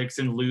guitar licks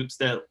and loops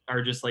that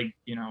are just like,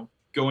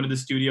 go into the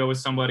studio with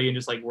somebody and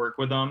just like work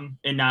with them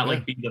and not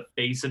like be the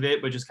face of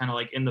it, but just kind of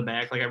like in the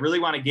back. Like I really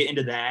want to get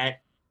into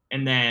that.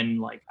 And then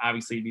like,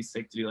 obviously it'd be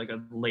sick to do like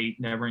a late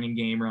never ending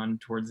game run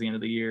towards the end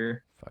of the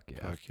year.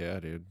 Fuck yeah,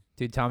 dude.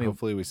 Dude, Tommy,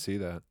 hopefully we see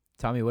that.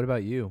 Tommy, what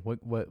about you?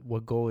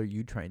 What goal are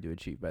you trying to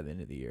achieve by the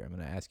end of the year? I'm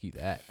going to ask you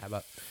that. How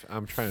about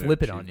I'm trying flip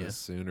to it on you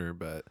sooner,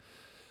 but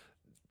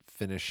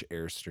finish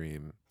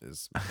Airstream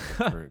is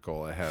the current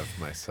goal. I have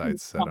my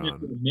sights set on. A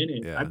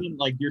minute. Yeah. I mean,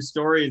 like your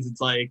stories,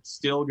 it's like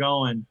still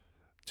going.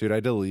 Dude,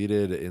 I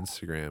deleted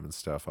Instagram and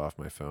stuff off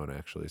my phone,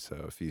 actually.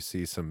 So if you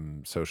see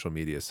some social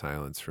media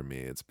silence from me,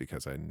 it's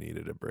because I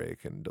needed a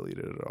break and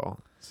deleted it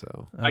all.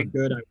 So I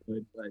could,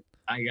 but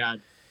I got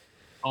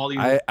all these.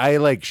 I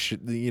like,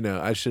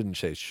 I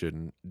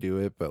shouldn't do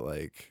it, but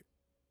like,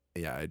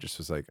 yeah, I just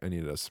was like, I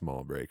needed a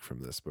small break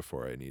from this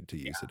before I need to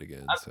use it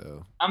again.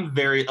 So I'm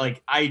very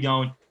like, I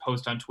don't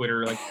post on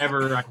Twitter like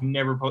ever. I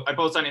never post. I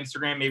post on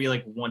Instagram maybe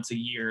like once a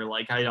year.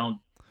 Like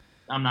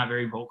I'm not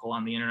very vocal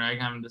on the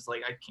internet. I'm just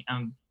like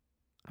I'm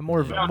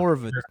more of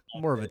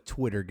a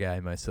Twitter guy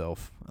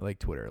myself. I like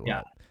Twitter a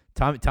lot.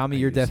 Tommy,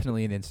 you're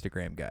definitely an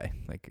Instagram guy.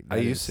 Like I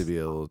used to be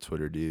a little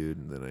Twitter dude,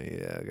 and then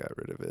I got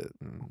rid of it.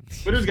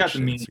 Twitter's got the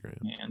meme,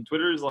 man.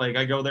 Twitter's like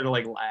I go there to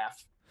like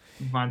laugh,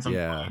 find some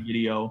funny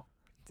video.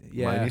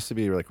 Yeah, mine used to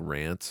be like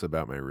rants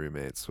about my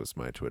roommates. Was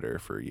my Twitter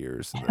for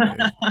years, and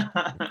then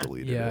I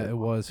deleted it. Yeah, it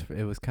was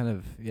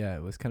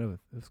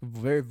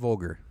very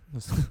vulgar.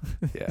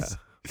 Yeah.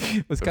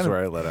 It was kind of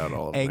where I let out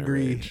all of my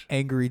rage.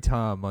 Angry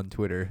Tom on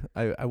Twitter.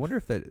 I wonder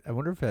if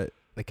that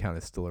account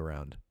is still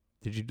around.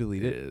 Did you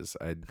delete it? It is.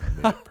 I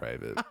made it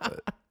private,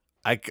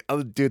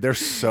 but dude, they're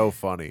so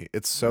funny.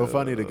 It's so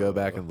funny to go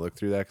back and look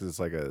through that because it's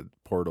like a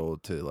portal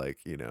to like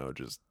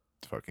just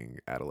fucking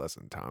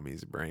adolescent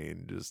Tommy's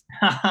brain, just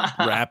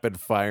rapid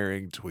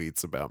firing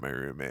tweets about my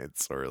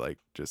roommates or like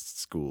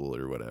just school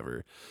or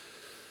whatever.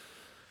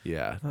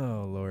 Yeah.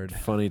 Oh Lord.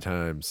 Funny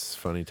times.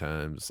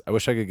 I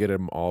wish I could get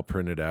them all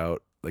printed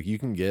out. Like you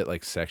can get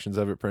like sections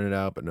of it printed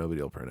out, but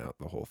nobody will print out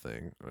the whole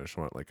thing. I just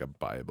want like a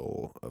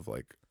Bible of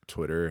like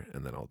Twitter,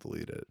 and then I'll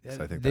delete it.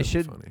 So I think they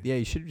should. Funny. Yeah,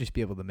 you should just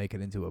be able to make it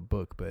into a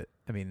book. But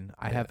I mean,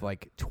 I have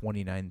like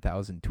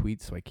 29,000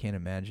 tweets, so I can't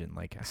imagine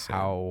like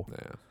how.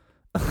 Yeah.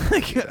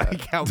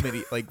 like how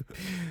many like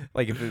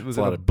if it was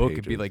in a book,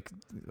 it'd be like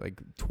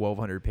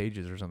 1,200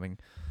 pages or something.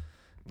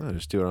 No,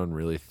 just do it on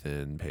really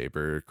thin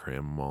paper,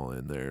 cram them all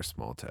in there,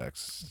 small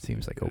text.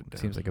 Seems like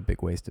a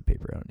big waste of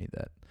paper. I don't need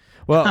that.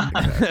 Well,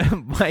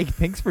 Mike,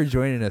 thanks for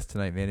joining us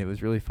tonight, man. It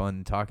was really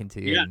fun talking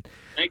to you. Yeah, and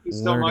thank you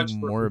so much.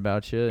 Learning more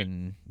about you,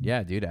 and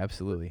yeah, dude,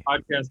 absolutely.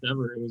 Podcast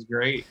ever. It was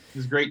great. It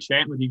was great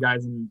chatting with you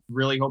guys, and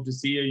really hope to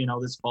see you,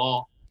 this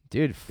fall.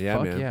 Dude, yeah,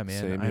 fuck man. Yeah,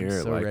 man. Same I'm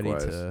here, so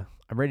likewise.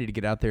 I'm ready to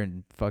get out there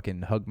and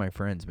fucking hug my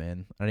friends,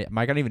 man. Mike,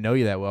 I don't even know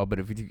you that well, but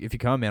if you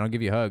come, man, I'll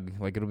give you a hug.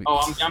 Like it'll be.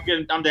 Oh,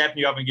 I'm dapping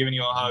you up and giving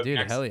you a hug. Dude,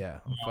 next, hell yeah,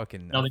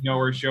 fucking. Nothing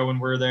nowhere show when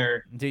we're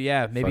there. Dude,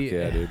 yeah, maybe.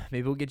 Dude.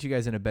 Maybe we'll get you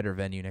guys in a better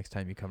venue next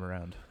time you come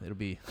around. It'll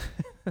be.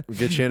 We'll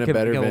get you in a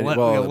better venue.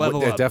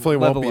 Well, it definitely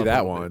won't be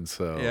that one.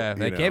 So yeah,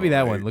 it can't be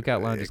that one.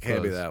 Lookout Lounge is closed. It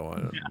can't be closed. that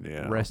one.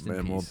 Yeah. Rest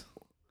in peace.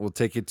 We'll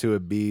take you to a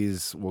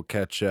Bees. We'll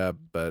catch up.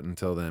 But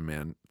until then,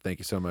 man, thank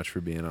you so much for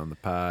being on the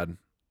pod.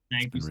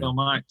 Thank you so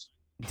much.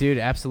 Dude,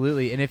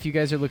 absolutely. And if you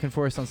guys are looking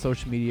for us on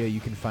social media, you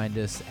can find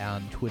us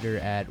on Twitter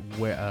at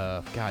where.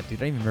 God, dude,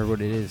 I don't even remember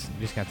what it is. You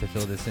just got to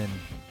fill this in.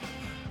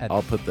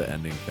 I'll put the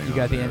ending thing. You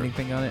got the ending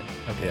thing on it?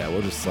 Okay. Yeah,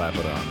 we'll just slap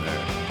it on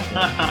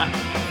there.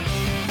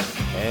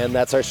 And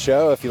that's our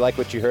show. If you like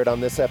what you heard on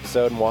this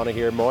episode and want to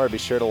hear more, be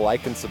sure to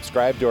like and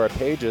subscribe to our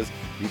pages.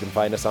 You can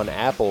find us on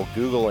Apple,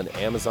 Google, and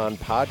Amazon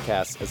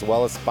podcasts, as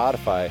well as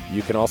Spotify.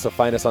 You can also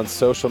find us on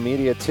social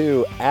media,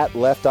 too, at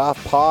Left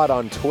Off Pod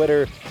on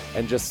Twitter,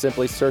 and just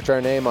simply search our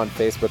name on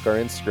Facebook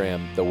or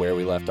Instagram, the Where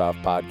We Left Off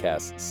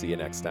Podcast. See you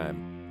next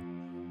time.